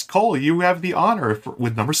guest. Cole, you have the honor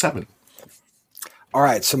with number 7. All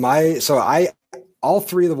right, all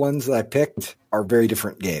 3 of the ones that I picked are very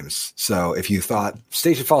different games. So if you thought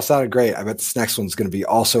Station Fall sounded great, I bet this next one's going to be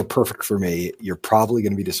also perfect for me. You're probably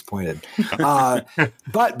going to be disappointed,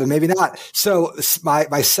 but maybe not. So my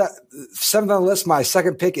 7th on the list, my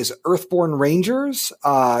second pick is Earthborn Rangers,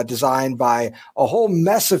 designed by a whole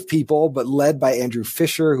mess of people, but led by Andrew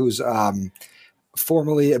Fisher, who's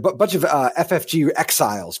formerly a bunch of FFG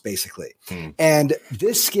exiles, basically. And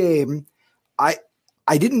this game,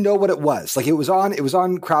 I didn't know what it was. Like it was on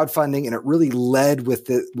crowdfunding, and it really led with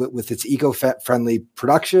its eco-friendly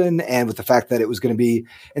production, and with the fact that it was going to be,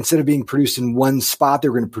 instead of being produced in one spot, they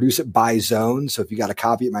were going to produce it by zone. So if you got a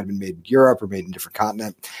copy, it might have been made in Europe or made in a different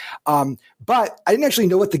continent. But I didn't actually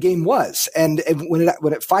know what the game was. And when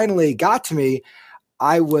it finally got to me,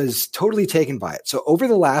 I was totally taken by it. So over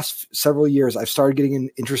the last several years, I've started getting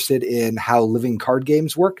interested in how living card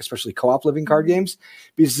games work, especially co-op living card games,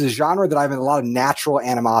 because it's a genre that I have a lot of natural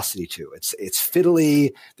animosity to. It's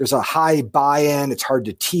fiddly. There's a high buy-in. It's hard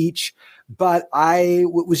to teach. But I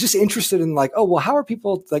was just interested in like, oh, well, how are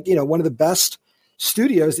people like, one of the best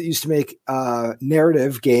studios that used to make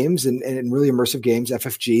narrative games and really immersive games,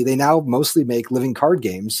 FFG, they now mostly make living card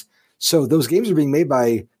games. So those games are being made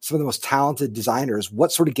by some of the most talented designers.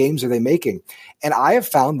 What sort of games are they making? And I have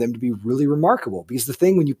found them to be really remarkable, because the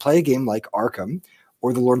thing when you play a game like Arkham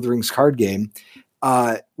or the Lord of the Rings card game,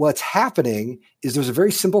 what's happening is there's a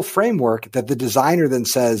very simple framework that the designer then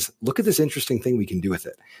says, look at this interesting thing we can do with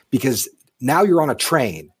it. Because now you're on a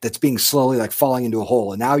train that's being slowly like falling into a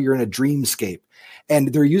hole, and now you're in a dreamscape.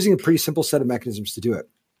 And they're using a pretty simple set of mechanisms to do it.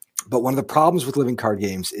 But one of the problems with living card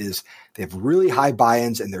games is they have really high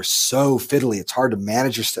buy-ins, and they're so fiddly. It's hard to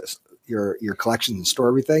manage your collections and store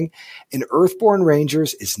everything. And Earthborn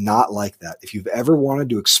Rangers is not like that. If you've ever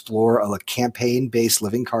wanted to explore a campaign-based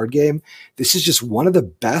living card game, this is just one of the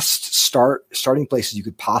best starting places you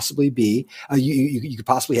could possibly be. You could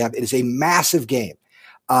possibly have. It is a massive game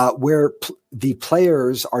where the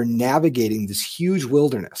players are navigating this huge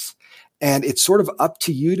wilderness. And it's sort of up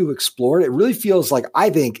to you to explore it. It really feels like,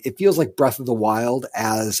 I think it feels like Breath of the Wild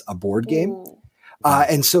as a board game.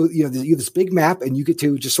 And so, you have this big map, and you get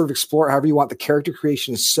to just sort of explore however you want. The character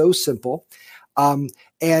creation is so simple. And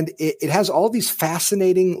it has all these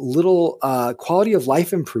fascinating little quality of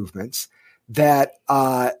life improvements that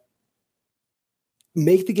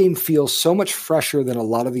make the game feel so much fresher than a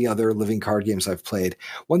lot of the other living card games I've played.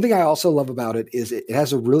 One thing I also love about it is it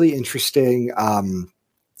has a really interesting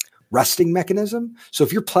resting mechanism. So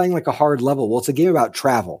if you're playing like a hard level, well, it's a game about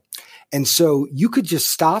travel. And so you could just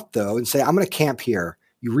stop though and say, I'm going to camp here.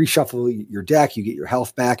 You reshuffle your deck, you get your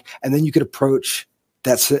health back, and then you could approach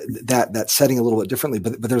that setting a little bit differently.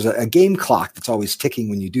 But there's a game clock that's always ticking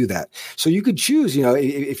when you do that. So you could choose,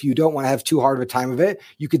 if you don't want to have too hard of a time of it,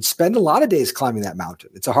 you could spend a lot of days climbing that mountain.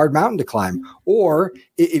 It's a hard mountain to climb. Or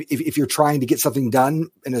if you're trying to get something done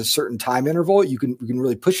in a certain time interval, you can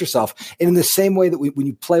really push yourself. And in the same way that when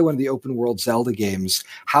you play one of the open world Zelda games,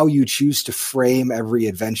 how you choose to frame every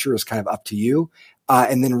adventure is kind of up to you.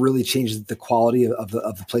 And then really changes the quality of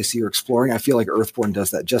the place that you're exploring. I feel like Earthborn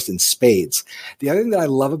does that just in spades. The other thing that I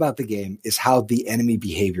love about the game is how the enemy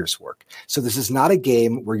behaviors work. So this is not a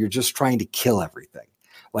game where you're just trying to kill everything.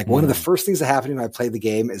 Like one of the first things that happened when I played the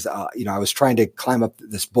game is, I was trying to climb up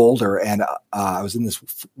this boulder, and I was in this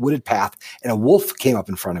wooded path, and a wolf came up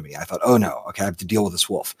in front of me. I thought, oh no, okay, I have to deal with this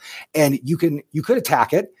wolf. And you could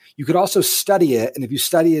attack it. You could also study it. And if you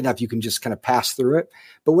study it enough, you can just kind of pass through it.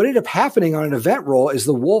 But what ended up happening on an event roll is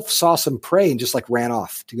the wolf saw some prey and just like ran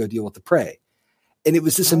off to go deal with the prey. And it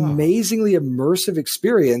was this amazingly immersive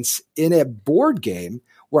experience in a board game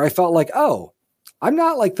where I felt like, oh, I'm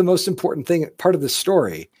not like the most important part of the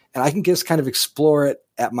story, and I can just kind of explore it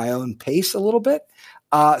at my own pace a little bit.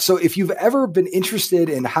 So if you've ever been interested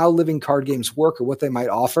in how living card games work or what they might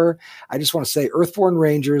offer, I just want to say Earthborn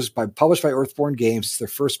Rangers, published by Earthborn Games, it's their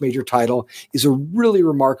first major title, is a really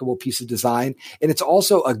remarkable piece of design. And it's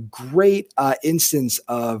also a great instance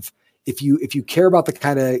of, if you care about the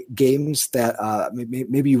kind of games that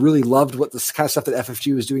maybe you really loved what this kind of stuff that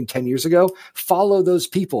FFG was doing 10 years ago, follow those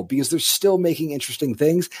people, because they're still making interesting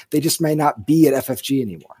things. They just may not be at FFG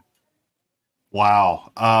anymore.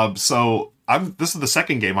 Wow. So this is the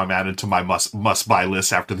second game I'm added to my must buy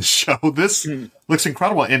list after the show. This looks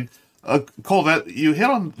incredible. And Cole, that you hit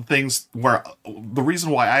on things where the reason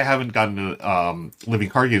why I haven't gotten to living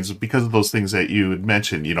card games is because of those things that you had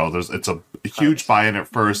mentioned. It's a huge buy-in at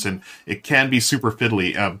first, and it can be super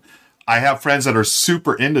fiddly. I have friends that are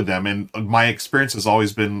super into them, and my experience has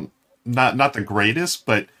always been not the greatest,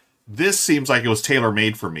 but this seems like it was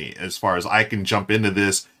tailor-made for me as far as I can jump into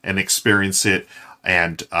this and experience it.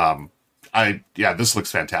 And this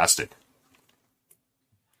looks fantastic.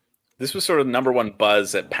 This was sort of number one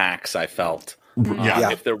buzz at PAX, I felt.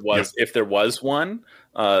 If there was one,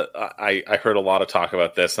 I heard a lot of talk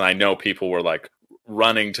about this, and I know people were like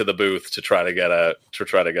running to the booth to try to get a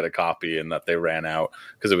copy, and that they ran out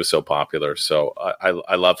because it was so popular. So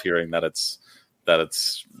I love hearing that it's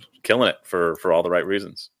killing it for all the right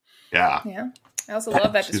reasons. Yeah. I also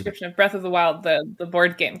love that description of Breath of the Wild, the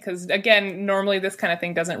board game, because again, normally this kind of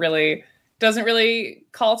thing doesn't really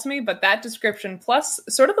call to me, but that description plus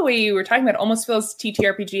sort of the way you were talking about almost feels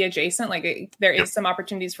TTRPG adjacent. Like there is some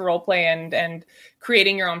opportunities for role play and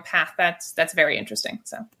creating your own path. That's very interesting.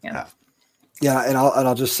 So Yeah, and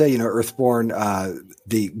I'll just say, Earthborn,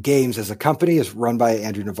 the games as a company is run by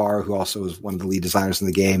Andrew Navarro, who also is one of the lead designers in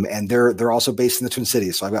the game, and they're also based in the Twin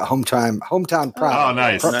Cities. So I've got hometown pride. Oh,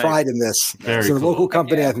 nice. Pride in this. Very so cool. a local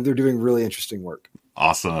company, I think they're doing really interesting work.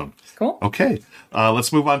 Awesome. Cool. Okay,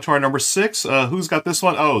 let's move on to our number 6. Who's got this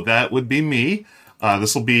one? Oh, that would be me.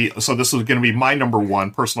 This is going to be my number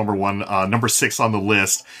 1, personal number 1, number 6 on the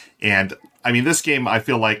list, and I mean, this game I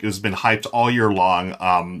feel like has been hyped all year long.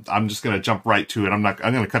 I'm just going to jump right to it. I'm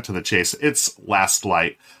going to cut to the chase. It's Last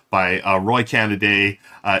Light by Roy Canaday.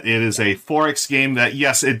 It is a 4X game that,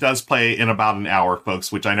 yes, it does play in about an hour,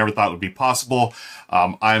 folks, which I never thought would be possible.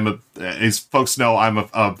 As folks know, I'm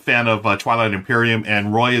a fan of Twilight Imperium,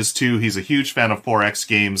 and Roy is too. He's a huge fan of 4X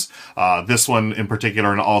games, this one in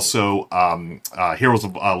particular, and also Heroes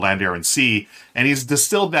of Land, Air, and Sea. And he's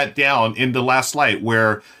distilled that down into Last Light,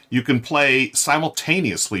 where you can play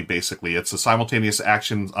simultaneously, basically. It's a simultaneous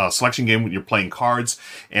action selection game when you're playing cards.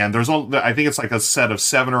 And there's I think it's like a set of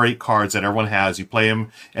 7 or 8 cards that everyone has. You play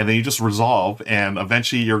them, and then you just resolve. And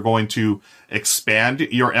eventually you're going to expand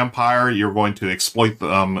your empire. You're going to exploit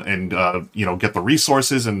them and, get the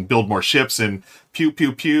resources and build more ships and pew,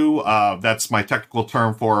 pew, pew. That's my technical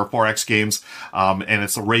term for 4X games. And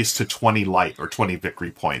it's a race to 20 light or 20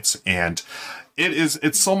 victory points. And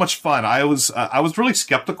it's so much fun. I was really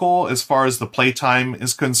skeptical as far as the playtime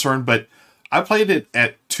is concerned, but I played it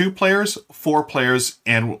at 2 players, 4 players,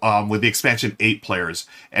 and with the expansion 8 players,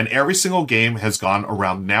 and every single game has gone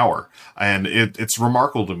around an hour, and it's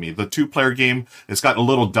remarkable to me. The 2-player game, it's got a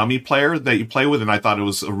little dummy player that you play with, and I thought it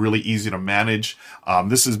was really easy to manage.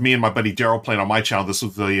 This is me and my buddy Daryl playing on my channel. This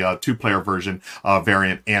was the 2-player version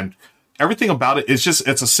variant, and everything about it is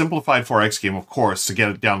it's a simplified 4X game, of course, to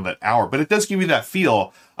get it down to that hour, but it does give you that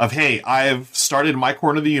feel of, hey, I've started my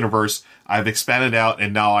corner of the universe, I've expanded out,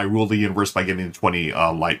 and now I rule the universe by getting 20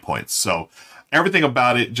 light points. So everything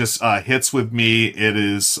about it just hits with me. It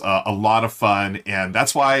is a lot of fun, and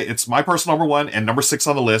that's why it's my personal number 1 and number 6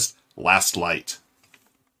 on the list, Last Light.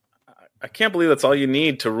 I can't believe that's all you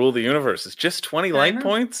need to rule the universe. It's just 20 light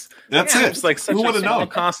points. That's it. It's like such a small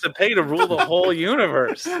cost to pay to rule the whole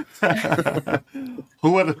universe.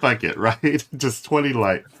 Who would have thunk it, right? Just 20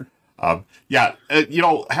 light.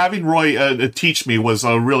 Having Roy teach me was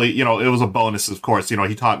a really, it was a bonus, of course.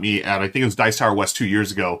 He taught me at, I think it was Dice Tower West 2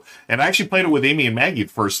 years ago. And I actually played it with Amy and Maggie the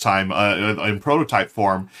first time in prototype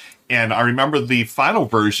form. And I remember the final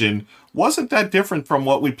version wasn't that different from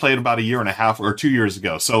what we played about a year and a half or 2 years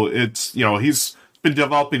ago. So it's, he's been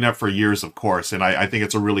developing that for years, of course. And I think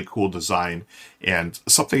it's a really cool design and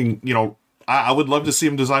something, I would love to see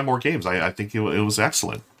him design more games. I think it was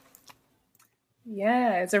excellent.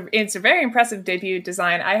 Yeah, it's a very impressive debut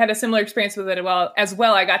design. I had a similar experience with it as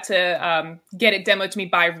well. I got to get it demoed to me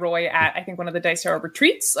by Roy at, I think, one of the Dice Tower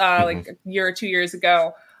retreats like a year or 2 years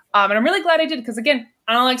ago. And I'm really glad I did because, again,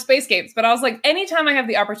 I don't like space games. But I was like, anytime I have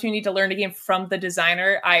the opportunity to learn a game from the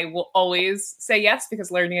designer, I will always say yes,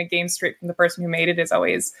 because learning a game straight from the person who made it is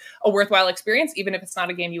always a worthwhile experience, even if it's not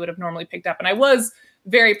a game you would have normally picked up. And I was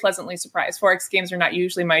very pleasantly surprised. 4X games are not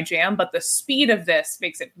usually my jam, but the speed of this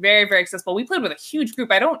makes it very, very accessible. We played with a huge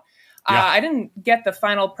group. I didn't get the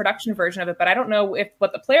final production version of it, but I don't know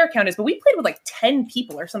what the player count is, but we played with like 10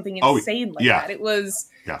 people or something insane that.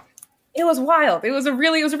 It was wild. It was a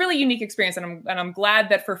really unique experience. And I'm glad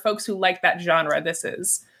that for folks who like that genre, this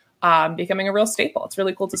is becoming a real staple. It's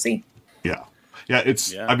really cool to see. Yeah.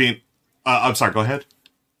 I mean, I'm sorry, go ahead.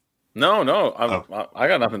 No, I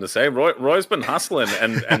got nothing to say. Roy's been hustling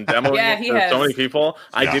and demoing it for so many people.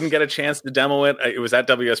 I didn't get a chance to demo it. It was at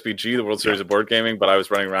WSBG, the World Series of Board Gaming, but I was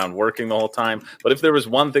running around working the whole time. But if there was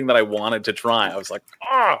one thing that I wanted to try, I was like,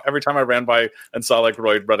 every time I ran by and saw like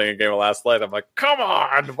Roy running a game of Last Light, I'm like, come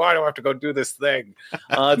on, why do I have to go do this thing?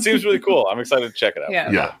 It seems really cool. I'm excited to check it out.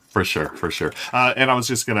 Yeah, for sure. And I was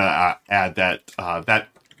just going to add that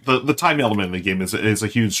the time element in the game is a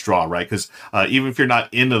huge draw, right? Because even if you're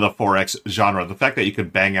not into the 4X genre, the fact that you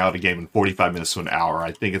could bang out a game in 45 minutes to an hour,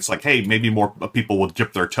 I think it's like, hey, maybe more people will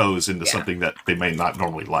dip their toes into something that they may not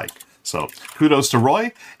normally like. So kudos to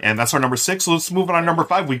Roy, and that's our number 6. So let's move on to number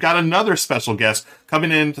 5. We've got another special guest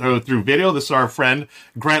coming in through video. This is our friend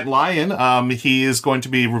Grant Lyon. He is going to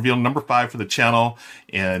be revealing number 5 for the channel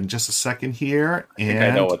in just a second here. I think I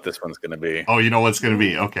know what this one's going to be. Oh, you know what it's going to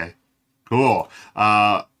be? Okay, cool.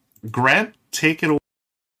 Grant, take it away.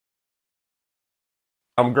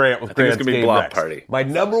 I'm Grant with Grant's Game Blob Rex. Party. My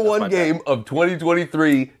number one game of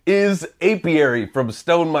 2023 is Apiary from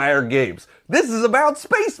Stonemaier Games. This is about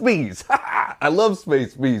space bees. I love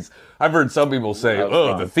space bees. I've heard some people say,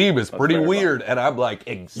 the theme is pretty weird. And I'm like,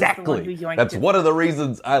 exactly. That's one of the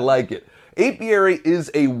reasons I like it. Apiary is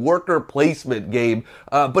a worker placement game,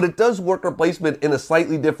 but it does worker placement in a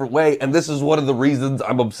slightly different way, and this is one of the reasons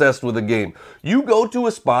I'm obsessed with the game. You go to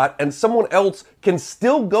a spot, and someone else can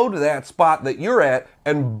still go to that spot that you're at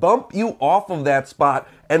and bump you off of that spot,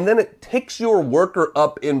 and then it ticks your worker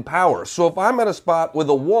up in power. So if I'm at a spot with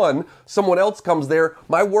a 1, someone else comes there,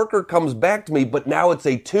 my worker comes back to me, but now it's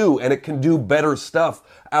a 2, and it can do better stuff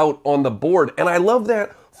out on the board. And I love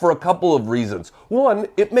that for a couple of reasons. One,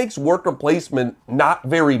 it makes worker placement not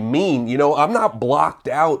very mean. You know, I'm not blocked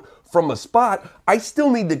out from a spot. I still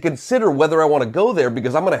need to consider whether I want to go there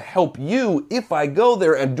because I'm going to help you if I go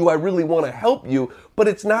there, and do I really want to help you? But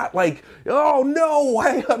it's not like, oh no,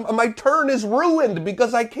 my turn is ruined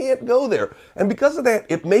because I can't go there. And because of that,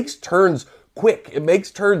 it makes turns quick. It makes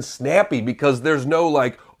turns snappy because there's no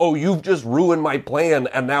like, oh, you've just ruined my plan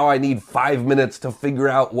and now I need 5 minutes to figure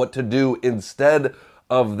out what to do instead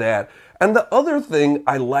of that. And the other thing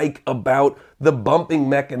I like about the bumping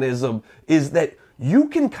mechanism is that you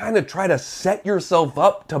can kind of try to set yourself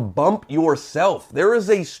up to bump yourself. There is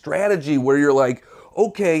a strategy where you're like,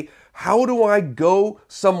 okay, how do I go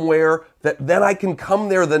somewhere that then I can come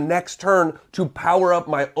there the next turn to power up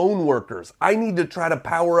my own workers? I need to try to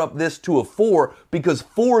power up this to a 4 because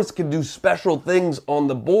 4s can do special things on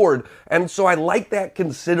the board. And so I like that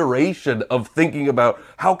consideration of thinking about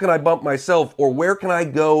how can I bump myself, or where can I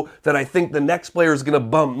go that I think the next player is going to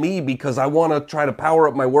bump me because I want to try to power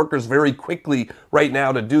up my workers very quickly right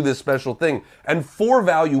now to do this special thing. And 4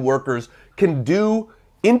 value workers can do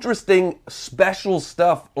interesting special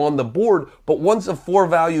stuff on the board, but once a 4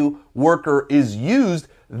 value worker is used,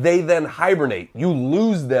 they then hibernate. You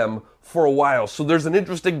lose them for a while. So there's an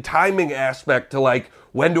interesting timing aspect to like,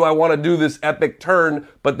 when do I want to do this epic turn,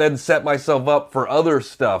 but then set myself up for other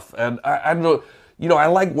stuff? And I don't know, you know, I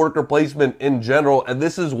like worker placement in general, and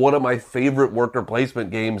this is one of my favorite worker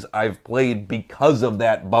placement games I've played because of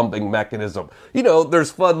that bumping mechanism. You know,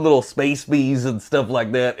 there's fun little space bees and stuff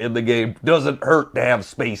like that in the game. Doesn't hurt to have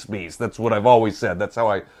space bees. That's what I've always said. That's how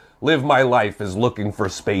I live my life, is looking for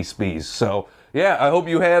space bees. So, yeah, I hope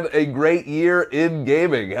you had a great year in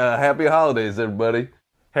gaming. Happy holidays, everybody.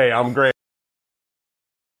 Hey, I'm Grant.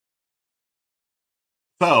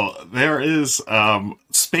 So there is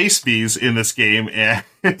space bees in this game, and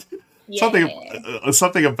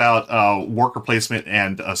something about worker placement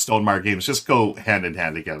and Stonemaier Games just go hand in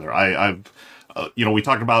hand together. I've we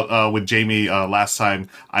talked about with Jamie last time.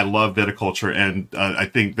 I love viticulture, and I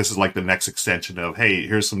think this is like the next extension of, hey,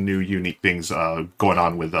 here's some new unique things going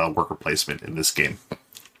on with worker placement in this game.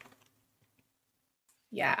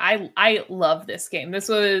 Yeah, I love this game. This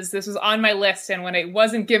was on my list, and when it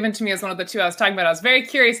wasn't given to me as one of the 2 I was talking about, I was very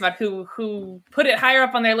curious about who put it higher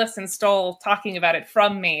up on their list and stole talking about it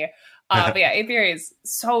from me. But yeah, Apiary is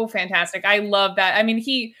so fantastic. I love that. I mean,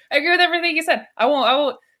 I agree with everything you said. I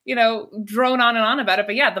won't drone on and on about it.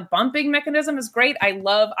 But yeah, the bumping mechanism is great. I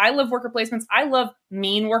love worker placements. I love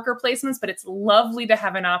mean worker placements, but it's lovely to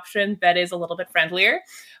have an option that is a little bit friendlier,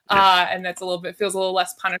 and that's feels a little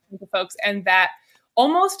less punishing to folks, and that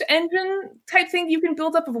almost engine type thing you can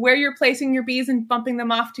build up of where you're placing your bees and bumping them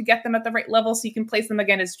off to get them at the right level so you can place them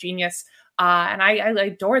again is genius. And I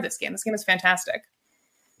adore this game. This game is fantastic.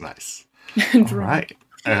 Nice. All right.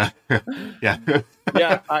 Yeah.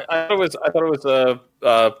 I thought it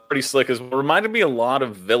was pretty slick. It reminded me a lot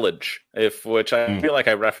of Village, which I feel like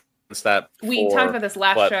I referenced that before. We talked about this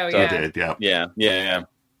last show. Yeah. Yeah.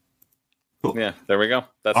 Cool. Yeah, there we go.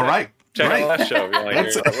 That's all right. Check out the last show.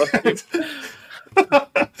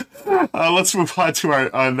 Let's move on to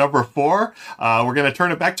our number 4. We're going to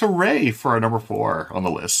turn it back to Ray for our number 4 on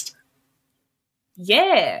the list.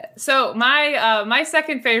 Yeah. So my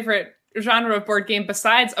second favorite genre of board game,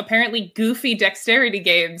 besides apparently goofy dexterity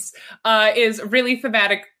games, is really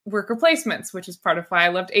thematic worker placements, which is part of why I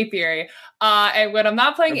loved Apiary. And when I'm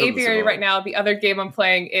not playing Apiary right now, the other game I'm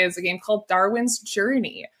playing is a game called Darwin's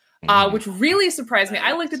Journey, which really surprised me.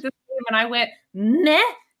 I looked at this game and I went, meh,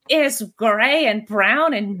 it's gray and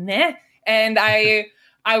brown and meh. And I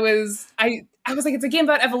was like, it's a game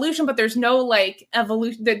about evolution, but there's no like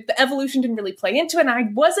evolution. The evolution didn't really play into it. And I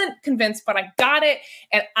wasn't convinced, but I got it.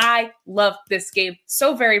 And I loved this game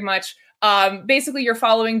so very much. Basically, you're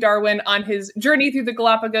following Darwin on his journey through the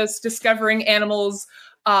Galapagos, discovering animals,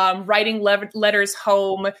 writing letters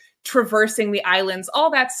home, traversing the islands,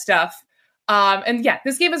 all that stuff. And yeah,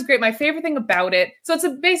 this game is great. My favorite thing about it, so it's a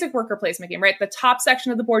basic worker placement game, right? The top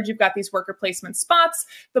section of the board, you've got these worker placement spots.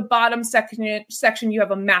 The bottom section, you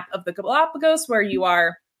have a map of the Galapagos where you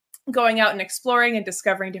are going out and exploring and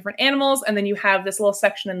discovering different animals. And then you have this little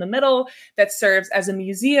section in the middle that serves as a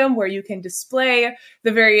museum where you can display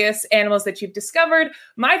the various animals that you've discovered.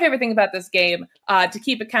 My favorite thing about this game, to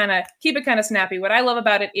keep it kind of snappy, what I love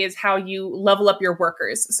about it is how you level up your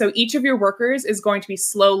workers. So each of your workers is going to be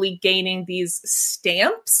slowly gaining these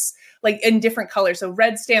stamps, like in different colors. So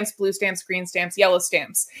red stamps, blue stamps, green stamps, yellow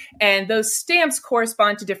stamps. And those stamps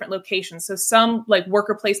correspond to different locations. So some like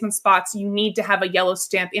worker placement spots, you need to have a yellow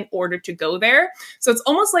stamp in order to go there. So it's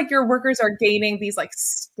almost like your workers are gaining these like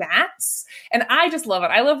stats. And I just love it.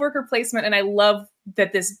 I love worker placement, and I love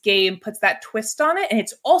that this game puts that twist on it. And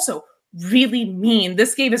it's also really mean.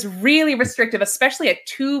 This game is really restrictive, especially at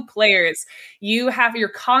 2 players. You're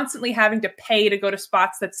constantly having to pay to go to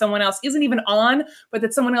spots that someone else isn't even on, but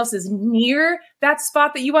that someone else is near that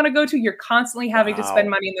spot that you want to go to. You're constantly having to spend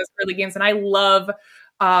money in those early games. And I love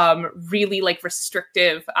really like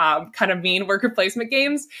restrictive, kind of mean worker placement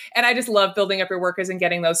games. And I just love building up your workers and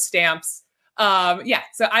getting those stamps. So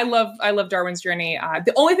I love Darwin's Journey.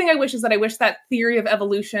 The only thing I wish is that I wish that theory of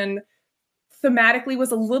evolution thematically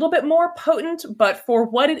was a little bit more potent, but for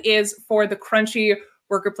what it is, for the crunchy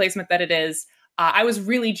worker placement that it is, I was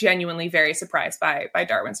really genuinely very surprised by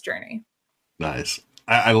Darwin's Journey. Nice.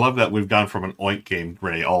 I love that we've gone from an Oink game,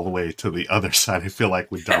 Ray, all the way to the other side. I feel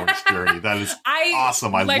like with Darwin's Journey. That is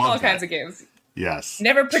awesome. I like love all kinds of games. Yes.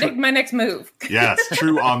 Never predict my next move. Yes,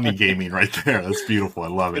 true Omni gaming right there. That's beautiful. I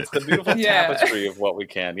love it. It's the beautiful tapestry of what we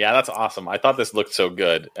can. Yeah, that's awesome. I thought this looked so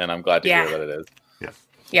good, and I'm glad to hear that it is.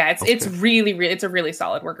 Yeah, it's really it's a really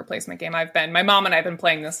solid worker placement game. My mom and I have been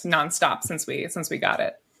playing this nonstop since we got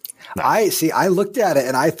it. I looked at it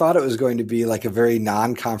and I thought it was going to be like a very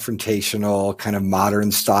non-confrontational kind of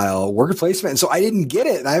modern style worker placement. And so I didn't get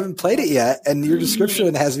it and I haven't played it yet. And your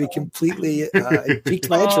description has me completely piqued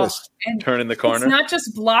my interest. And turn in the corner. It's not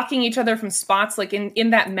just blocking each other from spots. Like in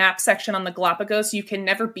that map section on the Galapagos, you can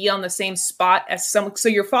never be on the same spot as someone. So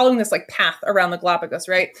you're following this like path around the Galapagos,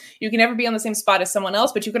 right? You can never be on the same spot as someone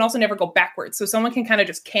else, but you can also never go backwards. So someone can kind of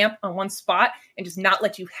just camp on one spot and just not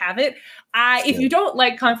let you have it. If you don't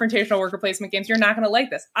like confrontational worker placement games, you're not going to like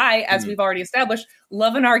this. As we've already established,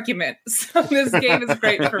 love an argument. So this game is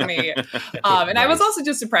great for me. And I was also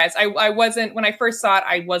just surprised. I wasn't, when I first saw it,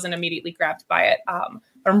 I wasn't immediately grabbed by it.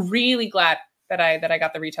 I'm really glad that I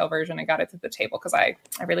got the retail version and got it to the table because I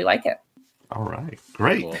really like it. All right.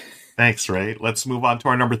 Great. Cool. Thanks, Ray. Let's move on to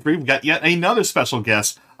our number 3. We've got yet another special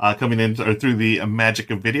guest coming in through the magic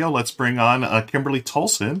of video. Let's bring on Kimberly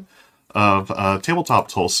Tolson of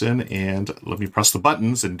Tabletop Tolson, and let me press the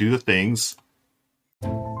buttons and do the things.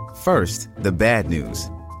 First, the bad news.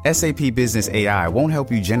 SAP Business AI won't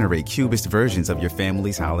help you generate cubist versions of your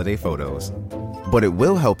family's holiday photos. But it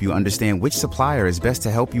will help you understand which supplier is best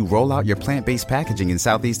to help you roll out your plant-based packaging in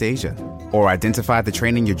Southeast Asia, or identify the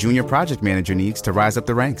training your junior project manager needs to rise up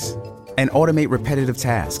the ranks, and automate repetitive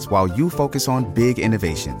tasks while you focus on big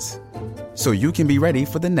innovations, so you can be ready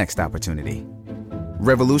for the next opportunity.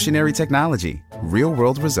 Revolutionary technology,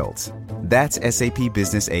 real-world results. That's SAP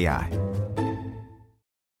Business AI.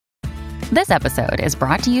 This episode is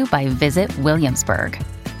brought to you by Visit Williamsburg.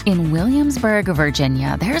 In Williamsburg,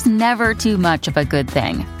 Virginia, there's never too much of a good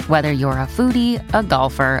thing. Whether you're a foodie, a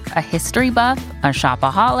golfer, a history buff, a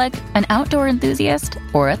shopaholic, an outdoor enthusiast,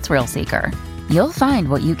 or a thrill seeker, you'll find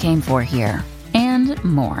what you came for here and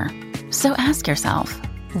more. So ask yourself,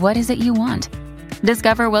 what is it you want?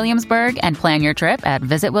 Discover Williamsburg and plan your trip at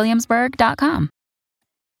visitwilliamsburg.com.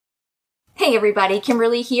 Hey everybody,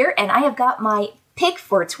 Kimberly here, and I have got my pick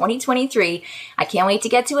for 2023. I can't wait to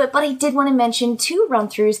get to it, but I did want to mention 2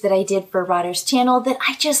 run-throughs that I did for Rodder's channel that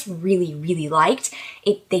I just really, really liked.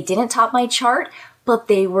 They didn't top my chart, but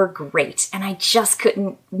they were great, and I just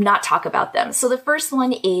couldn't not talk about them. So the first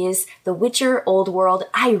one is The Witcher Old World.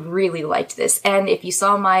 I really liked this, and if you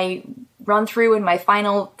saw my run through and my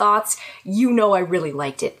final thoughts, you know I really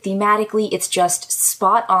liked it. Thematically, it's just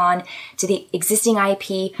spot on to the existing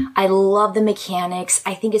IP. I love the mechanics.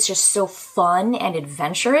 I think it's just so fun and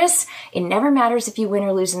adventurous. It never matters if you win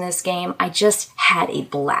or lose in this game. I just had a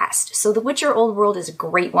blast. So The Witcher Old World is a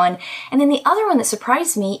great one. And then the other one that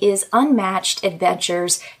surprised me is Unmatched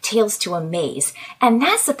Adventures Tales to a Maze. And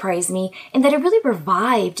that surprised me in that it really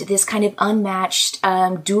revived this kind of unmatched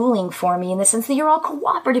dueling for me, in the sense that you're all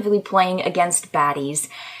cooperatively playing against baddies.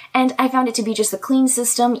 And I found it to be just a clean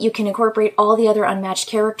system. You can incorporate all the other unmatched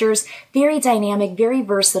characters. Very dynamic, very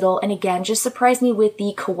versatile, and again, just surprised me with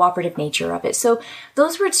the cooperative nature of it. So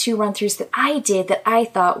those were 2 run-throughs that I did that I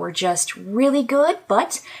thought were just really good,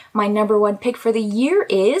 but my number 1 pick for the year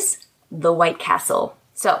is The White Castle.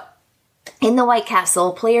 So in The White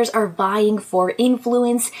Castle, players are vying for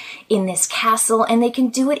influence in this castle, and they can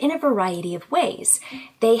do it in a variety of ways.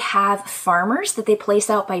 They have farmers that they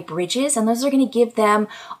place out by bridges, and those are going to give them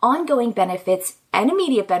ongoing benefits and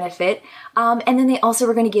immediate benefit, and then they also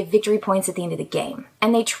are going to give victory points at the end of the game.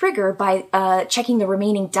 And they trigger by checking the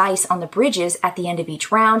remaining dice on the bridges at the end of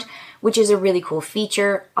each round, which is a really cool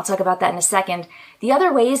feature. I'll talk about that in a second. The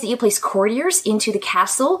other way is that you place courtiers into the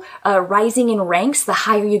castle, rising in ranks. The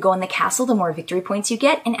higher you go in the castle, the more victory points you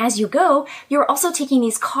get. And as you go, you're also taking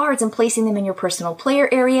these cards and placing them in your personal player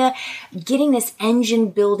area, getting this engine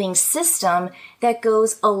building system that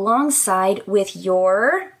goes alongside with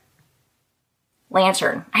your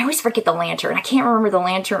lantern. I always forget the lantern. I can't remember the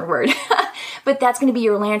lantern word. But that's going to be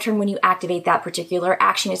your lantern when you activate that particular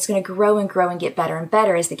action. It's going to grow and get better and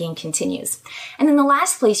better as the game continues. And then the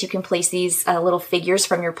last place you can place these little figures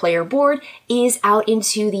from your player board is out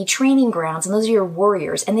into the training grounds. And those are your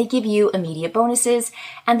warriors. And they give you immediate bonuses.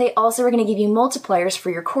 And they also are going to give you multipliers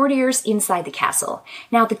for your courtiers inside the castle.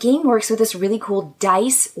 Now, the game works with this really cool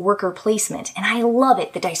dice worker placement. And I love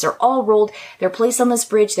it. The dice are all rolled. They're placed on this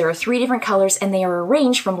bridge. There are 3 different colors, and they are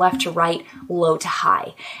arranged from left to right, low to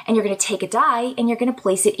high. And you're going to take a die and you're going to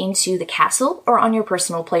place it into the castle or on your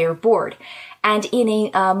personal player board. And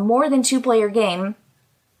in a more than 2-player game,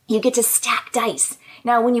 you get to stack dice.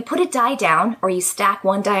 Now, when you put a die down, or you stack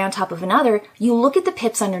one die on top of another, you look at the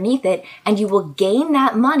pips underneath it, and you will gain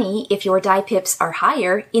that money if your die pips are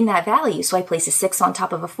higher in that value. So I place a 6 on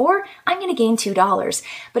top of a 4, I'm going to gain $2.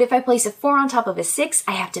 But if I place a 4 on top of a 6,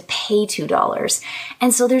 I have to pay $2.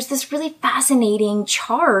 And so there's this really fascinating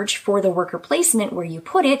charge for the worker placement where you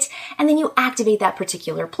put it, and then you activate that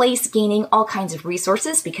particular place, gaining all kinds of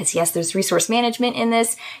resources, because yes, there's resource management in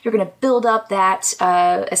this. You're going to build up that,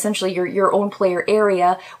 essentially your own player area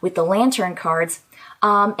with the lantern cards,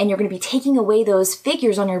 and you're going to be taking away those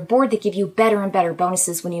figures on your board that give you better and better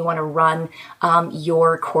bonuses when you want to run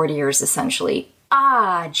your courtiers, essentially.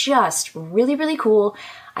 Just really, really cool.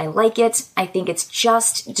 I like it. I think it's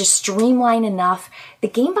just streamlined enough. The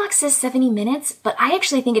game box says 70 minutes, but I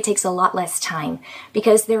actually think it takes a lot less time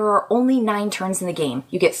because there are only 9 turns in the game.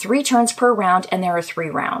 You get 3 turns per round, and there are 3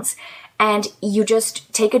 rounds. And you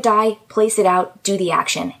just take a die, place it out, do the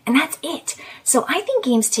action, and that's it. So I think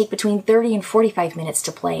games take between 30 and 45 minutes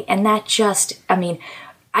to play, and that just,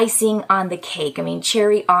 icing on the cake.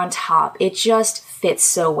 Cherry on top. It just fits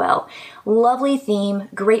so well. Lovely theme,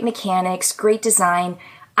 great mechanics, great design.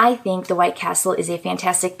 I think The White Castle is a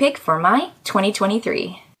fantastic pick for my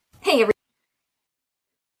 2023. Hey, everybody.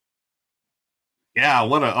 Yeah,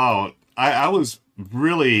 I was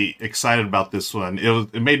really excited about this one.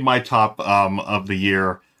 It made my top of the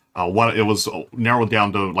year. It was narrowed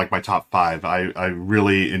down to like my top 5. I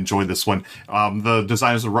really enjoyed this one. The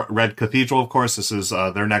designers of Red Cathedral, of course. This is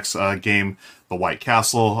their next game, The White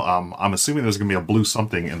Castle. I'm assuming there's going to be a blue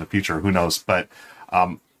something in the future. Who knows? But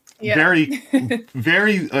yeah.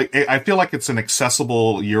 very. I feel like it's an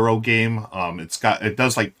accessible Euro game. It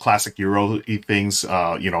does like classic Euro-y things,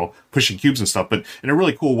 pushing cubes and stuff, but in a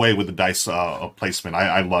really cool way with the dice placement.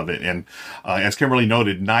 I love it. And as Kimberly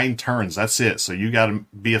noted, 9 turns. That's it. So you got to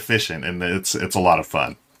be efficient, and it's a lot of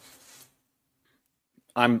fun.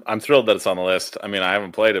 I'm thrilled that it's on the list. I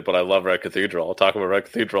haven't played it, but I love Red Cathedral. I'll talk about Red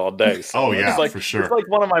Cathedral all day. So for sure. It's like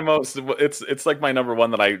one of my most. It's like my number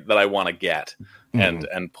one that I want to get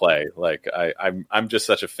and play. Like I'm just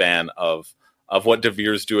such a fan of what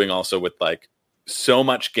Devere's doing also with like so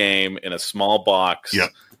much game in a small box. Yep.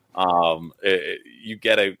 You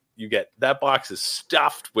get that box is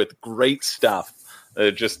stuffed with great stuff.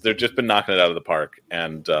 They've just been knocking it out of the park,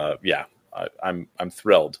 and I'm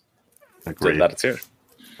thrilled that it's here.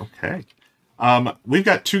 Okay. We've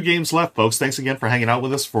got 2 games left, folks. Thanks again for hanging out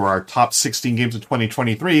with us for our top 16 games of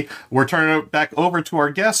 2023. We're turning it back over to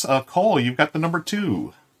our guest, Cole. You've got the number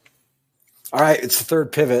 2. All right, it's the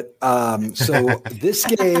third pivot. So this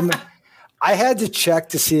game, I had to check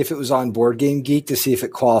to see if it was on Board Game Geek to see if it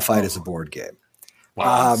qualified as a board game.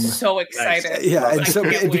 I'm so excited. Yeah, and so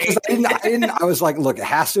because I was like, look, it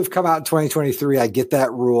has to have come out in 2023. I get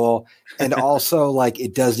that rule, and also like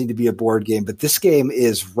it does need to be a board game. But this game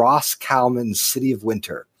is Ross Kalman's City of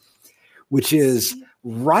Winter, which is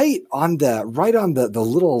right on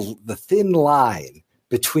the thin line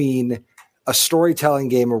between a storytelling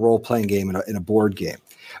game, a role playing game, and a board game.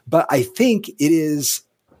 But I think it's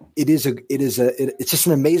just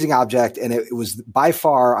an amazing object, and it was by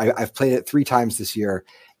far. I've played it 3 times this year,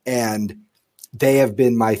 and they have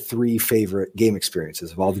been my 3 favorite game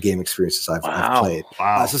experiences of all the game experiences I've played.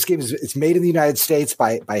 Wow! So this game it's made in the United States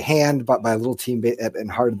by hand, but by a little team in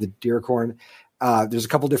Heart of the Deercorn. There's a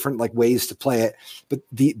couple different like ways to play it, but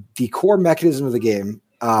the core mechanism of the game.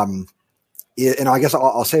 And I guess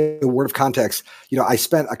I'll say a word of context. I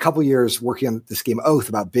spent a couple years working on this game Oath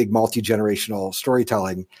about big multi-generational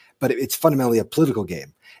storytelling, but it's fundamentally a political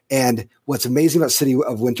game. And what's amazing about City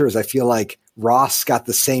of Winter is I feel like Ross got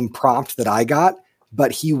the same prompt that I got,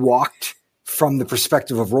 but he walked from the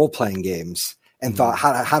perspective of role-playing games and thought,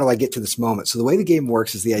 how do I get to this moment? So the way the game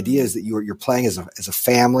works is the idea is that you're playing as a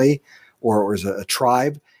family or as a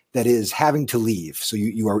tribe that is having to leave. So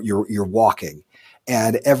you're walking.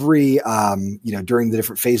 And every, during the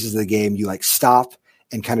different phases of the game, you like stop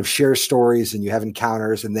and kind of share stories and you have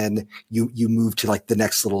encounters, and then you move to like the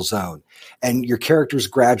next little zone. And your characters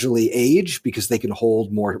gradually age because they can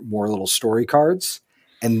hold more little story cards.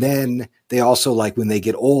 And then they also, like, when they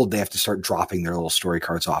get old, they have to start dropping their little story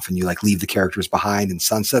cards off, and you like leave the characters behind and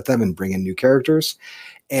sunset them and bring in new characters.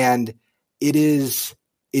 And it is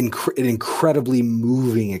an incredibly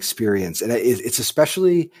moving experience. And it's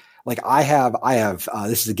especially like I have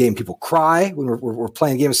this is a game people cry when we're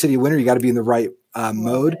playing a game of City of Winter. You got to be in the right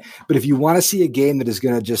mode. But if you want to see a game that is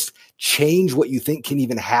going to just change what you think can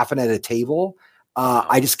even happen at a table,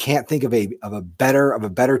 I just can't think of a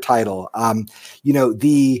better title.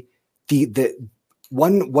 The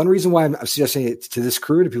one reason why I'm suggesting it to this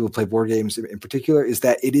crew, to people who play board games in particular, is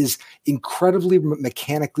that it is incredibly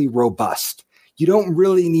mechanically robust. You don't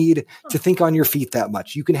really need to think on your feet that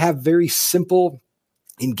much. You can have very simple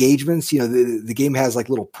engagements. The game has like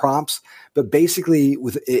little prompts, but basically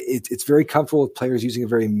it's very comfortable with players using a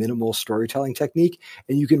very minimal storytelling technique,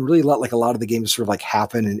 and you can really let like a lot of the games sort of like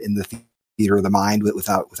happen in the theater of the mind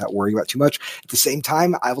without worrying about too much. At the same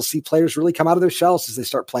time, I will see players really come out of their shells as they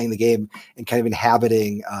start playing the game and kind of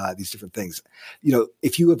inhabiting these different things.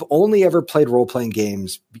 If you have only ever played role-playing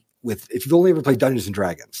games if you've only ever played Dungeons and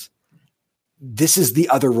Dragons, this is the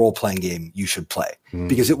other role-playing game you should play,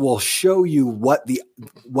 because it will show you what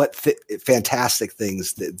fantastic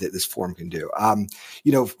things that this form can do.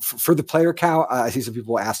 For the player count, I see some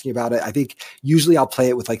people asking about it. I think usually I'll play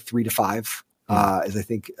it with like 3 to 5. As I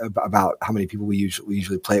think about how many people we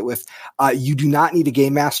usually play it with. You do not need a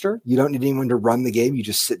game master. You don't need anyone to run the game. You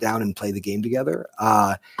just sit down and play the game together.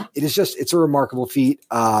 It's a remarkable feat.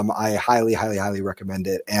 I highly, highly, highly recommend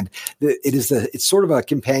it. And it's sort of a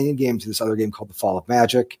companion game to this other game called The Fall of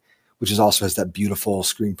Magic, which also has that beautiful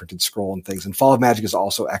screen printed scroll and things. And Fall of Magic is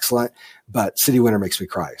also excellent, but City Winter makes me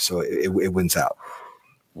cry. So it wins out.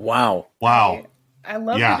 Wow. I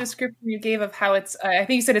love the description you gave of how it's, I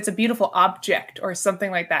think you said it's a beautiful object or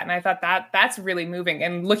something like that. And I thought that's really moving.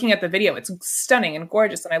 And looking at the video, it's stunning and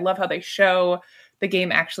gorgeous. And I love how they show the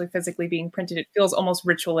game actually physically being printed. It feels almost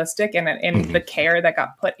ritualistic and the care that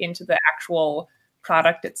got put into the actual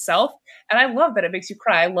product itself. And I love that it makes you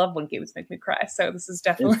cry. I love when games make me cry. So this is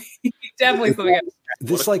definitely something.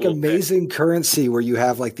 This like amazing currency where you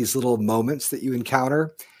have like these little moments that you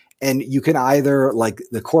encounter. And you can either, like,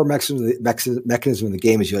 the core mechanism of the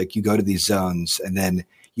game is you go to these zones, and then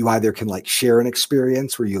you either can like share an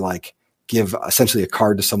experience where you like give essentially a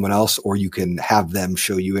card to someone else, or you can have them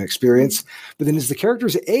show you an experience. But then as the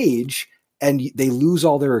characters age and they lose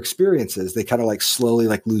all their experiences, they kind of like slowly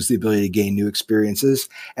like lose the ability to gain new experiences.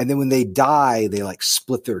 And then when they die, they like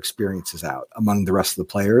split their experiences out among the rest of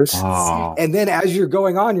the players. Oh. And then as you're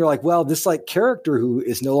going on, you're like, well, this like character who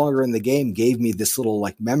is no longer in the game gave me this little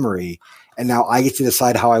like memory. and now I get to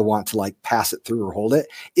decide how I want to like pass it through or hold it.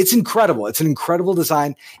 It's incredible. It's an incredible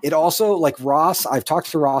design. It also, like Ross, I've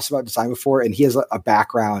talked to Ross about design before, and he has a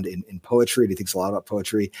background in poetry, and he thinks a lot about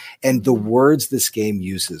poetry. And the words this game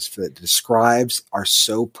uses for it describes are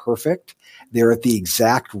so perfect. They're at the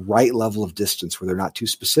exact right level of distance where they're not too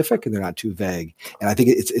specific and they're not too vague. And I think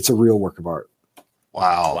it's a real work of art.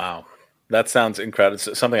 Wow. That sounds incredible.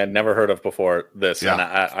 It's something I'd never heard of before this. Yeah.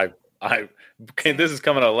 And I this is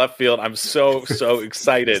coming out of left field. I'm so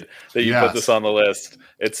excited that you put this on the list.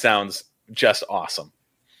 It sounds just awesome.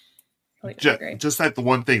 Just that the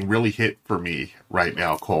one thing really hit for me right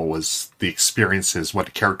now, Cole, was the experiences when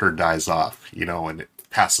a character dies off, and it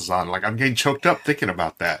passes on. Like, I'm getting choked up thinking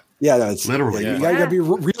about that. Yeah, no, it's literally. You gotta be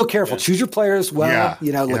real careful. Choose your players well.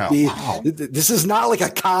 This is not like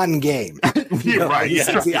a con game. Right.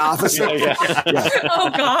 It's the opposite.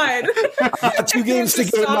 Oh God! I got 2 games to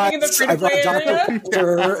get my. I brought Dr.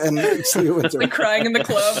 Peter and Steve Winter. Crying in the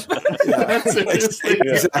club.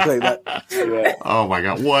 Exactly. Oh my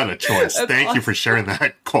God! What a choice! Thank you for sharing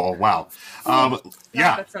that, Cole. Wow.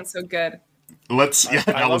 That sounds so good.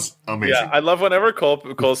 That was amazing. Yeah, I love whenever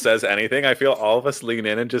Cole says anything, I feel all of us lean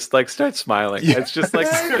in and just like start smiling. Yeah. It's just like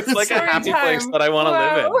it's like a happy place that I want to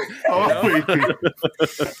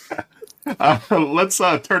live in. Let's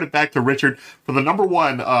turn it back to Richard for the number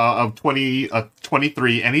one of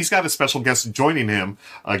 2023, and he's got a special guest joining him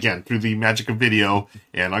again through the magic of video.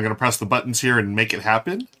 And I'm going to press the buttons here and make it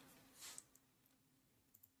happen.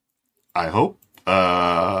 I hope.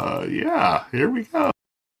 Here we go.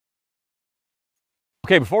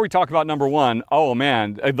 Okay, before we talk about number one, oh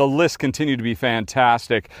man, the list continued to be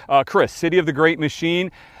fantastic. Chris, City of the Great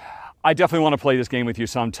Machine. I definitely want to play this game with you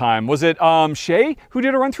sometime. Was it Shay who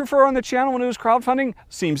did a run-through for on the channel when it was crowdfunding?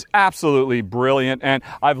 Seems absolutely brilliant, and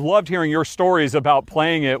I've loved hearing your stories about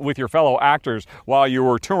playing it with your fellow actors while you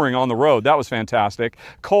were touring on the road. That was fantastic.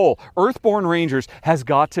 Cole, Earthborn Rangers has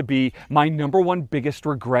got to be my number one biggest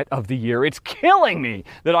regret of the year. It's killing me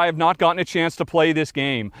that I have not gotten a chance to play this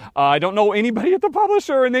game. I don't know anybody at the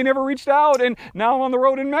publisher, and they never reached out, and now I'm on the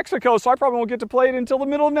road in Mexico, so I probably won't get to play it until the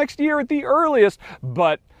middle of next year at the earliest,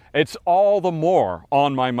 but it's all the more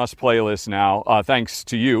on my must-play list now, thanks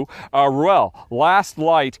to you. Ruel, Last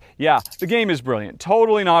Light. Yeah, the game is brilliant.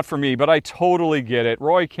 Totally not for me, but I totally get it.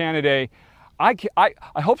 Roy Cannaday, I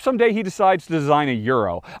hope someday he decides to design a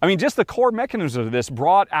Euro. I mean, just the core mechanism of this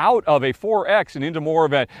brought out of a 4X and into more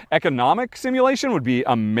of an economic simulation would be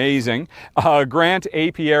amazing. Grant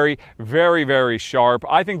Apiary, very, very sharp.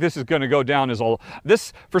 I think this is going to go down as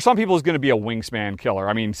this, for some people, is going to be a Wingspan killer.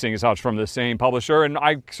 I mean, seeing as how it's from the same publisher, and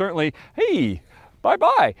I certainly,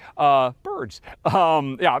 bye-bye, birds.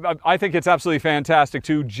 I think it's absolutely fantastic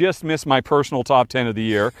to just miss my personal top 10 of the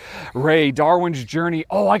year. Ray, Darwin's Journey.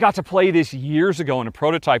 Oh, I got to play this years ago in a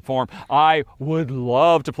prototype form. I would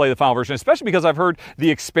love to play the final version, especially because I've heard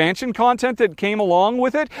the expansion content that came along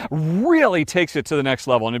with it really takes it to the next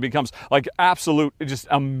level, and it becomes like absolute, just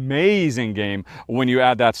amazing game when you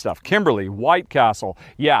add that stuff. Kimberly, White Castle.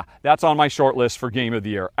 Yeah, that's on my short list for Game of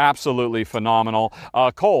the Year. Absolutely phenomenal.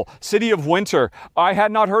 Cole, City of Winter. I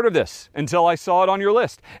had not heard of this until I saw it on your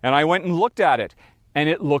list, and I went and looked at it, and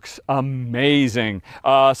it looks amazing.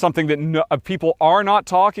 Something that people are not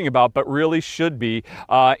talking about, but really should be.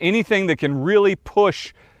 Anything that can really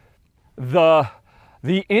push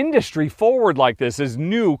the industry forward like this is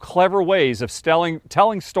new, clever ways of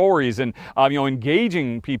telling stories and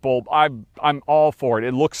engaging people. I'm all for it.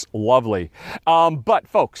 It looks lovely. But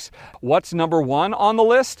folks, what's number one on the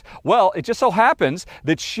list? Well, it just so happens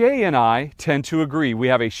that Shay and I tend to agree. We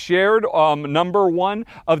have a shared number one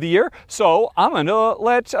of the year. So I'm going to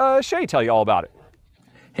let Shay tell you all about it.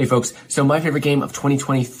 Hey folks, so my favorite game of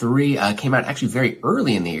 2023 came out actually very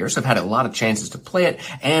early in the year, so I've had a lot of chances to play it,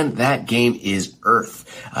 and that game is Earth.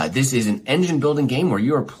 This is an engine building game where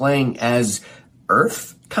you are playing as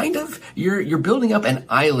Earth, kind of. You're building up an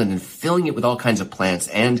island and filling it with all kinds of plants,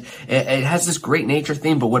 and it has this great nature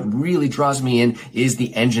theme, but what really draws me in is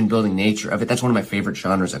the engine building nature of it. That's one of my favorite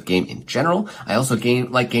genres of game in general. I also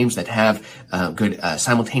like games that have good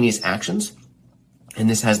simultaneous actions. And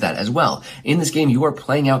this has that as well. In this game, you are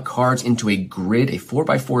playing out cards into a grid, a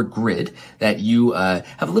 4x4 grid that you have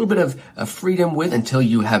a little bit of freedom with until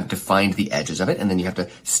you have defined the edges of it, and then you have to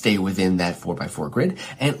stay within that 4x4 grid.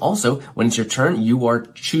 And also, when it's your turn, you are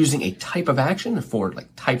choosing a type of action, 4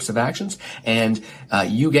 types of actions, and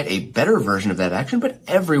you get a better version of that action, but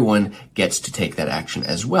everyone gets to take that action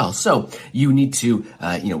as well. So you need to,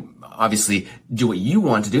 obviously do what you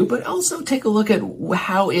want to do, but also take a look at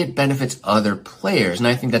how it benefits other players. And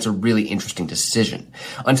I think that's a really interesting decision.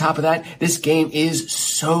 On top of that, this game is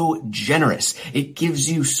so generous. It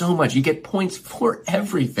gives you so much. You get points for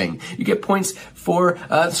everything. You get points for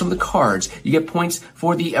some of the cards. You get points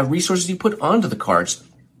for the resources you put onto the cards.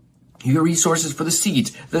 You get resources for the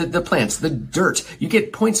seeds, the plants, the dirt. You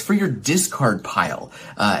get points for your discard pile.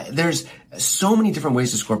 There's so many different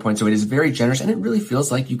ways to score points, so it is very generous, and it really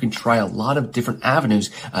feels like you can try a lot of different avenues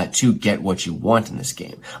to get what you want in this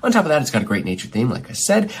game. On top of that, it's got a great nature theme, like I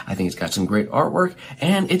said. I think it's got some great artwork,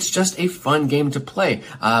 and it's just a fun game to play.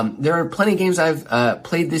 There are plenty of games I've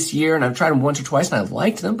played this year, and I've tried them once or twice, and I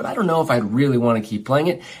liked them, but I don't know if I'd really want to keep playing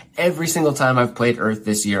it. Every single time I've played Earth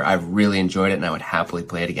this year, I've really enjoyed it, and I would happily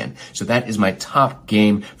play it again. So that is my top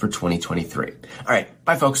game for 2023. All right,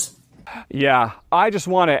 bye, folks. Yeah, I just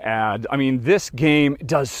want to add, I mean, this game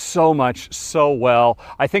does so much so well.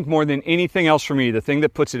 I think more than anything else for me, the thing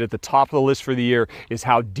that puts it at the top of the list for the year is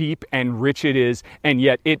how deep and rich it is, and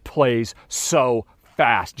yet it plays so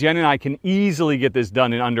fast. Jen and I can easily get this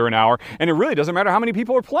done in under an hour, and it really doesn't matter how many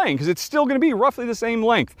people are playing because it's still going to be roughly the same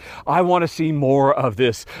length. I want to see more of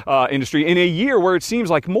this industry in a year where it seems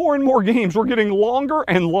like more and more games were getting longer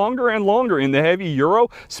and longer and longer in the heavy Euro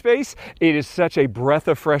space. It is such a breath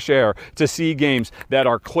of fresh air to see games that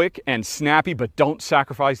are quick and snappy but don't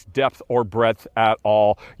sacrifice depth or breadth at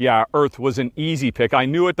all. Yeah, Earth was an easy pick. I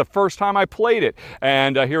knew it the first time I played it,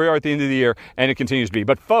 and here we are at the end of the year, and it continues to be.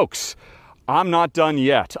 But folks, I'm not done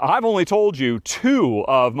yet. I've only told you 2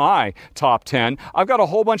 of my top 10. I've got a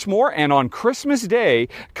whole bunch more, and on Christmas Day,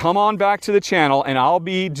 come on back to the channel and I'll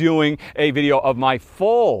be doing a video of my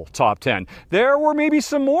full top 10. There were maybe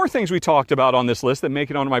some more things we talked about on this list that make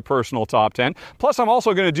it onto my personal top 10. Plus, I'm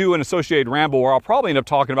also going to do an associated ramble where I'll probably end up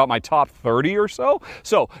talking about my top 30 or so.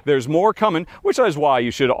 So there's more coming, which is why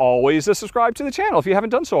you should always subscribe to the channel if you haven't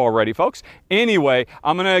done so already, folks. Anyway,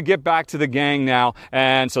 I'm going to get back to the gang now,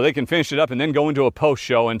 and so they can finish it up and then go into a post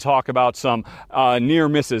show and talk about some near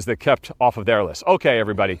misses that kept off of their list. Okay,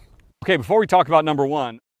 everybody. Okay, before we talk about number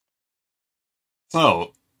 1.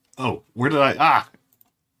 Where did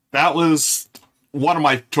that was one of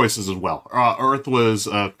my choices as well. Earth was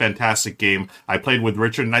a fantastic game. I played with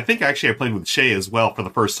Richard, and I think actually I played with Shay as well for the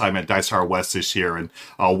first time at Dice Tower West this year, and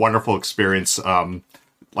a wonderful experience.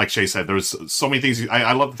 Like Shay said, there's so many things.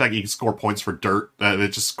 I love the fact you can score points for dirt.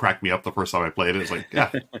 It just cracked me up the first time I played it. It's like, yeah,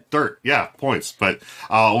 dirt, yeah, points. But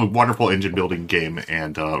a wonderful engine building game,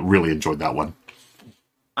 and really enjoyed that one.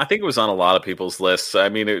 I think it was on a lot of people's lists. I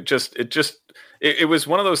mean, it was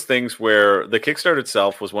one of those things where the Kickstarter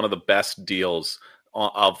itself was one of the best deals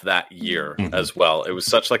of that year as well. It was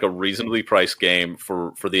such like a reasonably priced game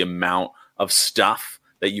for the amount of stuff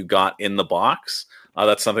that you got in the box.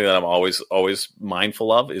 That's something that I'm always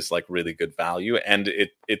mindful of, is like really good value, and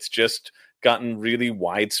it's just gotten really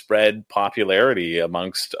widespread popularity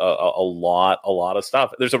amongst a lot of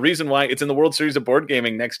stuff. There's a reason why it's in the World Series of Board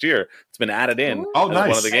Gaming next year. It's been added in as one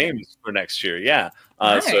of the games for next year. Yeah.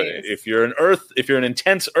 Nice. So if you're an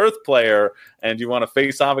intense Earth player and you want to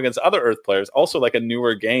face off against other Earth players, also like a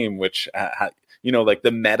newer game, which like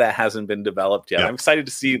the meta hasn't been developed yet. Yeah. I'm excited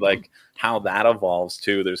to see like how that evolves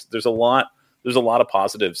too. There's a lot of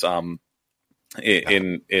positives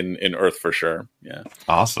in Earth for sure. Yeah.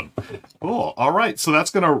 Awesome. Cool. All right. So that's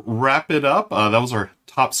going to wrap it up. That was our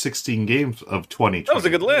top 16 games of 2020. That was a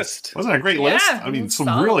good list. Wasn't it a great list? I mean,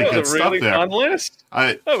 some really good stuff there. Fun list.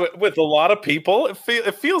 With a lot of people,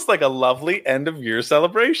 it feels like a lovely end of year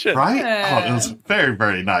celebration. Right? Yeah. It was very,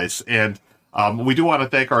 very nice. And we do want to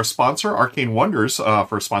thank our sponsor, Arcane Wonders,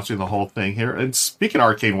 for sponsoring the whole thing here. And speaking of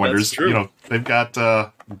Arcane Wonders, they've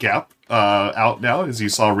got Gap out now, as you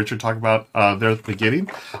saw Richard talk about there at the beginning.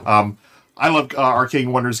 I love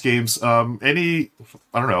Arcane Wonders games. I don't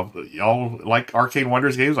know, y'all like Arcane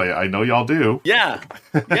Wonders games? I know y'all do. Yeah.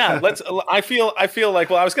 I feel like,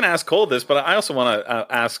 well, I was going to ask Cole this, but I also want to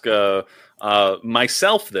ask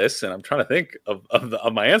myself this, and I'm trying to think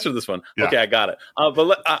of my answer to this one. Yeah. Okay, I got it.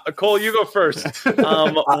 But Cole, you go first.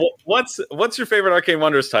 What's your favorite Arcane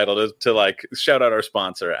Wonders title to like shout out our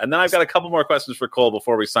sponsor? And then I've got a couple more questions for Cole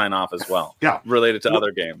before we sign off as well. Yeah, related to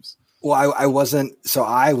other games. Well, I wasn't. So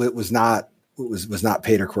I was not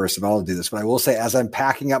paid or coerced at all to do this. But I will say, as I'm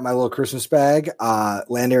packing up my little Christmas bag,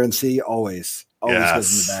 Land, Air, and Sea always goes in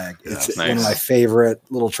the bag. It's one of my favorite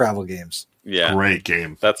little travel games. Yeah, great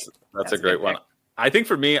game. That's a great one. I think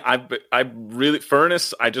for me, I really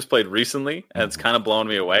Furnace. I just played recently, and it's kind of blown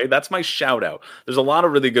me away. That's my shout out. There's a lot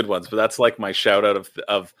of really good ones, but that's like my shout out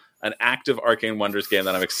of an active Arcane Wonders game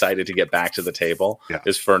that I'm excited to get back to the table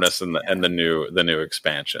is Furnace and the new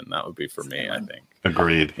expansion. That would be for me, I think.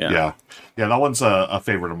 Agreed. Yeah. That one's a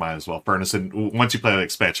favorite of mine as well. Furnace, and once you play the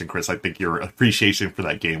expansion, Chris, I think your appreciation for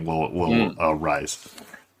that game will rise.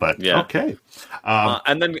 But okay.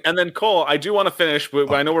 And then Cole, I do want to finish.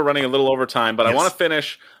 I know we're running a little over time, but I want to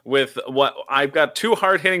finish with what I've got 2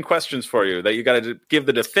 hard-hitting questions for you that you got to give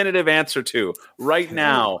the definitive answer to right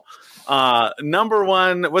now. Number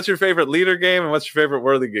 1, what's your favorite leader game, and what's your favorite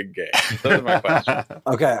Whirligig game? Those are my questions.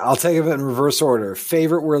 Okay, I'll take it in reverse order.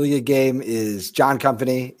 Favorite Whirligig game is John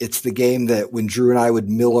Company. It's the game that when Drew and I would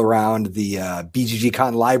mill around the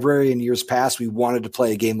BGG-Con library in years past, we wanted to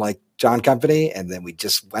play a game like John Company, and then we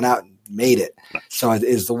just went out and made it. So it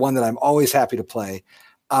is the one that I'm always happy to play.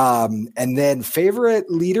 And then favorite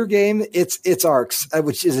leader game, it's Arcs,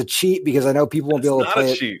 which is a cheat because I know people won't be able to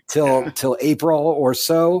play it till April or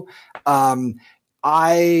so.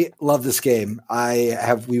 I love this game.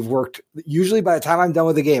 We've worked, usually by the time I'm done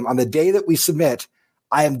with the game, on the day that we submit,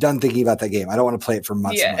 I am done thinking about that game. I don't want to play it for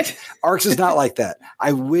months and months. Arcs is not like that.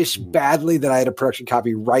 I wish badly that I had a production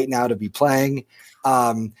copy right now to be playing.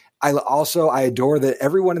 I adore that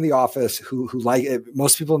everyone in the office who like it,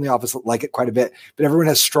 most people in the office like it quite a bit, but everyone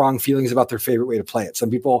has strong feelings about their favorite way to play it.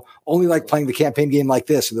 Some people only like playing the campaign game like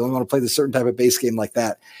this, or they only want to play the certain type of base game like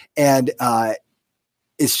that. And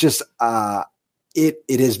it's just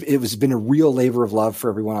it has been a real labor of love for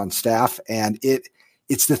everyone on staff, and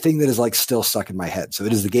it's the thing that is like still stuck in my head. So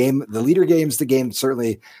it is the game, the leader game is the game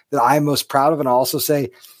certainly that I am most proud of, and I'll also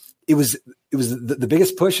say it was the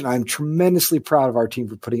biggest push, and I'm tremendously proud of our team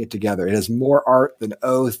for putting it together. It has more art than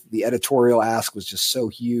Oath. The editorial ask was just so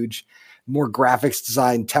huge. More graphics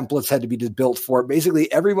design, templates had to be built for it.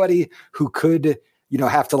 Basically, everybody who could,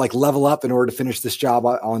 have to like level up in order to finish this job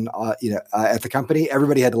at the company,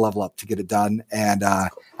 everybody had to level up to get it done. And I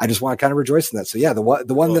just want to kind of rejoice in that. So yeah, the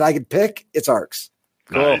one that I could pick, it's Arcs.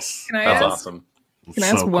 Nice. That's awesome. Can I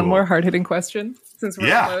ask one more hard-hitting question? Since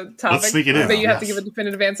we're on the topic that you have to give a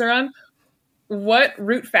definitive answer on. What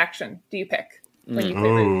root faction do you pick when you play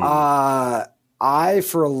root? I,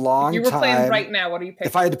 for a long time... If you were playing right now, what do you pick?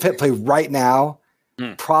 If I had to play right now,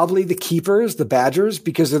 probably the Keepers, the Badgers,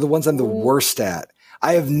 because they're the ones I'm the worst at.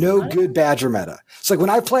 I have no good Badger meta. So like when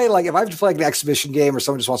I play, like if I have to play like an exhibition game or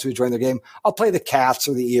someone just wants me to join their game, I'll play the Cats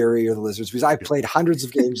or the Eerie or the Lizards because I've played hundreds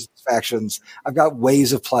of games with factions. I've got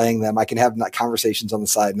ways of playing them. I can have conversations on the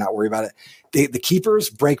side and not worry about it. The Keepers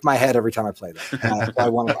break my head every time I play them. I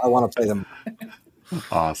want to play them.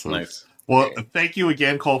 Awesome. Nice. Well, thank you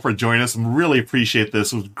again, Cole, for joining us. Really appreciate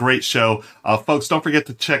this. It was a great show. Folks, don't forget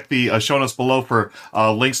to check the show notes below for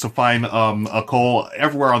links to find Cole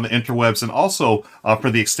everywhere on the interwebs, and also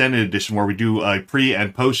for the extended edition where we do a pre-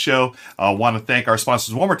 and post-show. Want to thank our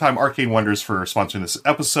sponsors one more time, Arcane Wonders, for sponsoring this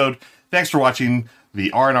episode. Thanks for watching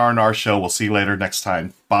the R&R&R show. We'll see you later next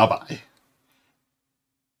time. Bye-bye.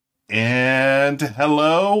 And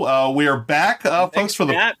hello, we are back, folks. For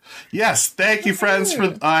the yes, thank you, friends,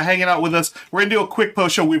 for hanging out with us. We're gonna do a quick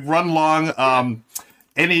post show. We've run long.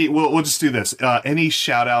 We'll just do this. Any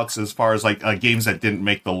shout outs as far as like games that didn't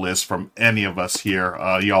make the list from any of us here?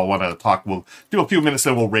 Y'all want to talk? We'll do a few minutes,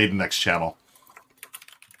 then we'll raid the next channel.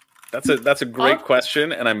 That's a great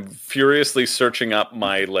question, and I'm furiously searching up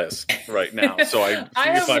my list right now. So I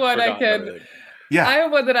have one I could. Yeah. I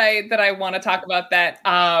have one that I want to talk about that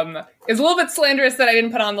is a little bit slanderous that I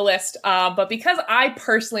didn't put on the list. But because I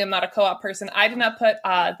personally am not a co-op person, I did not put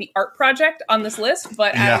the art project on this list.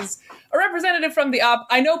 But as a representative from the op,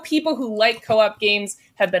 I know people who like co-op games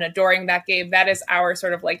have been adoring that game. That is our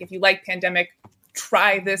sort of like, if you like Pandemic,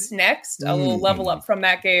 try this next, a little level up from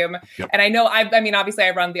that game. Yep. And I know, I mean, obviously I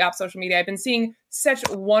run the op social media. I've been seeing such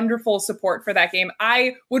wonderful support for that game.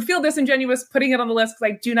 I would feel disingenuous putting it on the list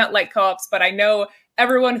because I do not like co-ops, but I know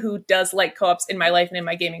everyone who does like co-ops in my life and in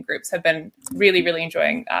my gaming groups have been really, really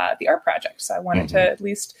enjoying the art project. So I wanted to at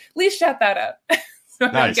least shout that out. So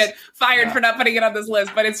I don't get fired for not putting it on this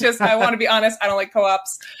list, but it's just, I want to be honest, I don't like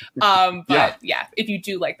co-ops. But if you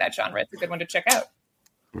do like that genre, it's a good one to check out.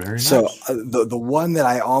 Very nice. So the one that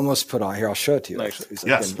I almost put on here, I'll show it to you. Nice.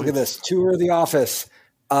 Yes, look at this tour of the office.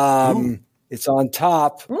 It's on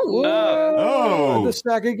top. The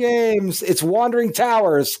stack of games. It's Wandering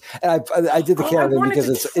Towers, and I did the camera thing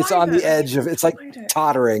because it's on the edge of it's like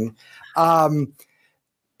tottering.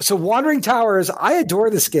 So Wandering Towers, I adore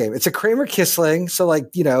this game. It's a Kramer Kissling, so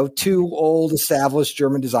like two old established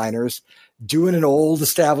German designers doing an old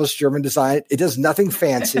established German design. It does nothing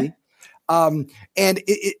fancy. And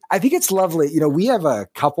I think it's lovely. We have a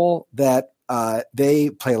couple that they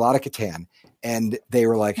play a lot of Catan, and they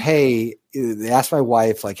were like, hey, they asked my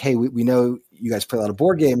wife, like, hey, we know you guys play a lot of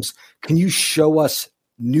board games. Can you show us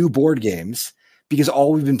new board games? Because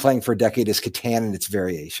all we've been playing for a decade is Catan and its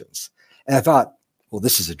variations. And I thought, well,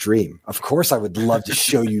 this is a dream. Of course, I would love to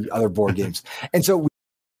show you other board games. And so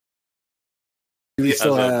we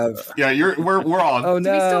still have. Yeah, we're on. Oh no!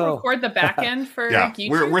 Do we still record the back end for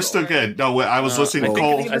YouTube? We're still good. No, I was listening to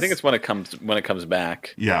Cole. I think it's when it comes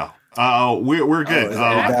back. Yeah. We're good. Is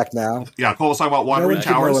that back now? Yeah, Cole was talking about Wandering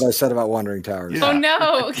Towers. Know what I said about Wandering Towers. Yeah. Oh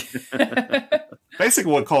no!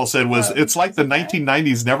 Basically, what Cole said was, it's like the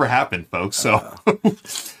 1990s never happened, folks. So, let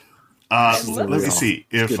me see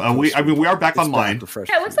if we are back online.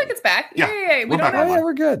 Yeah, it looks like it's back. Yeah, we're back online. Yeah,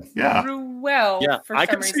 we're good. Yeah, Ruel. Yeah, I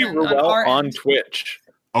can see Ruel on Twitch.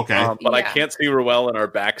 Okay, but I can't see Ruel in our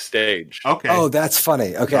backstage. Okay. Oh, that's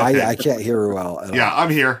funny. Okay. I can't hear Ruel at all. Yeah, I'm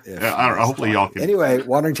here. I don't know. Hopefully y'all can. Anyway,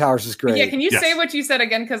 Wandering Towers is great. Yeah, can you say what you said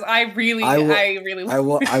again? Because I really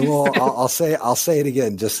will. I'll say it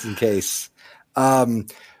again just in case. Wandering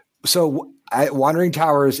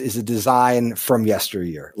Towers is a design from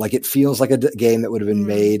yesteryear. Like, it feels like a game that would have been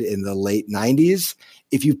made in the late 90s.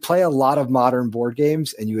 If you play a lot of modern board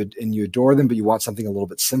games and you adore them, but you want something a little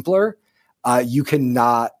bit simpler, you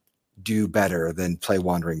cannot do better than play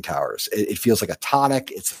Wandering Towers. It feels like a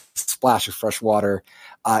tonic. It's a splash of fresh water.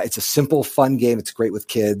 It's a simple, fun game. It's great with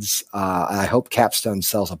kids. And I hope Capstone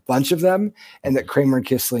sells a bunch of them, and that Kramer and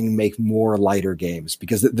Kissling make more lighter games,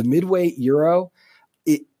 because the midweight Euro,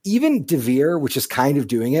 even Devere, which is kind of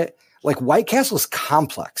doing it, like White Castle is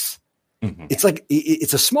complex. Mm-hmm. It's like,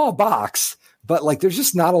 it's a small box, but like, there's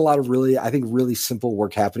just not a lot of really simple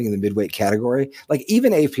work happening in the midweight category. Like,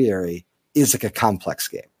 even Apiary is like a complex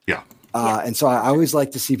game. Yeah. And so I always like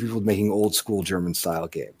to see people making old school German style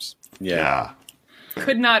games. Yeah.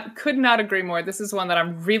 Could not agree more. This is one that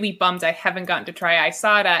I'm really bummed I haven't gotten to try. I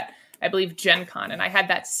saw it at, I believe, Gen Con, and I had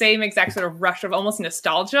that same exact sort of rush of almost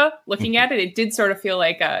nostalgia looking at it. It did sort of feel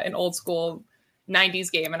like an old school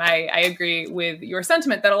 90s game. And I agree with your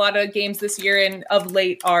sentiment that a lot of games this year and of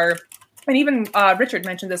late are, and even Richard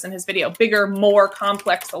mentioned this in his video, bigger, more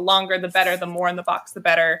complex. The longer, the better. The more in the box, the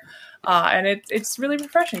better. And it's really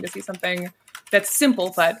refreshing to see something that's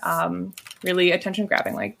simple, but really attention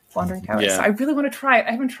grabbing, like Wandering Towers. Yeah. I really want to try it.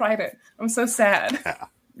 I haven't tried it. I'm so sad.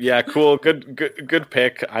 Yeah, cool. Good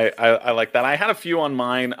pick. I like that. I had a few on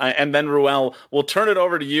mine, and then Ruel, we'll turn it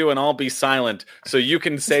over to you, and I'll be silent so you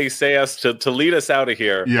can say us to lead us out of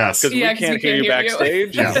here. Yes, because we can't hear you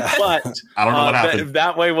backstage. Yeah. But I don't know what happened.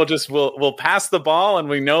 That way, we'll pass the ball, and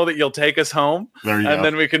we know that you'll take us home. There you go. And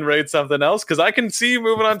then we can raid something else, because I can see you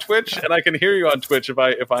moving on Twitch, and I can hear you on Twitch if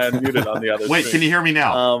I unmute it on the other. Wait, stream. can you hear me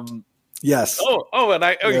now? Yes.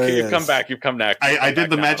 You've come back. You've come back. I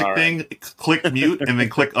did the magic thing. Click mute and then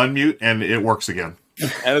click unmute, and it works again.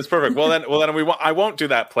 And it's perfect. Well then I won't do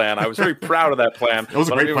that plan. I was very proud of that plan. It was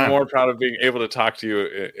a great I'm plan. even more proud of being able to talk to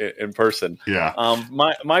you in person. Yeah.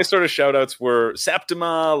 My sort of shout outs were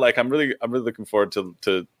Septima. Like, I'm really looking forward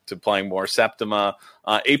to playing more Septima.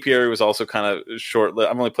 Apiary was also kind of short.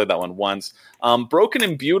 I've only played that one once. Broken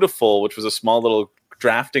and Beautiful, which was a small little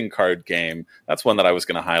drafting card game. That's one that I was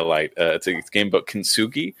going to highlight. It's a game about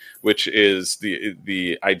kintsugi, which is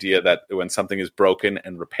the idea that when something is broken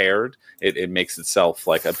and repaired, it makes itself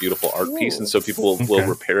like a beautiful art piece. And so people will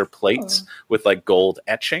repair plates with like gold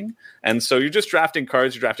etching. And so you're just drafting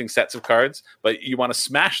cards, you're drafting sets of cards, but you want to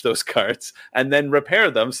smash those cards and then repair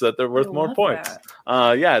them so that they're worth more points.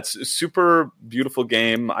 It's a super beautiful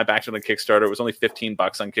game. I backed it on Kickstarter. It was only $15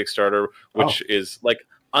 on Kickstarter, which is like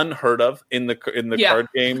unheard of in the card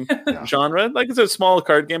game genre. Like, it's a small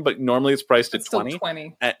card game, but normally it's priced at 20.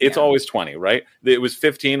 It's always 20, right? It was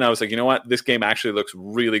 15. I was like, you know what? This game actually looks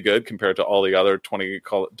really good compared to all the other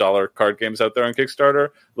 $20 card games out there on Kickstarter.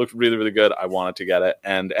 It looked really, really good. I wanted to get it,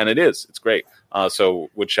 and it is. It's great. So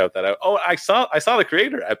would shout that out. Oh, I saw the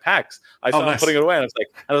creator at PAX. I saw him putting it away, and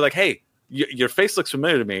I was like, hey, your face looks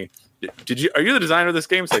familiar to me. Are you the designer of this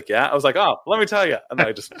game? It's like, yeah. I was like, oh, let me tell you. And then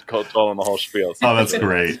I just told him the whole spiel. Oh, that's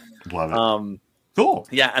great. Love it. Cool.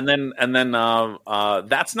 Yeah. And then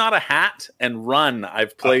That's Not a Hat and Run.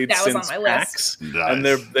 I've played since PAX. Nice. And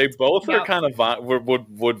they both are kind of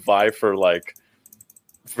would vie for like,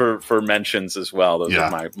 for mentions as well. Those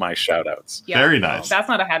are my shout outs. Yeah. Very nice. That's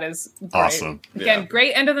Not a Hat is great. Awesome. Again,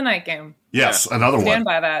 great end of the night game. Yes. Another one. Stand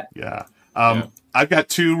by that. Yeah. I've got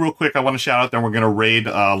two real quick I want to shout out. Then we're going to raid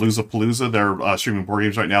Loozapalooza. They're streaming board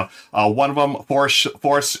games right now. One of them,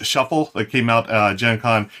 Forest Shuffle, that came out Gen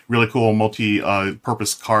Con. Really cool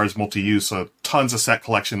multi-purpose cards, multi-use. Tons of set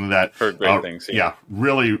collection of that. Heard great things. Yeah,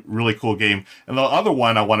 really, really cool game. And the other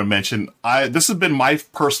one I want to mention, this has been my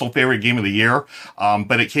personal favorite game of the year,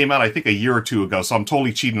 but it came out, I think, a year or two ago, so I'm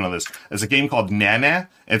totally cheating on this. It's a game called Nana.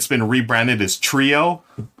 It's been rebranded as Trio.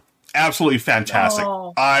 Absolutely fantastic.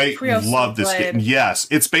 I love this game. Yes.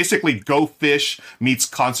 It's basically Go Fish meets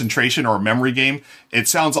Concentration or a memory game. It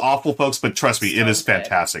sounds awful, folks, but trust me, it is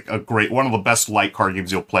fantastic. One of the best light card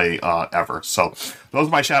games you'll play ever. So those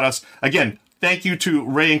are my shout outs. Again, thank you to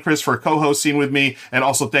Ray and Chris for co-hosting with me, and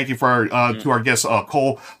also thank you for to our guest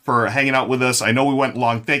Cole for hanging out with us. I know we went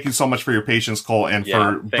long. Thank you so much for your patience, Cole, and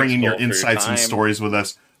for bringing your insights and stories with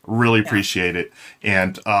us. Really appreciate it.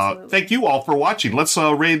 And thank you all for watching. Let's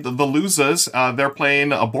raid the Losers. They're playing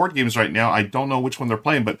board games right now. I don't know which one they're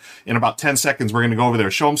playing, but in about 10 seconds, we're going to go over there.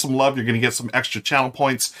 Show them some love. You're going to get some extra channel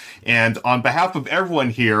points. And on behalf of everyone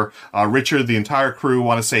here, Richard, the entire crew,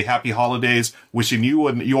 want to say happy holidays. Wishing you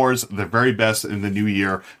and yours the very best in the new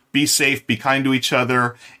year. Be safe, be kind to each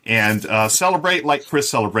other, and celebrate like Chris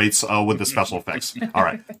celebrates with the special effects. All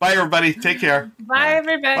right. Bye, everybody. Take care. Bye,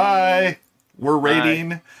 everybody. Bye. We're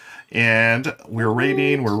rating, and we're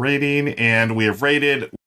rating, and we have rated